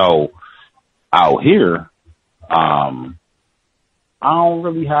 And so out here, I don't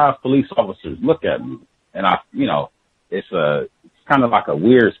really have police officers look at me. And it's kind of like a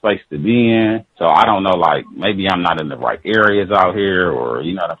weird space to be in. So I don't know, like, maybe I'm not in the right areas out here, or,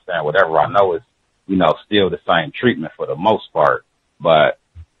 you know what I'm saying? Whatever. I know it's, still the same treatment for the most part. But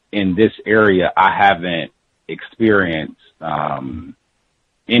in this area, I haven't experienced,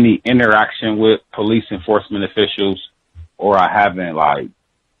 any interaction with police enforcement officials, or I haven't, like,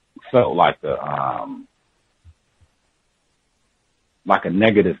 felt like a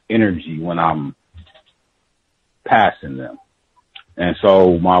negative energy when I'm passing them. And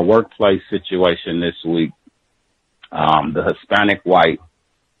so my workplace situation this week, the Hispanic white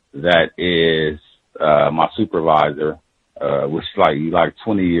that is my supervisor, which is like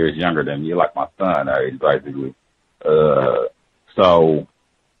 20 years younger than me. You're like my son age, basically. So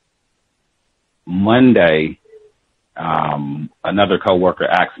Monday, another coworker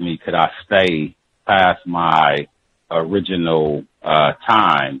asked me, could I stay past my original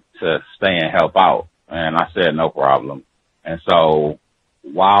time to stay and help out? And I said, no problem. And so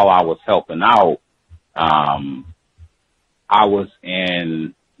while I was helping out, I was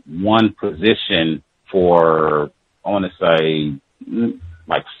in one position for, I want to say,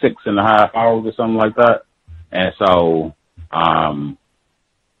 like 6.5 hours or something like that. And so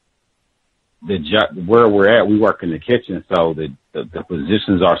where we're at, we work in the kitchen, so the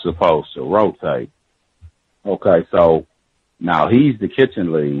positions are supposed to rotate. Okay, so now he's the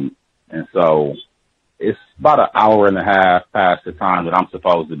kitchen lead, and so it's about 1.5 hours past the time that I'm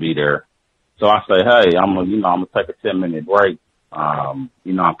supposed to be there. So I say, hey, I'm gonna take a 10-minute break. I'm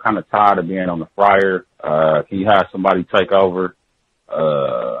kind of tired of being on the fryer. Can you have somebody take over?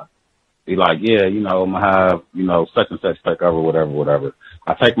 Be like, yeah, I'm gonna have, such and such take over, whatever.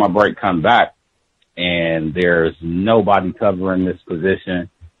 I take my break, come back, and there's nobody covering this position.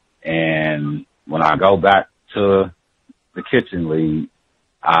 And when I go back to the kitchen lead,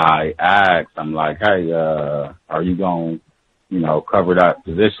 I asked, I'm like, hey, are you going to, cover that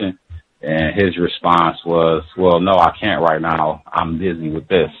position? And his response was, well, no, I can't right now. I'm busy with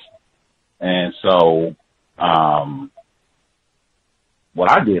this. And so,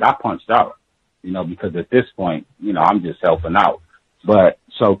 what I did, I punched out, because at this point, I'm just helping out. But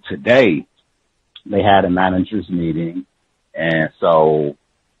so today they had a managers meeting. And so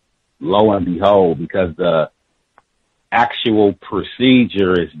lo and behold, because the actual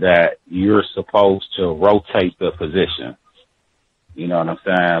procedure is that you're supposed to rotate the position. You know what I'm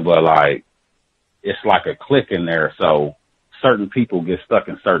saying? But like, it's like a click in there. So certain people get stuck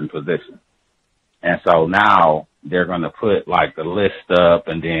in certain positions. And so now they're going to put like the list up,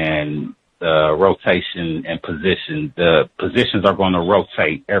 and then the rotation and position, the positions are going to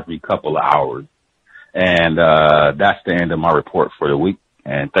rotate every couple of hours. And, that's the end of my report for the week.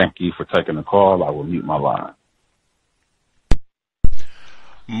 And thank you for taking the call. I will mute my line.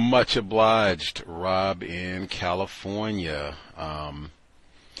 Much obliged, Rob in California.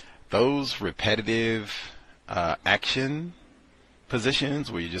 Those repetitive action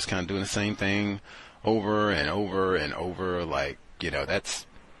positions where you're just kind of doing the same thing over and over and over, like, that's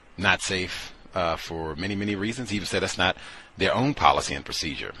not safe for many, many reasons. Even said that's not their own policy and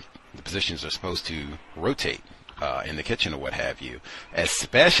procedure. The positions are supposed to rotate in the kitchen or what have you.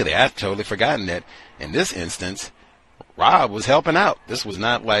 Especially, I've totally forgotten that in this instance, Rob was helping out. This was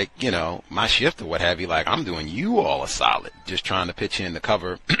not like, my shift or what have you. Like, I'm doing you all a solid, just trying to pitch in the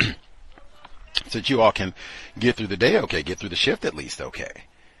cover so that you all can get through the day okay, get through the shift at least okay.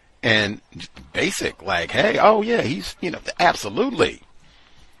 And basic, like, hey, oh yeah, he's, absolutely.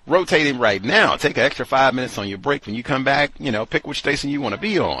 Rotate him right now. Take an extra 5 minutes on your break when you come back, pick which station you want to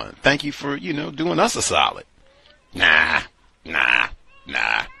be on. Thank you for, doing us a solid. Nah.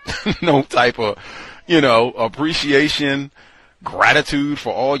 No type of, appreciation, gratitude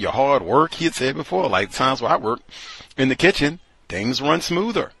for all your hard work. He had said before, like times where I work in the kitchen, things run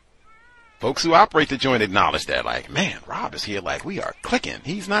smoother. Folks who operate the joint acknowledge that, like, man, Rob is here, like, we are clicking.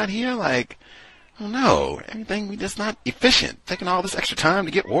 He's not here, like, oh no, everything, we just not efficient. Taking all this extra time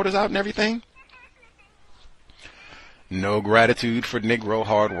to get orders out and everything. No gratitude for Negro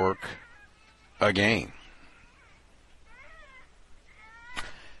hard work again.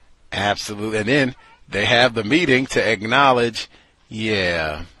 Absolutely. And then they have the meeting to acknowledge,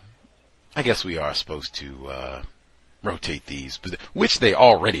 yeah, I guess we are supposed to rotate these, which they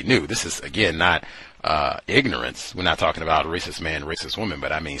already knew. This is, again, not ignorance. We're not talking about racist man, racist woman,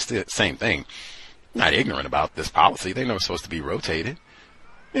 but I mean, still, same thing. Not ignorant about this policy. They know it's supposed to be rotated.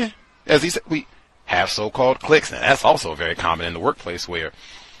 Yeah. As he said, we have so-called cliques. And that's also very common in the workplace, where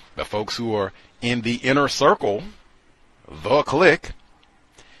the folks who are in the inner circle, the clique,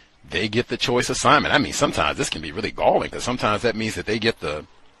 they get the choice assignment. I mean, sometimes this can be really galling, because sometimes that means that they get the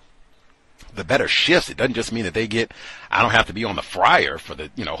better shifts. It doesn't just mean that they get, I don't have to be on the fryer for the,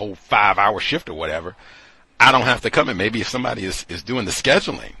 whole 5-hour shift or whatever. I don't have to come in. Maybe if somebody is doing the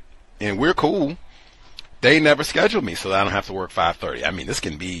scheduling and we're cool, they never schedule me, so I don't have to work 5:30. I mean, this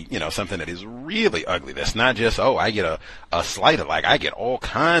can be, something that is really ugly. That's not just, I get a slight of, I get all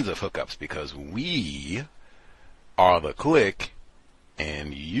kinds of hookups because we are the clique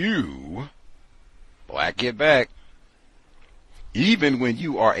and you, black, get back. Even when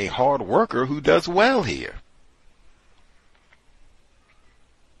you are a hard worker who does well here.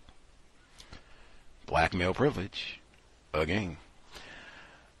 Black male privilege. Again.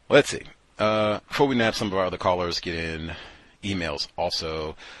 Let's see. Before we nab some of our other callers, get in emails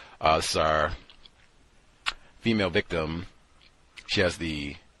also. This is our female victim. She has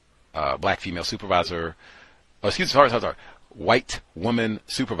the black female supervisor. Sorry. White woman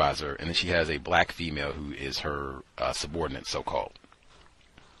supervisor, and then she has a black female who is her subordinate, so-called.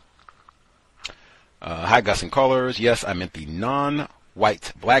 Hi, Gus and callers. Yes, I meant the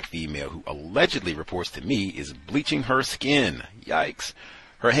non-white black female who allegedly reports to me is bleaching her skin. Yikes.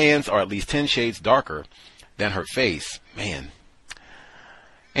 Her hands are at least 10 shades darker than her face. Man.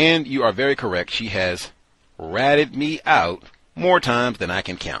 And you are very correct. She has ratted me out more times than I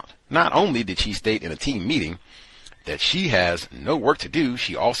can count. Not only did she state in a team meeting that she has no work to do,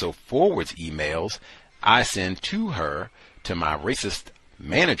 she also forwards emails I send to her to my racist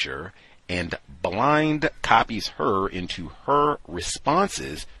manager and blind copies her into her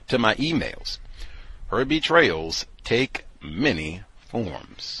responses to my emails. Her betrayals take many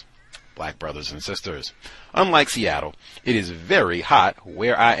forms. Black brothers and sisters, unlike Seattle, it is very hot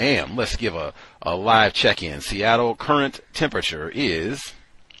where I am. Let's give a live check-in. Seattle current temperature is,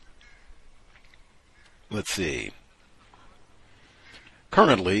 let's see,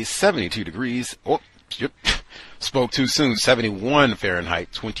 currently 72 degrees. Oh, spoke too soon. 71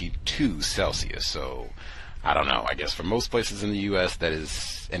 Fahrenheit, 22 Celsius. So, I don't know. I guess for most places in the U.S. that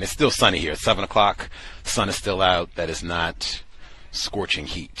is, and it's still sunny here. It's 7 o'clock. Sun is still out. That is not scorching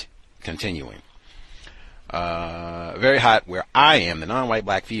heat. Continuing. Very hot where I am. The non-white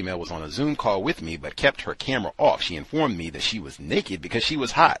black female was on a Zoom call with me, but kept her camera off. She informed me that she was naked because she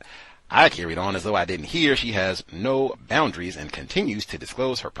was hot. I carried on as though I didn't hear. She has no boundaries and continues to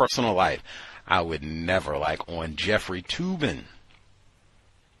disclose her personal life. I would never, like on Jeffrey Toobin,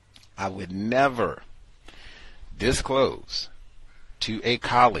 I would never disclose to a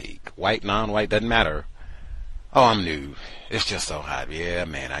colleague, white, non-white, doesn't matter. Oh, I'm new. It's just so hot. Yeah,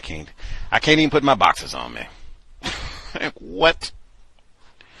 man, I can't even put my boxers on, man. What?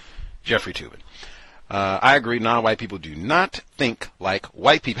 Jeffrey Toobin. I agree, non-white people do not think like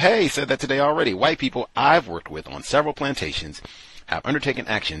white people. Hey, said that today already. White people I've worked with on several plantations have undertaken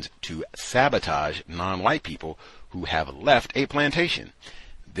actions to sabotage non-white people who have left a plantation.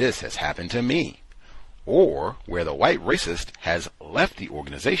 This has happened to me. Or where the white racist has left the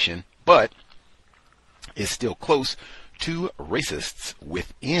organization, but is still close to racists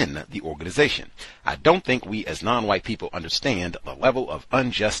within the organization. I don't think we as non-white people understand the level of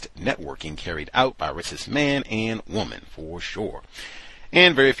unjust networking carried out by racist man and woman, for sure.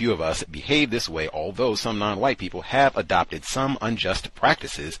 And very few of us behave this way, although some non-white people have adopted some unjust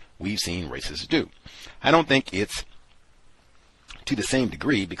practices we've seen racists do. I don't think it's to the same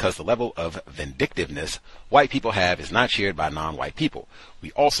degree because the level of vindictiveness white people have is not shared by non-white people.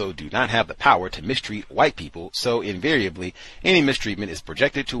 We also do not have the power to mistreat white people, so invariably any mistreatment is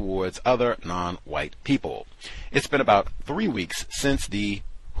projected towards other non-white people. It's been about 3 weeks since the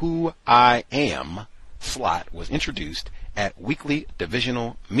Who I Am slot was introduced at weekly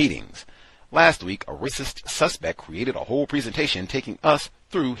divisional meetings. Last week, a racist suspect created a whole presentation taking us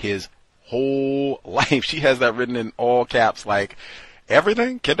through his whole life. She has that written in all caps, like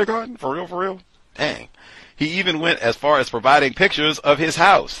everything? Kindergarten? For real, for real? Dang. He even went as far as providing pictures of his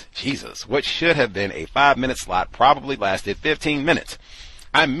house. Jesus, what should have been a 5-minute slot probably lasted 15 minutes.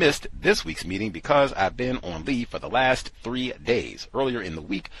 I missed this week's meeting because I've been on leave for the last 3 days. Earlier in the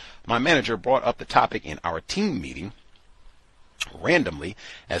week, my manager brought up the topic in our team meeting Randomly,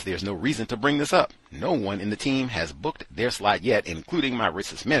 as there's no reason to bring this up, no one in the team has booked their slot yet, including my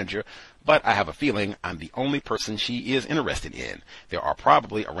racist manager, but I have a feeling I'm the only person she is interested in. There are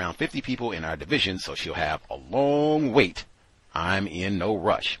probably around 50 people in our division, so she'll have a long wait. I'm in no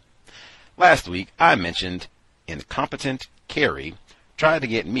rush. Last week, I mentioned incompetent Carrie tried to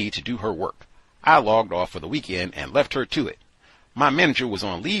get me to do her work. I logged off for the weekend and left her to it. My manager was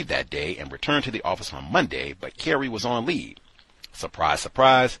on leave that day and returned to the office on Monday, but Carrie was on leave. Surprise,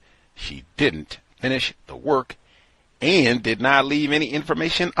 surprise, she didn't finish the work and did not leave any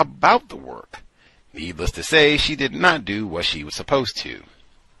information about the work. Needless to say, she did not do what she was supposed to.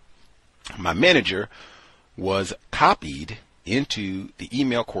 My manager was copied into the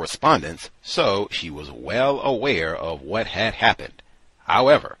email correspondence, so she was well aware of what had happened.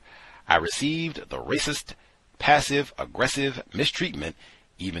 However, I received the racist, passive-aggressive mistreatment,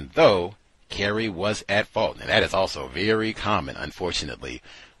 even though Carrie was at fault. And that is also very common, unfortunately,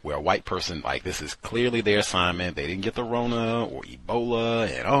 where a white person, like, this is clearly their assignment. They didn't get the Rona or Ebola,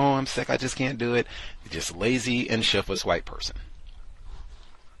 and, oh, I'm sick, I just can't do it. They're just lazy and shiftless white person.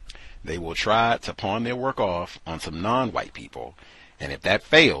 They will try to pawn their work off on some non-white people, and if that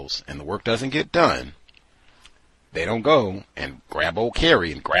fails and the work doesn't get done, they don't go and grab old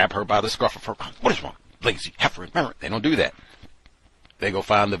Carrie and grab her by the scruff of her collar. What is wrong? Lazy heifer. They don't do that. They go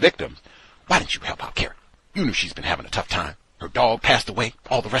find the victims. Why didn't you help out Carrie? You knew she's been having a tough time. Her dog passed away,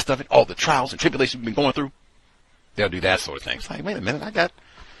 all the rest of it, all the trials and tribulations we've been going through. They'll do that sort of thing. It's like, wait a minute, what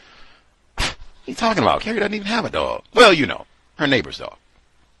are you talking about? Carrie doesn't even have a dog. Well, you know, her neighbor's dog.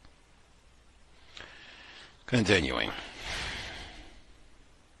 Continuing.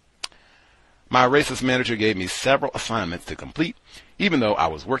 My racist manager gave me several assignments to complete, even though I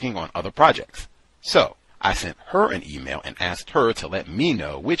was working on other projects. So, I sent her an email and asked her to let me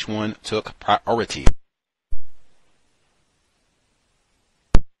know which one took priority.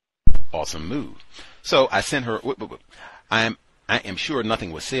 Awesome move. So I sent her. I am sure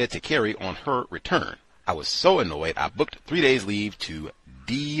nothing was said to Carrie on her return. I was so annoyed I booked 3 days leave to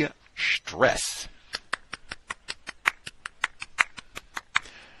de-stress.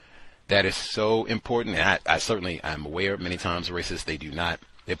 That is so important. And I certainly am aware many times racists,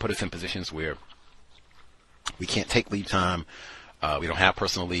 they put us in positions where we can't take leave time. We don't have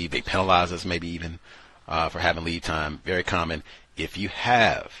personal leave. They penalize us maybe even for having leave time. Very common. If you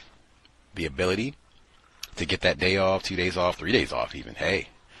have the ability to get that day off, 2 days off, 3 days off even, hey,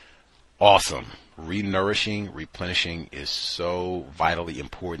 awesome. Renourishing, replenishing is so vitally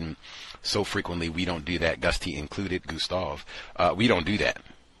important. So frequently we don't do that, Gus T included, Gustav. We don't do that.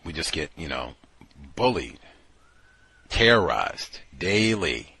 We just get, bullied, terrorized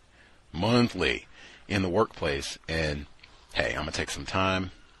daily, monthly in the workplace. And hey, I'm going to take some time,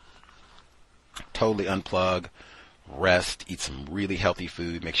 totally unplug, rest, eat some really healthy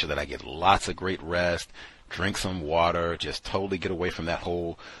food, make sure that I get lots of great rest, drink some water, just totally get away from that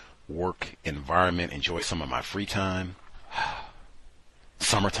whole work environment, enjoy some of my free time.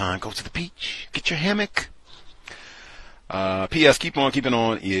 Summertime, go to the beach, get your hammock. P.S. Keep On Keeping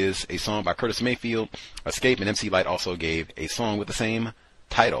On is a song by Curtis Mayfield. Escape and MC Light also gave a song with the same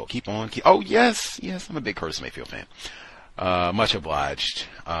title. Keep On. Oh, yes, I'm a big Curtis Mayfield fan. Much obliged.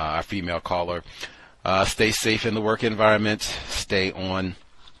 Our female caller. Stay safe in the work environment. Stay on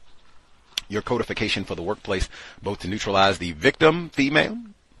your codification for the workplace, both to neutralize the victim, female,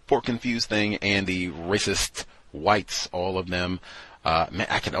 poor confused thing, and the racist whites, all of them.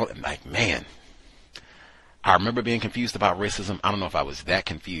 I remember being confused about racism. I don't know if I was that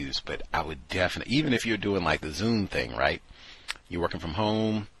confused, but I would definitely, even if you're doing like the Zoom thing, right? You're working from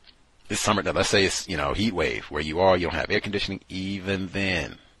home. This summer, let's say it's, heat wave where you are, you don't have air conditioning. Even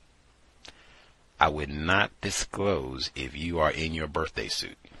then, I would not disclose if you are in your birthday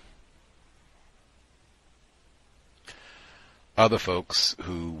suit. Other folks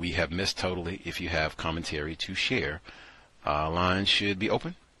who we have missed totally, if you have commentary to share, lines should be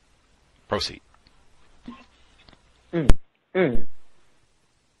open. Proceed.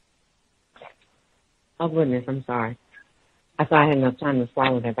 Oh goodness, I'm sorry. I thought I had enough time to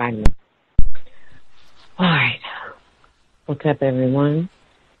swallow that vitamin. All right. What's up, everyone?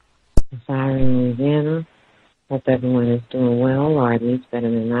 I'm sorry in Louisiana. Hope everyone is doing well, or at least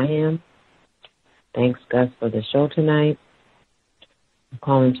better than I am. Thanks, Gus, for the show tonight. I'm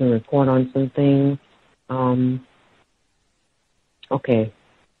calling to report on some things. Okay.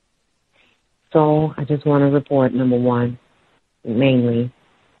 So I just want to report, number one, mainly,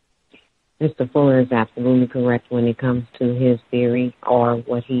 Mr. Fuller is absolutely correct when it comes to his theory or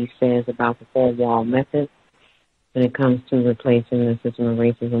what he says about the four-wall method when it comes to replacing the system of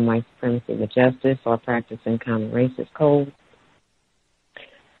racism, white supremacy with justice or practicing counter-racist codes.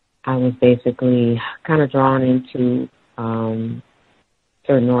 I was basically kind of drawn into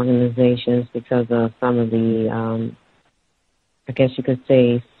certain organizations because of some of the, I guess you could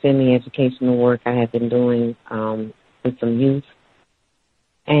say, semi-educational work I had been doing with some youth.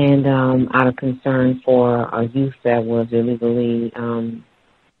 And out of concern for a youth that was illegally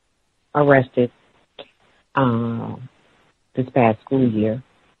arrested this past school year,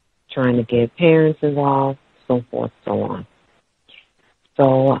 trying to get parents involved, so forth, so on.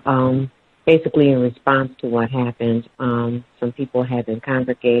 So basically in response to what happened, some people had been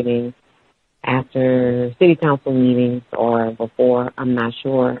congregating after city council meetings or before, I'm not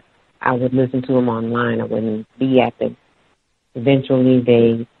sure. I would listen to them online. I wouldn't be at them. Eventually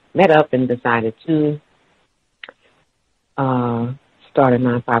they met up and decided to start a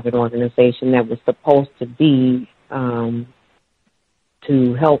nonprofit organization that was supposed to be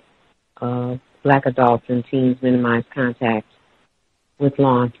to help Black adults and teens minimize contact with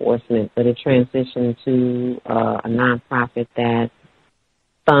law enforcement, but it transitioned to a nonprofit that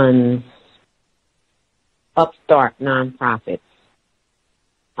funds upstart nonprofits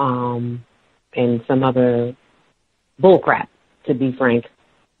and some other bullcrap, to be frank,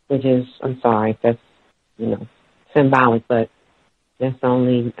 which is, I'm sorry, that's, symbolic, but that's the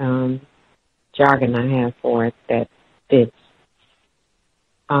only jargon I have for it that fits.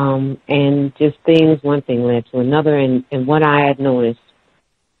 And just one thing led to another, and what I had noticed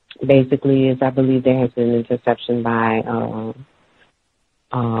basically is I believe there has been interception by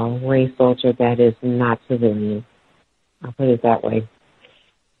a race soldier that is not civilian. I'll put it that way.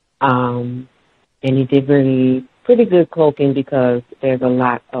 And he did pretty good cloaking because there's a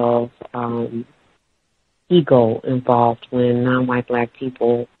lot of ego involved when non-white Black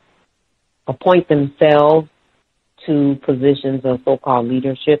people appoint themselves to positions of so-called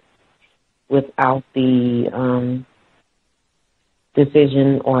leadership without the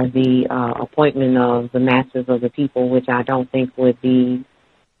decision or the appointment of the masses of the people, which I don't think would be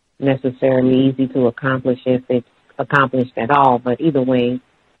necessarily easy to accomplish if it's accomplished at all. But either way,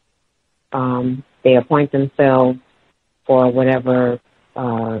 they appoint themselves for whatever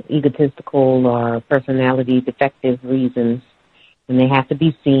egotistical or personality defective reasons, and they have to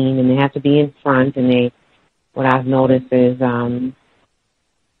be seen and they have to be in front, and what I've noticed is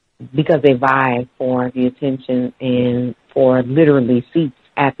because they vie for the attention and for literally seats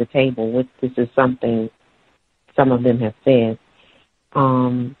at the table, which this is something some of them have said,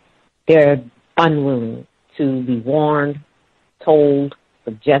 they're unwilling to be warned, told,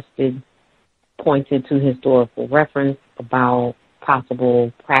 suggested, pointed to historical reference about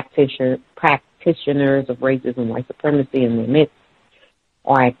possible practitioners of racism, white supremacy in their midst,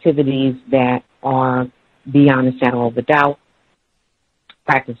 or activities that are beyond a shadow of a doubt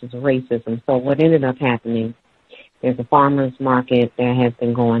practices of racism. So what ended up happening, there's a farmer's market that has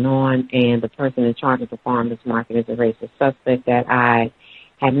been going on, and the person in charge of the farmer's market is a racist suspect that I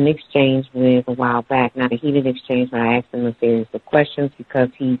had an exchange with a while back, not a heated exchange, but I asked him a series of questions because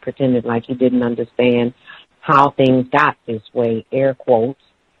he pretended like he didn't understand how things got this way, air quotes,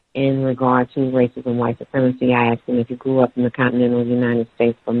 in regard to racism, white supremacy. I asked him if he grew up in the continental United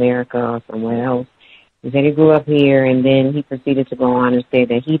States of America or somewhere else. He said he grew up here, and then he proceeded to go on and say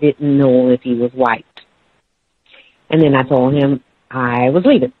that he didn't know if he was white. And then I told him I was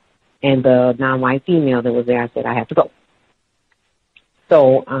leaving. And the non-white female that was there, I said, I have to go.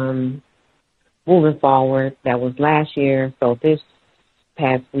 So moving forward, that was last year. So this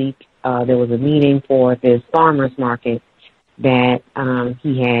past week, there was a meeting for this farmer's market that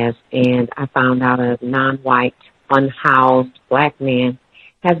he has, and I found out a non-white, unhoused Black man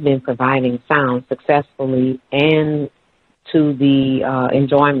has been providing sound successfully and to the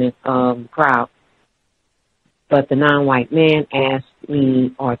enjoyment of the crowd. But the non-white man asked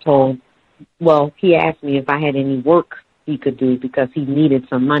me, or he asked me if I had any work he could do because he needed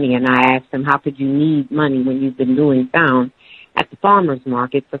some money. And I asked him, how could you need money when you've been doing sound at the farmer's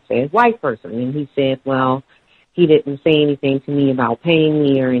market for said white person? And he said, well, he didn't say anything to me about paying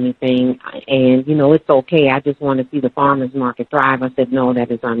me or anything. And, it's okay. I just want to see the farmer's market thrive. I said, no,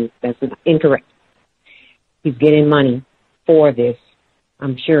 that's incorrect. He's getting money for this.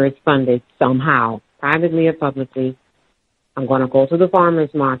 I'm sure it's funded somehow, privately or publicly. I'm going to go to the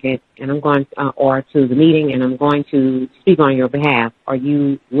farmer's market and or to the meeting, and I'm going to speak on your behalf. Are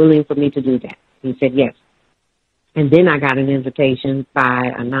you willing for me to do that? He said, yes. And then I got an invitation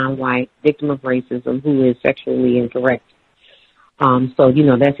by a non-white victim of racism who is sexually incorrect. So,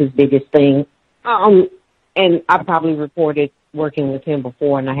 that's his biggest thing. And I probably reported working with him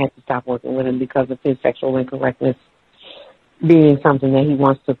before, and I had to stop working with him because of his sexual incorrectness being something that he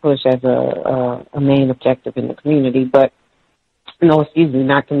wants to push as a main objective in the community. But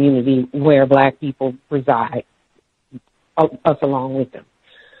not community where Black people reside, us along with them.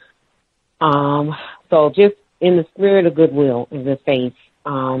 So just in the spirit of goodwill and good faith,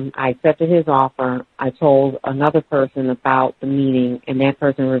 I accepted his offer. I told another person about the meeting, and that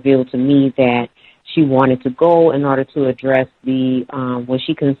person revealed to me that she wanted to go in order to address the what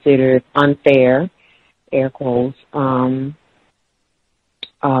she considered unfair, air quotes,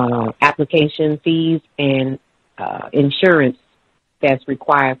 application fees and insurance that's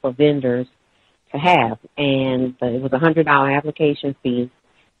required for vendors to have. And it was a $100 application fee,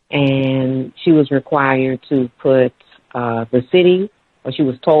 and she was required to put the city, or she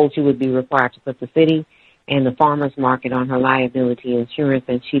was told she would be required to put the city and the farmer's market on her liability insurance,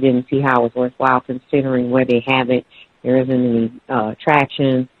 and she didn't see how it was worthwhile considering where they have it. There isn't any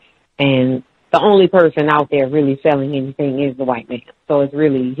traction, and the only person out there really selling anything is the white man. So it's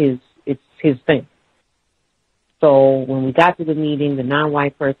really his thing. So when we got to the meeting, the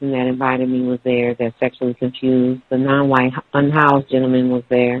non-white person that invited me was there, that's sexually confused. The non-white unhoused gentleman was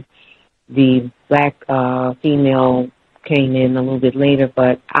there. The Black female came in a little bit later,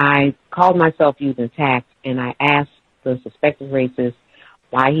 but I called myself using tact, and I asked the suspected racist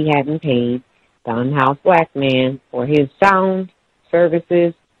why he hadn't paid the unhoused Black man for his sound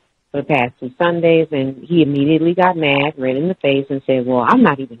services for the past 2 Sundays, and he immediately got mad, red in the face, and said, well, I'm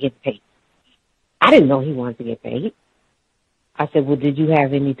not even getting paid. I didn't know he wanted to get paid. I said, well, did you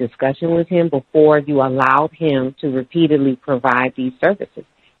have any discussion with him before you allowed him to repeatedly provide these services?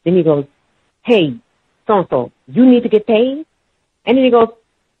 Then he goes, hey, so-and-so, you need to get paid? And then he goes,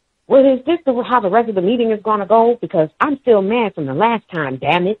 well, is this how the rest of the meeting is going to go? Because I'm still mad from the last time,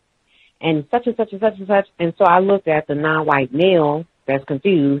 damn it. And such and such and such and such. And so I looked at the non-white male that's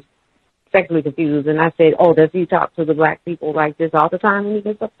confused, sexually confused, and I said, oh, does he talk to the Black people like this all the time when he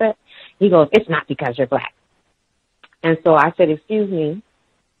gets upset? He goes, it's not because you're Black. And so I said, excuse me,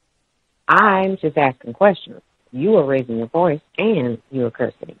 I'm just asking questions. You are raising your voice and you are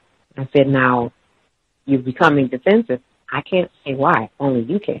cursing. I said, now, you're becoming defensive. I can't say why, only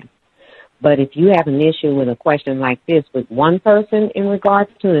you can. But if you have an issue with a question like this with one person in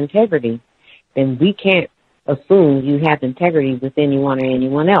regards to integrity, then we can't assume you have integrity with anyone or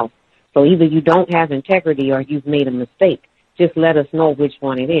anyone else. So either you don't have integrity or you've made a mistake. Just let us know which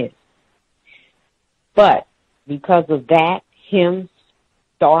one it is. But because of that, him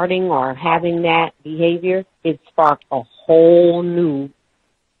starting or having that behavior, it sparked a whole new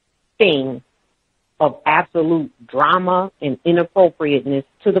thing of absolute drama and inappropriateness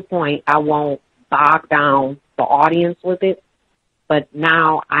to the point I won't bog down the audience with it. But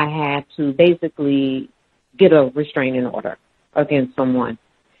now I had to basically get a restraining order against someone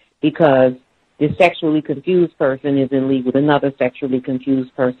because this sexually confused person is in league with another sexually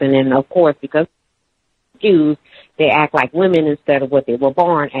confused person. And, of course, because confused, they act like women instead of what they were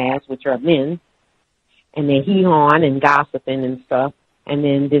born as, which are men. And they're hee-hawing and gossiping and stuff. And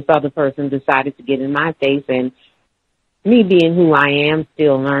then this other person decided to get in my face, and me being who I am,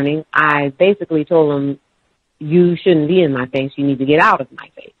 still learning, I basically told him, you shouldn't be in my face. You need to get out of my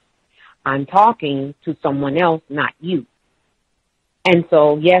face. I'm talking to someone else, not you. And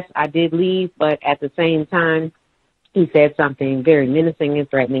so, yes, I did leave, but at the same time, he said something very menacing and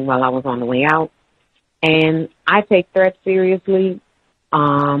threatening while I was on the way out. And I take threats seriously.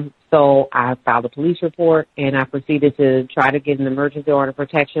 So I filed a police report, and I proceeded to try to get an emergency order of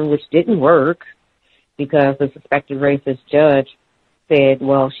protection, which didn't work because the suspected racist judge said,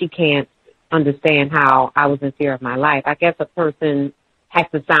 well, she can't understand how I was in fear of my life. I guess a person has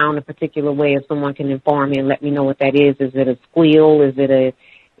to sound a particular way if someone can inform me and let me know what that is. Is it a squeal? Is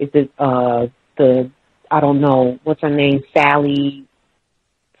it I don't know, what's her name, Sally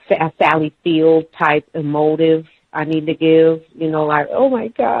Field type emotive I need to give, like, oh my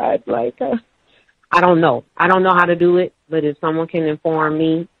God, like, I don't know. I don't know how to do it, but if someone can inform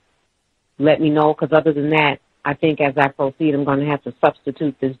me, let me know, because other than that, I think as I proceed, I'm going to have to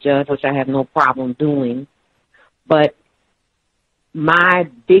substitute this judge, which I have no problem doing. But my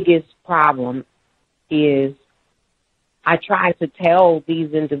biggest problem is I tried to tell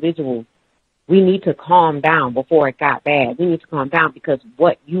these individuals, we need to calm down before it got bad. We need to calm down because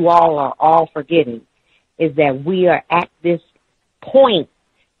what you all are all forgetting is that we are at this point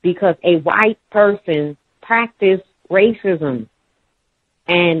because a white person practiced racism.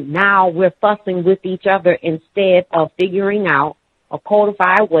 And now we're fussing with each other instead of figuring out a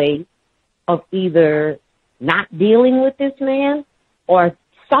codified way of either not dealing with this man or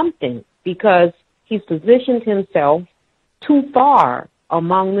something, because he's positioned himself too far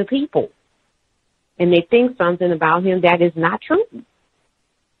among the people. And they think something about him that is not true.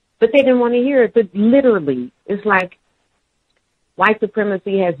 But they didn't want to hear it. But literally, it's like White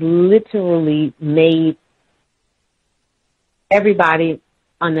supremacy has literally made everybody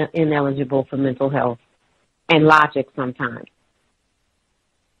ineligible for mental health and logic sometimes.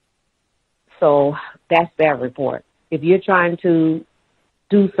 So that's that report. If you're trying to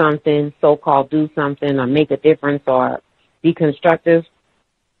do something, so-called do something, or make a difference, or be constructive,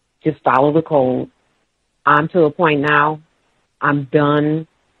 just follow the code. I'm to a point now, I'm done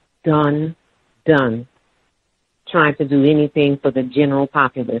trying to do anything for the general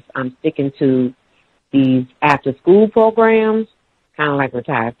populace. I'm sticking to these after-school programs, kind of like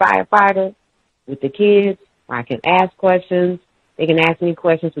retired firefighter with the kids, where I can ask questions. They can ask me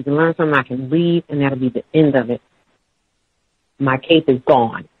questions. We can learn something. I can leave, and that'll be the end of it. My cape is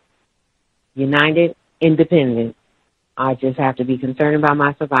gone. United, independent. I just have to be concerned about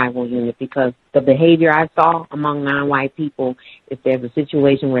my survival unit, because the behavior I saw among non-white people, if there's a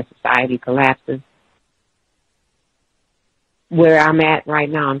situation where society collapses, where I'm at right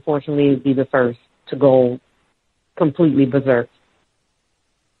now, unfortunately, would be the first to go completely berserk.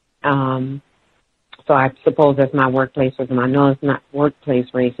 So I suppose that's not workplace racism. I know it's not workplace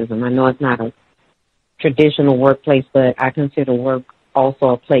racism. I know it's not a traditional workplace, but I consider work also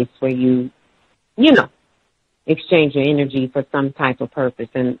a place where you exchange your energy for some type of purpose.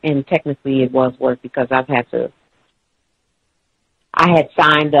 And technically it was work, because I had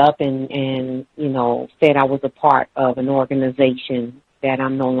signed up and said I was a part of an organization that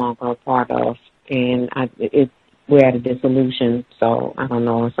I'm no longer a part of. And we're at a dissolution, so I don't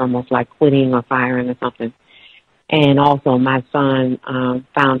know, it's almost like quitting or firing or something. And also my son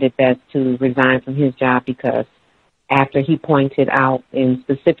found it best to resign from his job, because after he pointed out in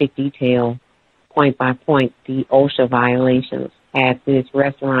specific detail, point by point, the OSHA violations at this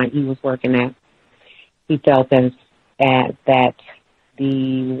restaurant he was working at, he felt that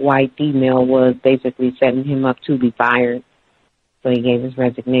the white female was basically setting him up to be fired. So he gave his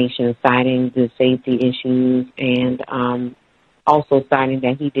resignation, citing the safety issues, and also citing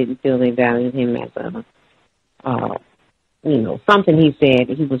that he didn't feel they valued him as something he said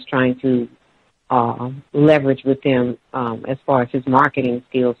he was trying to leverage with them as far as his marketing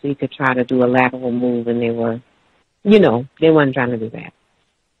skills, so he could try to do a lateral move, and they weren't trying to do that.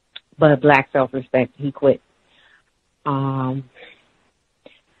 But black self-respect, he quit.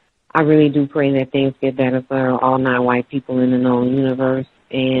 I really do pray that things get better for all non-white people in the known universe,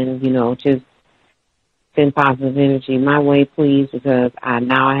 and, just send positive energy my way, please, because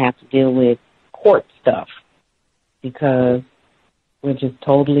now I have to deal with court stuff, because we're just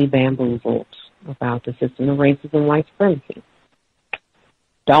totally bamboozled about the system of racism and white supremacy.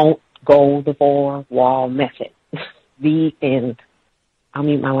 Don't go the four-wall method. The end. I'll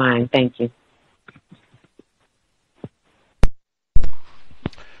mute my line. Thank you.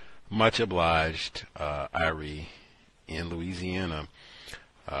 Much obliged, Irie in Louisiana.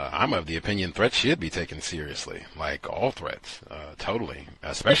 I'm of the opinion threats should be taken seriously, like all threats, totally,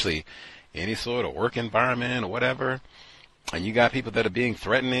 especially any sort of work environment or whatever. And you got people that are being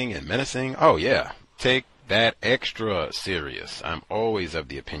threatening and menacing. Oh, yeah, take that extra serious. I'm always of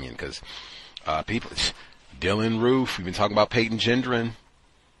the opinion, because people, Dylan Roof, we've been talking about Peyton Gendron,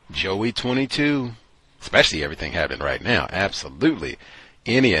 Joey 22, especially everything happening right now. Absolutely.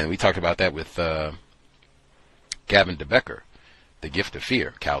 And we talked about that with Gavin DeBecker, The Gift of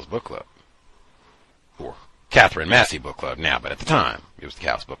Fear, Cal's book club, or Catherine Massey book club now, but at the time it was the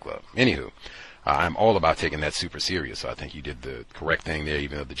Cal's book club. Anywho, I'm all about taking that super serious, so I think you did the correct thing there,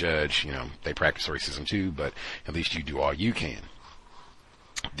 even though the judge, they practice racism too, but at least you do all you can.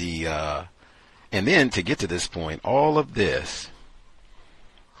 And then to get to this point, all of this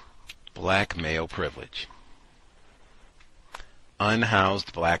black male privilege.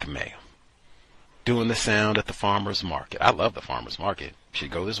 Unhoused black male doing the sound at the farmer's market. I love the farmer's market. Should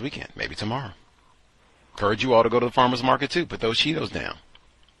go this weekend, maybe tomorrow. Encourage you all to go to the farmer's market too. Put those Cheetos down.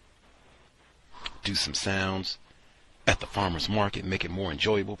 Do some sounds at the farmer's market. Make it more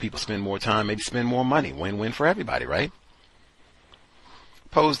enjoyable. People spend more time, maybe spend more money. Win-win for everybody, right?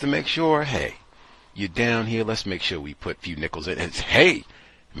 Pose to make sure, hey, you're down here. Let's make sure we put a few nickels in. It's, hey,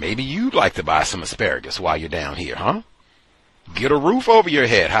 maybe you'd like to buy some asparagus while you're down here, huh? Get a roof over your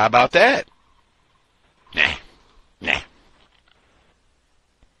head. How about that? Nah.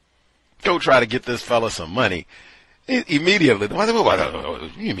 Go try to get this fella some money. Immediately. What do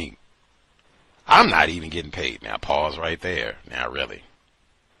you mean? I'm not even getting paid. Now, pause right there. Now, really.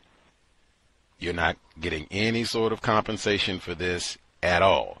 You're not getting any sort of compensation for this at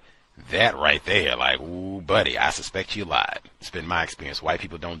all. That right there, like, ooh, buddy, I suspect you lied. It's been my experience. White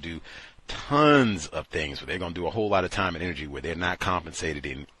people don't do tons of things where they're going to do a whole lot of time and energy where they're not compensated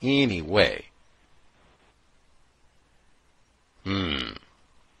in any way. Even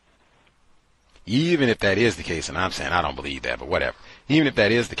if that is the case, and I'm saying I don't believe that, but whatever. Even if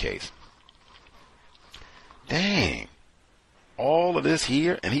that is the case, dang, all of this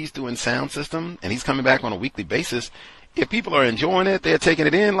here, and he's doing sound system, and he's coming back on a weekly basis. If people are enjoying it, they're taking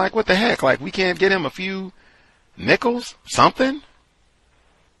it in, like, what the heck? Like, we can't get him a few nickels? Something?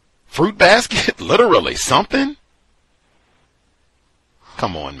 Fruit basket? Literally, something?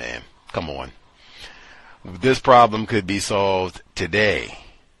 Come on, man. Come on. This problem could be solved today.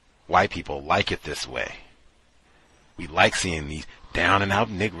 White people like it this way. We like seeing these down and out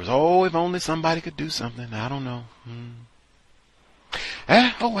niggers. Oh, if only somebody could do something. I don't know.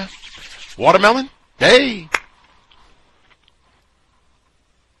 Oh well. Watermelon? Hey.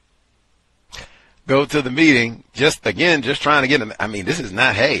 Go to the meeting. Just trying to get them. I mean, this is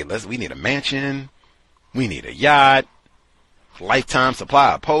not, hey, we need a mansion. We need a yacht. Lifetime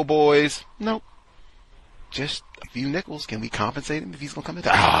supply of po' boys. Nope. Just a few nickels. Can we compensate him if he's going to come in?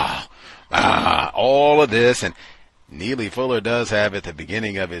 All of this. And Neely Fuller does have at the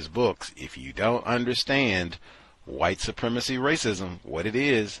beginning of his books, if you don't understand white supremacy racism, what it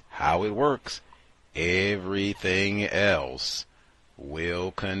is, how it works, everything else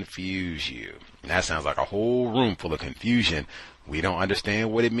will confuse you. And that sounds like a whole room full of confusion. We don't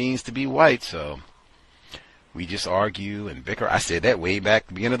understand what it means to be white, so we just argue and bicker. I said that way back at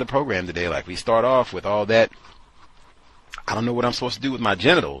the beginning of the program today. Like, we start off with all that, I don't know what I'm supposed to do with my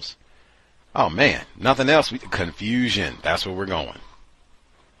genitals. Oh, man, nothing else. Confusion. That's where we're going.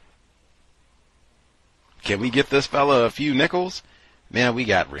 Can we get this fella a few nickels? Man, we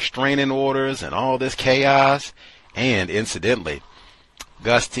got restraining orders and all this chaos. And incidentally,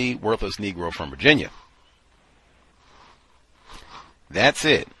 Gus T., worthless Negro from Virginia. That's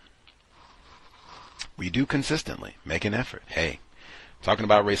it. We do consistently make an effort. Hey, talking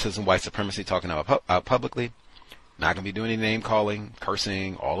about racism, white supremacy, talking out publicly. Not going to be doing any name calling,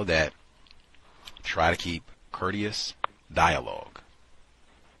 cursing, all of that. Try to keep courteous dialogue.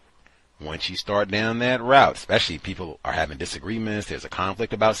 Once you start down that route, especially people are having disagreements, there's a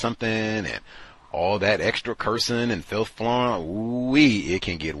conflict about something, and all that extra cursing and filth flowing, it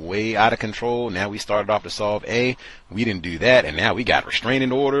can get way out of control. Now we started off to solve A, we didn't do that, and now we got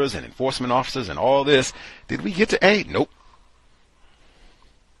restraining orders and enforcement officers and all this. Did we get to A? Nope.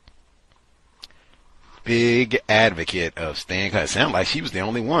 Big advocate of staying calm. It sounded like she was the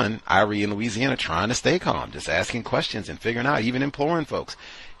only one, Irie in Louisiana, trying to stay calm, just asking questions and figuring out, even imploring folks,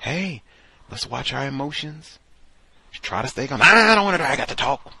 hey, let's watch our emotions. Try to stay calm. I don't want to. I got to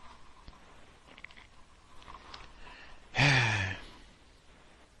talk.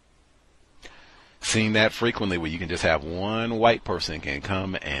 Seeing that frequently, where you can just have one white person can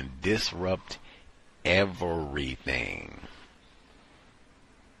come and disrupt everything.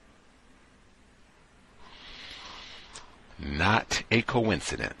 Not a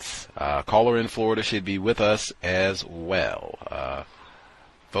coincidence. Caller in Florida should be with us as well.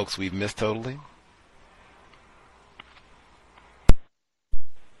 Folks we've missed totally.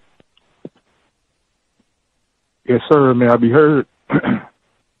 Yes, sir. May I be heard?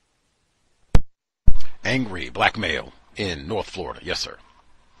 Angry black male in North Florida. Yes, sir.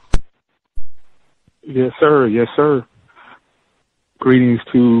 Yes, sir. Yes, sir. Greetings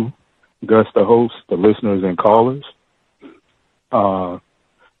to Gus, the host, the listeners, and callers.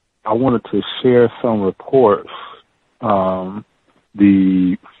 I wanted to share some reports.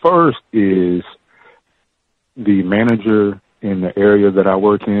 The first is the manager in the area that I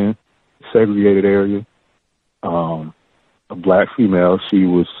work in, segregated area, a black female. She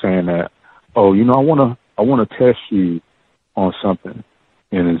was saying that, oh, you know, I want to test you on something,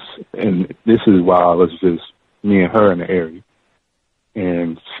 and this is while it's just me and her in the area.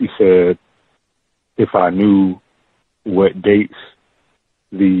 And she said if I knew what dates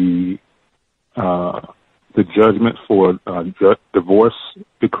the judgments for divorce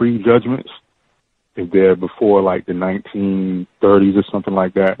decree judgments, if they're before like the 1930s or something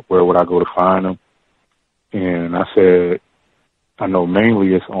like that, where would I go to find them? And I said, I know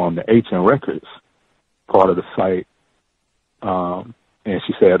mainly it's on the HN Records part of the site. And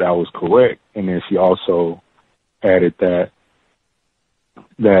she said that was correct. And then she also added that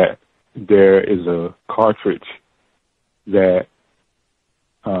there is a cartridge that's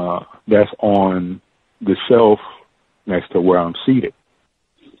on the shelf next to where I'm seated.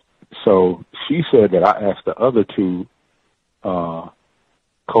 So she said that I asked the other two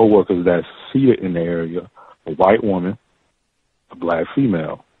co-workers that's seated in the area, a white woman, a black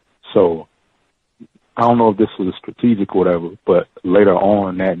female. So I don't know if this was strategic or whatever, but later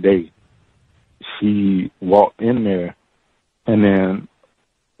on that day, she walked in there and then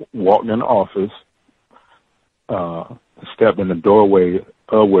walked in the office, stepped in the doorway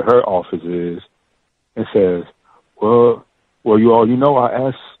of where her office is and says, well, you all,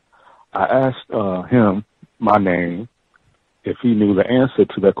 I asked him my name. If he knew the answer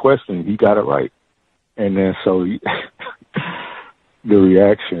to that question, he got it right. And then so the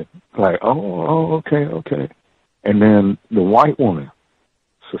reaction, like, oh, okay. And then the white woman,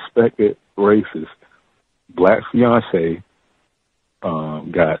 suspected racist, black fiance,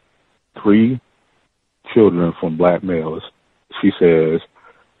 got 3 children from black males. She says,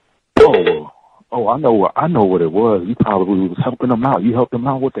 I know what it was. You probably was helping them out. You helped them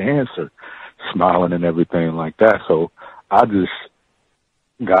out with the answer, smiling and everything like that. So I just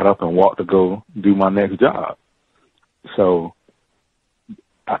got up and walked to go do my next job. So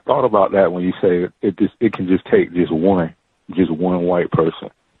I thought about that when you say it can just take just one white person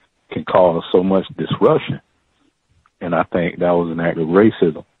can cause so much disruption. And I think that was an act of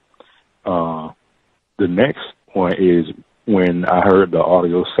racism. The next one is when I heard the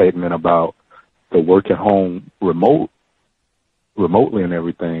audio segment about the working home remotely and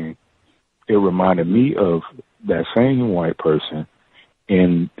everything. It reminded me of that same white person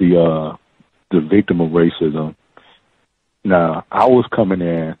and the victim of racism. Now, I was coming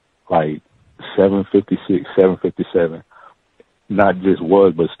in like 7:56, 7:57. Not just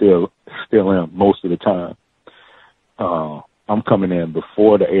was, but still am most of the time. I'm coming in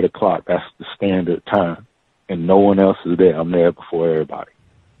before the 8 o'clock. That's the standard time. And no one else is there. I'm there before everybody.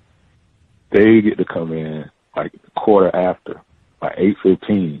 They get to come in like a quarter after, like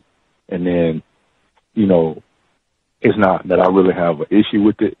 8:15. And then, it's not that I really have an issue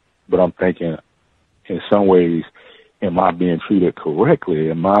with it, but I'm thinking in some ways, am I being treated correctly?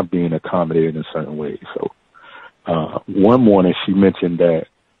 Am I being accommodated in certain ways? So one morning she mentioned that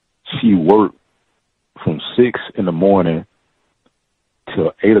she worked from 6 in the morning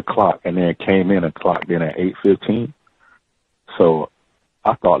till 8 o'clock and then came in and clocked in at 8:15. So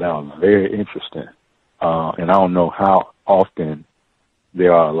I thought that was very interesting. And I don't know how often they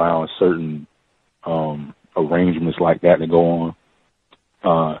are allowing certain arrangements like that to go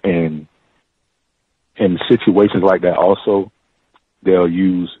on. And in situations like that also, they'll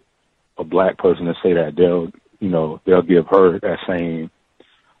use a black person to say that they'll give her that same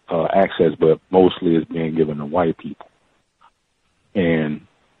access, but mostly it's being given to white people. And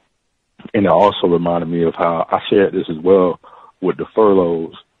it also reminded me of how I shared this as well with the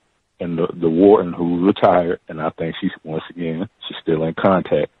furloughs and the warden who retired, and I think she's still in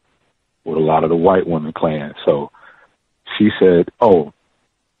contact with a lot of the white women clan. So she said,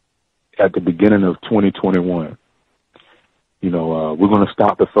 at the beginning of 2021, we're going to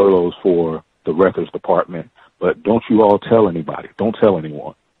stop the furloughs for the records department, but don't you all tell anybody. Don't tell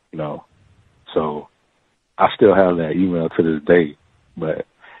anyone, So I still have that email to this day, but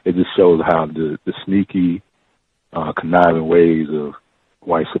it just shows how the sneaky, conniving ways of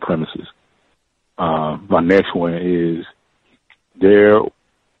white supremacists. My next one is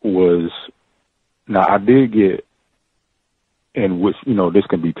I did get, in which, this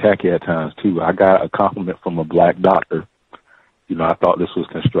can be tacky at times too. I got a compliment from a black doctor. I thought this was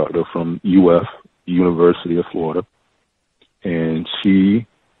constructive from UF, University of Florida. And she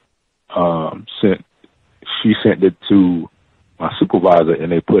sent it to my supervisor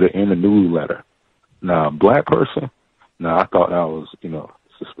and they put it in the newsletter. Now, a black person, I thought that was,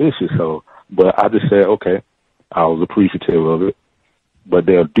 suspicious. So, but I just said, okay, I was appreciative of it. But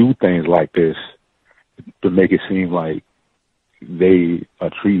they'll do things like this to make it seem like they are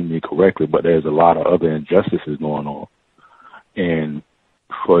treating me correctly, but there's a lot of other injustices going on. And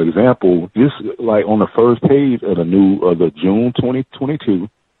for example, this like on the first page of the June 2022.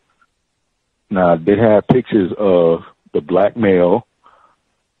 Now they have pictures of the black male,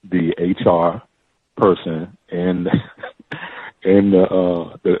 the HR person, and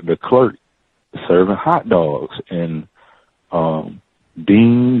the clerk serving hot dogs and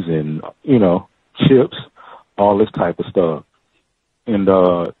beans and chips, all this type of stuff. And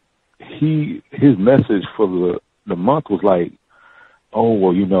his message for the month was like,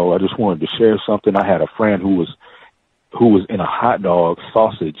 I just wanted to share something. I had a friend who was in a hot dog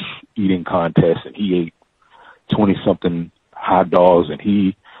sausage eating contest, and he ate 20-something hot dogs, and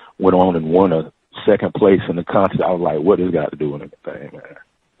he went on and won a second place in the contest. I was like, what has got to do with anything, man?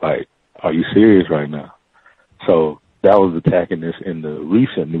 Like, are you serious right now? So that was attacking this in the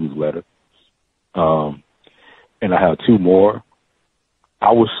recent newsletter. And I have 2 more.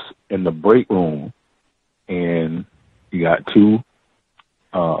 I was in the break room, and you got 2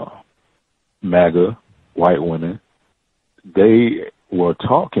 MAGA white women. They were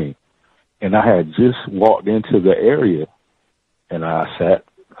talking, and I had just walked into the area, and I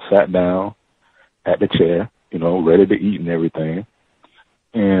sat down at the chair, ready to eat and everything.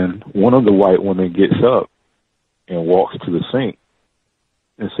 And one of the white women gets up and walks to the sink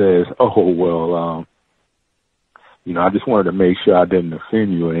and says, "Oh, well, I just wanted to make sure I didn't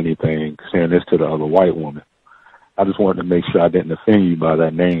offend you or anything," saying this to the other white woman. "I just wanted to make sure I didn't offend you by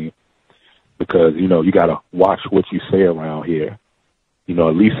that name because, you got to watch what you say around here.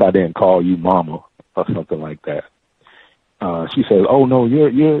 At least I didn't call you mama," or something like that. She says, "Oh, no,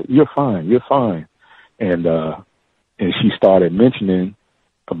 you're fine. You're fine." And she started mentioning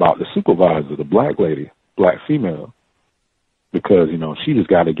about the supervisor, the black lady, black female, because, she just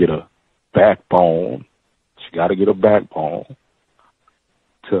got to get a backbone. She got to get a backbone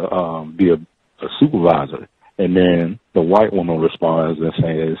to be a supervisor. And then the white woman responds and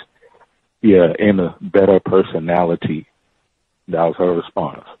says, "Yeah, and a better personality." That was her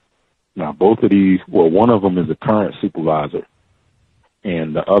response. Now, both of these, one of them is a current supervisor,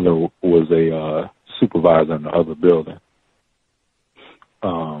 and the other was a supervisor in the other building.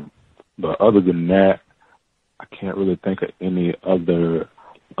 But other than that, I can't really think of any other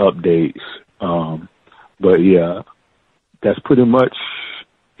updates. But yeah, that's pretty much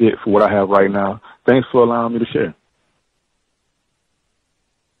it for what I have right now. Thanks for allowing me to share.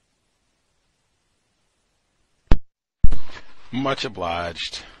 Much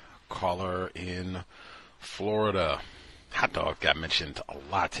obliged. Caller in Florida. Hot dog got mentioned a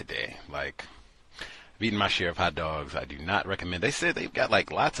lot today. Like, I've eaten my share of hot dogs. I do not recommend. They said they've got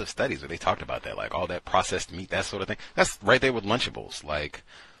like lots of studies where they talked about that, like all that processed meat, that sort of thing. That's right there with Lunchables. Like,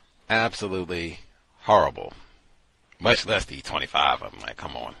 absolutely horrible. Much less to eat 25 of them. Like,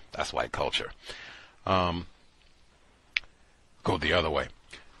 come on. That's white culture. Go the other way.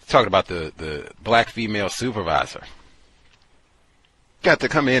 Talking about the black female supervisor. Got to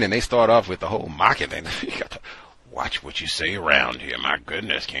come in and they start off with the whole mocking thing. You got to watch what you say around here. My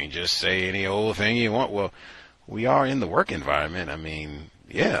goodness, can't just say any old thing you want. Well, we are in the work environment. I mean,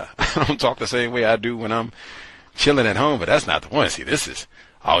 yeah, I don't talk the same way I do when I'm chilling at home, but that's not the point. See, this is,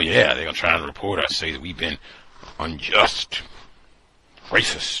 oh yeah, they're going to try and report us, say that we've been unjust,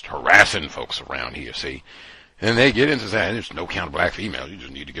 racist, harassing folks around here, see. And they get into saying there's no count of black females. You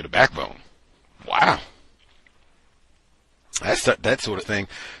just need to get a backbone. Wow. That sort of thing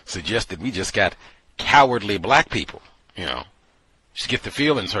suggests that we just got cowardly black people, Just get the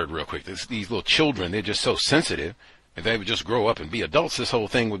feelings hurt real quick. These little children, they're just so sensitive. If they would just grow up and be adults, this whole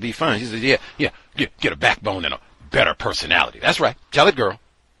thing would be fine. She says, yeah, get a backbone and a better personality. That's right. Tell it, girl.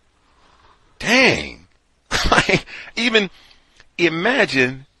 Dang. Even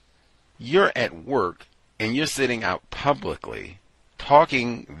imagine you're at work and you're sitting out publicly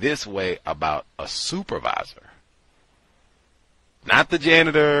talking this way about a supervisor. Not the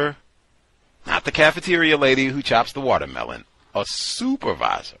janitor, not the cafeteria lady who chops the watermelon, a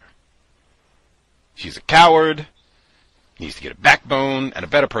supervisor. She's a coward, needs to get a backbone and a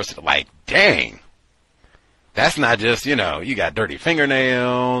better person. Like, dang. That's not just, you got dirty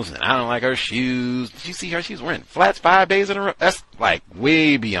fingernails and I don't like her shoes. Did you see her? She's wearing flats 5 days in a row. That's like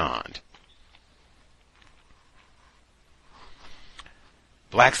way beyond.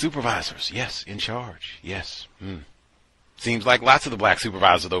 Black supervisors, yes, in charge, yes. Seems like lots of the black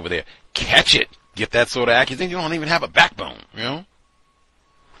supervisors over there catch it. Get that sort of accusation. You don't even have a backbone,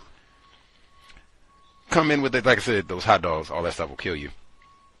 Come in with it, like I said, those hot dogs, all that stuff will kill you.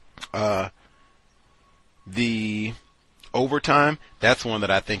 The overtime, that's one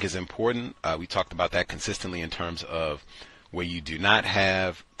that I think is important. We talked about that consistently in terms of where you do not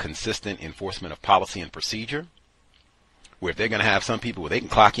have consistent enforcement of policy and procedure. Where if they're going to have some people where they can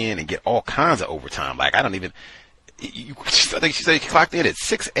clock in and get all kinds of overtime. Like, I think she said she clocked in at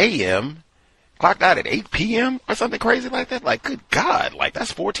 6 a.m., clocked out at 8 p.m. or something crazy like that. Like, good God, like,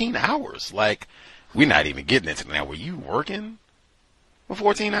 that's 14 hours. Like, we're not even getting into now. Were you working for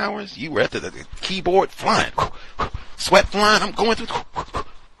 14 hours? You were at the keyboard flying, sweat flying, I'm going through.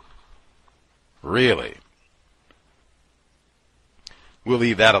 Really? We'll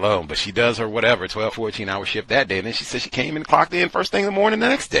leave that alone. But she does her whatever, 12, 14-hour shift that day. And then she said she came and clocked in first thing in the morning the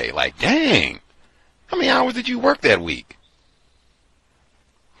next day. Like, dang. How many hours did you work that week?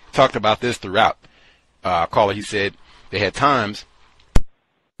 Talked about this throughout. Caller, he said they had times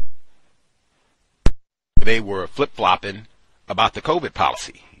they were flip-flopping about the COVID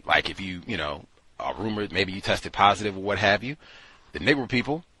policy. Like if you, a rumor, maybe you tested positive or what have you, the Negro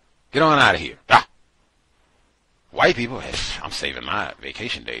people, get on out of here. White people, hey, I'm saving my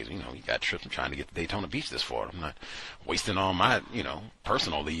vacation days. You got trips. I'm trying to get to Daytona Beach this fall. I'm not wasting all my,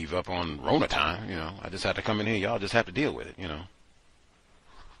 personal leave up on Rona time. I just have to come in here. Y'all just have to deal with it,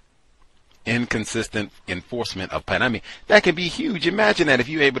 inconsistent enforcement of punishment. I mean, that can be huge. Imagine that if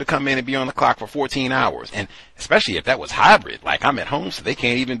you're able to come in and be on the clock for 14 hours, and especially if that was hybrid, like I'm at home, so they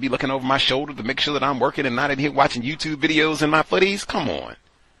can't even be looking over my shoulder to make sure that I'm working and not in here watching YouTube videos in my footies. Come on.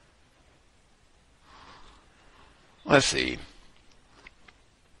 Let's see.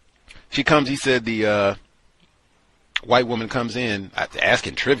 She comes, he said the white woman comes in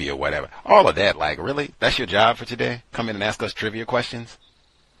asking trivia or whatever. All of that, like, really? That's your job for today? Come in and ask us trivia questions?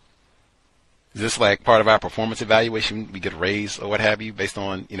 Is this like part of our performance evaluation? We get a raise or what have you based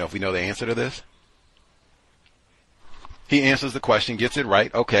on, if we know the answer to this? He answers the question, gets it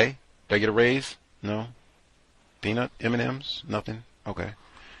right. Okay. Do I get a raise? No. Peanut? M&Ms? Nothing? Okay.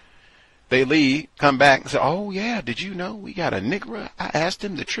 They leave, come back and say, oh, yeah, did you know we got a nigger? I asked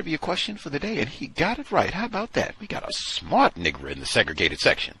him the trivia question for the day, and he got it right. How about that? We got a smart nigger in the segregated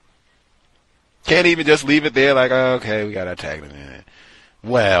section. Can't even just leave it there like, oh, okay, we got to tag him in.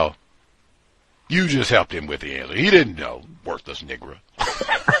 Well, you just helped him with the answer. He didn't know. Worthless nigger.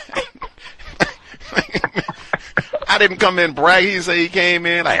 I didn't come in brag. He say he came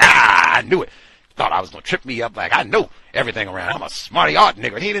in like, I knew it. Thought I was going to trip me up like I know everything around. I'm a smarty art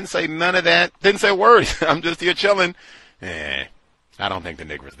nigger. He didn't say none of that. Didn't say a word. I'm just here chilling. I don't think the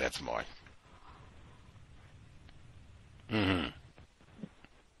nigger is that smart.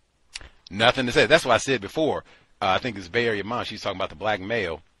 Nothing to say. That's why I said before, I think it's Bay Area mom, she's talking about the black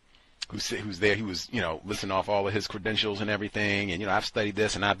male who's there. He was, listing off all of his credentials and everything. And, I've studied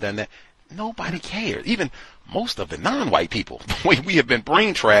this and I've done that. Nobody cares. Even most of the non-white people, the way we have been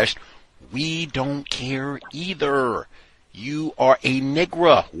brain trashed, we don't care either. You are a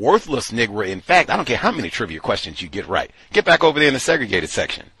nigger, worthless nigger. In fact, I don't care how many trivia questions you get right. Get back over there in the segregated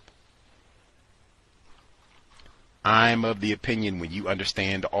section. I'm of the opinion when you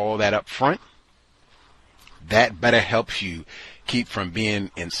understand all that up front, that better helps you keep from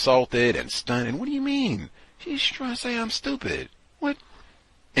being insulted and stunned. And what do you mean? She's trying to say I'm stupid. What?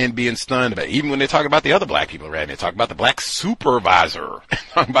 And being stunned about it. Even when they talk about the other black people around, they talk about the black supervisor,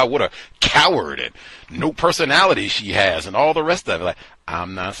 talking about what a coward and no personality she has and all the rest of it. Like,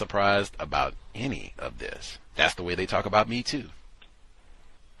 I'm not surprised about any of this. That's the way they talk about me too.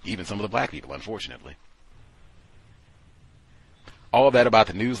 Even some of the black people, unfortunately. All that about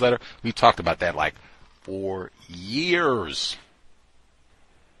the newsletter, we've talked about that like for years.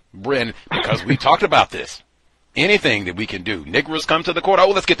 Bryn, because we talked about this. Anything that we can do. Niggers come to the court.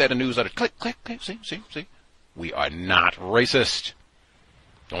 Oh, let's get that in the newsletter. Click, click, click. See. We are not racist.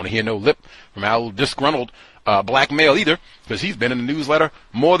 Don't want to hear no lip from our disgruntled black male either, because he's been in the newsletter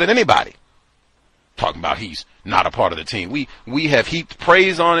more than anybody. Talking about he's not a part of the team. We have heaped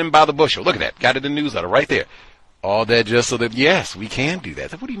praise on him by the bushel. Look at that. Got it in the newsletter right there. All that just so that, yes, we can do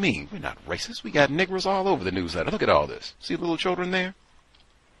that. What do you mean? We're not racist. We got niggers all over the newsletter. Look at all this. See the little children there?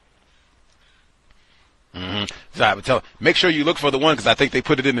 So I would tell, make sure you look for the one, because I think they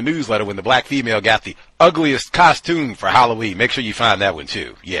put it in the newsletter when the black female got the ugliest costume for Halloween. Make sure you find that one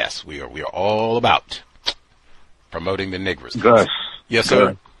too. Yes, we are all about promoting the niggers. Gus. Yes,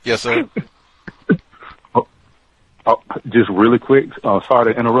 sir. Yes, sir. Just really quick,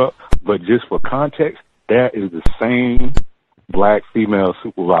 sorry to interrupt, but just for context, that is the same black female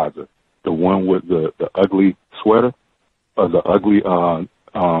supervisor, the one with the ugly sweater or the ugly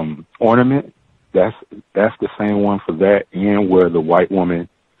ornament. That's the same one for that, and where the white woman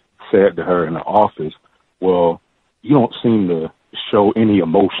said to her in the office, well, you don't seem to show any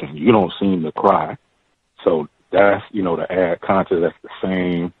emotion. You don't seem to cry. So that's, to add context, that's the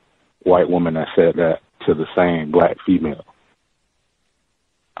same white woman that said that to the same black female.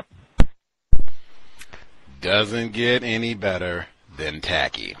 Doesn't get any better than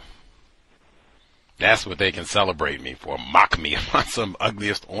tacky. That's what they can celebrate me for, mock me on some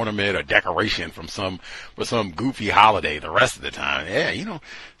ugliest ornament or decoration for some goofy holiday the rest of the time. Yeah,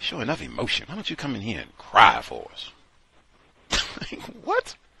 show enough emotion. Why don't you come in here and cry for us?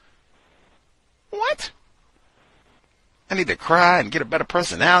 What? What? I need to cry and get a better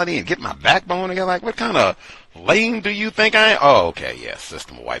personality and get my backbone together? Like, what kind of lame do you think I am? Oh, okay, yes,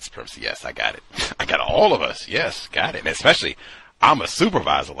 system of white supremacy. Yes, I got it. I got all of us. Yes, got it. And especially, I'm a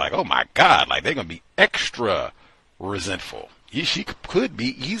supervisor. Like, oh my God, like they're going to be extra resentful. She could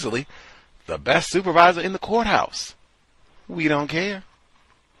be easily the best supervisor in the courthouse. We don't care.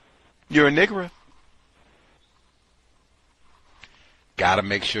 You're a nigger. Got to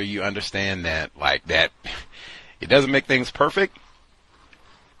make sure you understand that, like that. It doesn't make things perfect,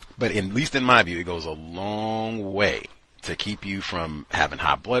 but at least in my view, it goes a long way to keep you from having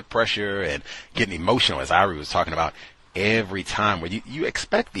high blood pressure and getting emotional, as Irie was talking about, every time where you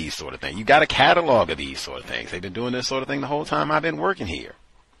expect these sort of things. You got a catalog of these sort of things. They've been doing this sort of thing the whole time I've been working here.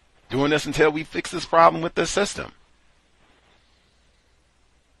 Doing this until we fix this problem with this system.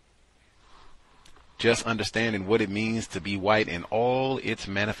 Just understanding what it means to be white in all its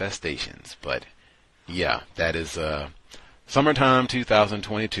manifestations. But yeah, that is summertime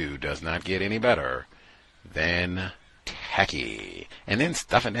 2022 does not get any better than tacky. And then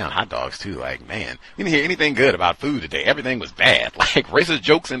stuffing down hot dogs too. Like, man, we didn't hear anything good about food today. Everything was bad. Like racist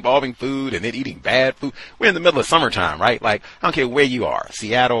jokes involving food and then eating bad food. We're in the middle of summertime, right? Like, I don't care where you are.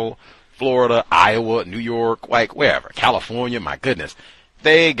 Seattle, Florida, Iowa, New York, like wherever. California, my goodness.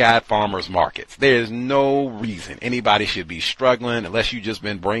 They got farmers markets. There's no reason anybody should be struggling unless you've just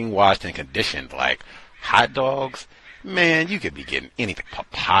been brainwashed and conditioned. Like hot dogs, man, you could be getting anything.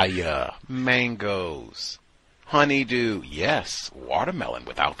 Papaya, mangoes, honeydew, yes, watermelon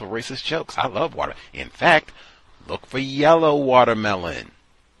without the racist jokes. I love water. In fact, look for yellow watermelon.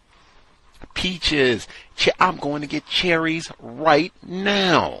 Peaches. I'm going to get cherries right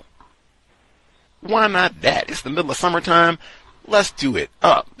now. Why not that? It's the middle of summertime. Let's do it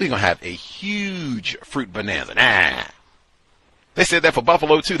up. We're going to have a huge fruit bonanza. Nah. They said that for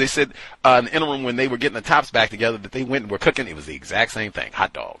Buffalo, too. They said in the interim when they were getting the tops back together that they went and were cooking, it was the exact same thing.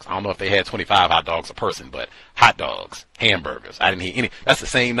 Hot dogs. I don't know if they had 25 hot dogs a person, but hot dogs, hamburgers. I didn't hear any. That's the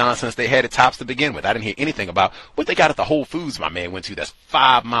same nonsense they had at Tops to begin with. I didn't hear anything about what they got at the Whole Foods my man went to that's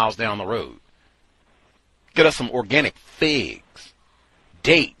 5 miles down the road. Get us some organic figs,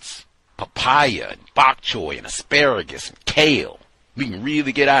 dates, papaya, and bok choy, and asparagus, and kale. We can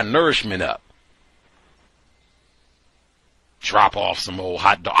really get our nourishment up. Drop off some old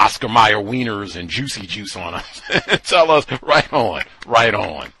hot dog, Oscar Mayer wieners and juicy juice on us. Tell us right on, right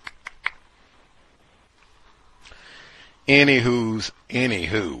on.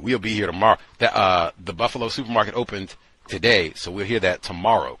 Anywho, we'll be here tomorrow. The Buffalo supermarket opened today, so we'll hear that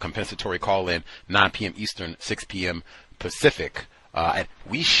tomorrow. Compensatory call-in, 9 p.m. Eastern, 6 p.m. Pacific. And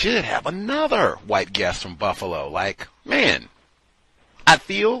we should have another white guest from Buffalo. Like, man, I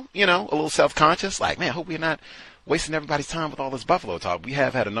feel, a little self-conscious. Like, man, I hope we're not wasting everybody's time with all this Buffalo talk. We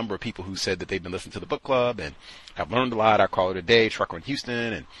have had a number of people who said that they've been listening to the book club and have learned a lot. Our caller today, Trucker in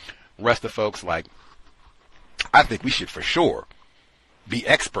Houston, and the rest of folks. Like, I think we should for sure be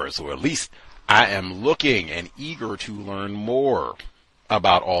experts, or at least I am looking and eager to learn more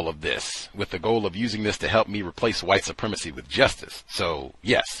about all of this with the goal of using this to help me replace white supremacy with justice. So,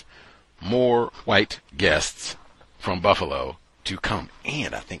 yes, more white guests from Buffalo to come.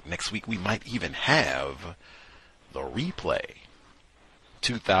 And I think next week we might even have the replay.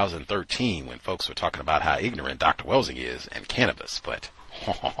 2013, when folks were talking about how ignorant Dr. Welsing is and cannabis, but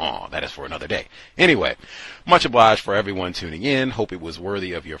that is for another day. Anyway, much obliged for everyone tuning in. Hope it was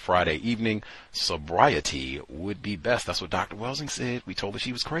worthy of your Friday evening. Sobriety would be best. That's what Dr. Welsing said. We told her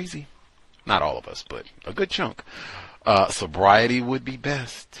she was crazy. Not all of us, but a good chunk. Sobriety would be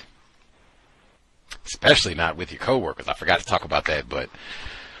best. Especially not with your coworkers. I forgot to talk about that, but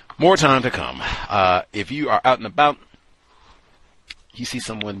more time to come. If you are out and about, you see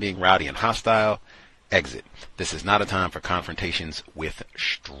someone being rowdy and hostile, exit. This is not a time for confrontations with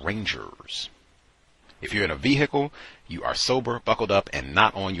strangers. If you're in a vehicle, you are sober, buckled up, and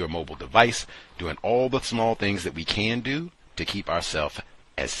not on your mobile device, doing all the small things that we can do to keep ourselves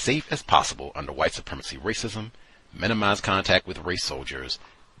as safe as possible under white supremacy racism, minimize contact with race soldiers,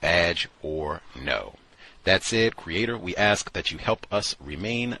 badge or no. That said, Creator, we ask that you help us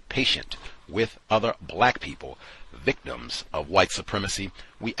remain patient with other black people, victims of white supremacy.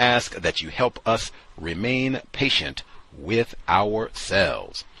 We ask that you help us remain patient with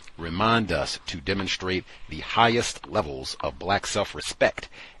ourselves. Remind us to demonstrate the highest levels of black self-respect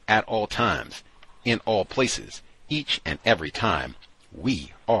at all times, in all places, each and every time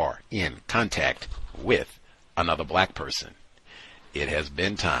we are in contact with another black person. It has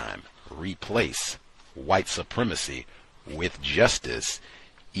been time. Replace white supremacy with justice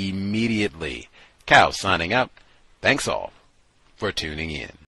immediately. Chow signing out. Thanks all for tuning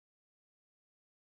in.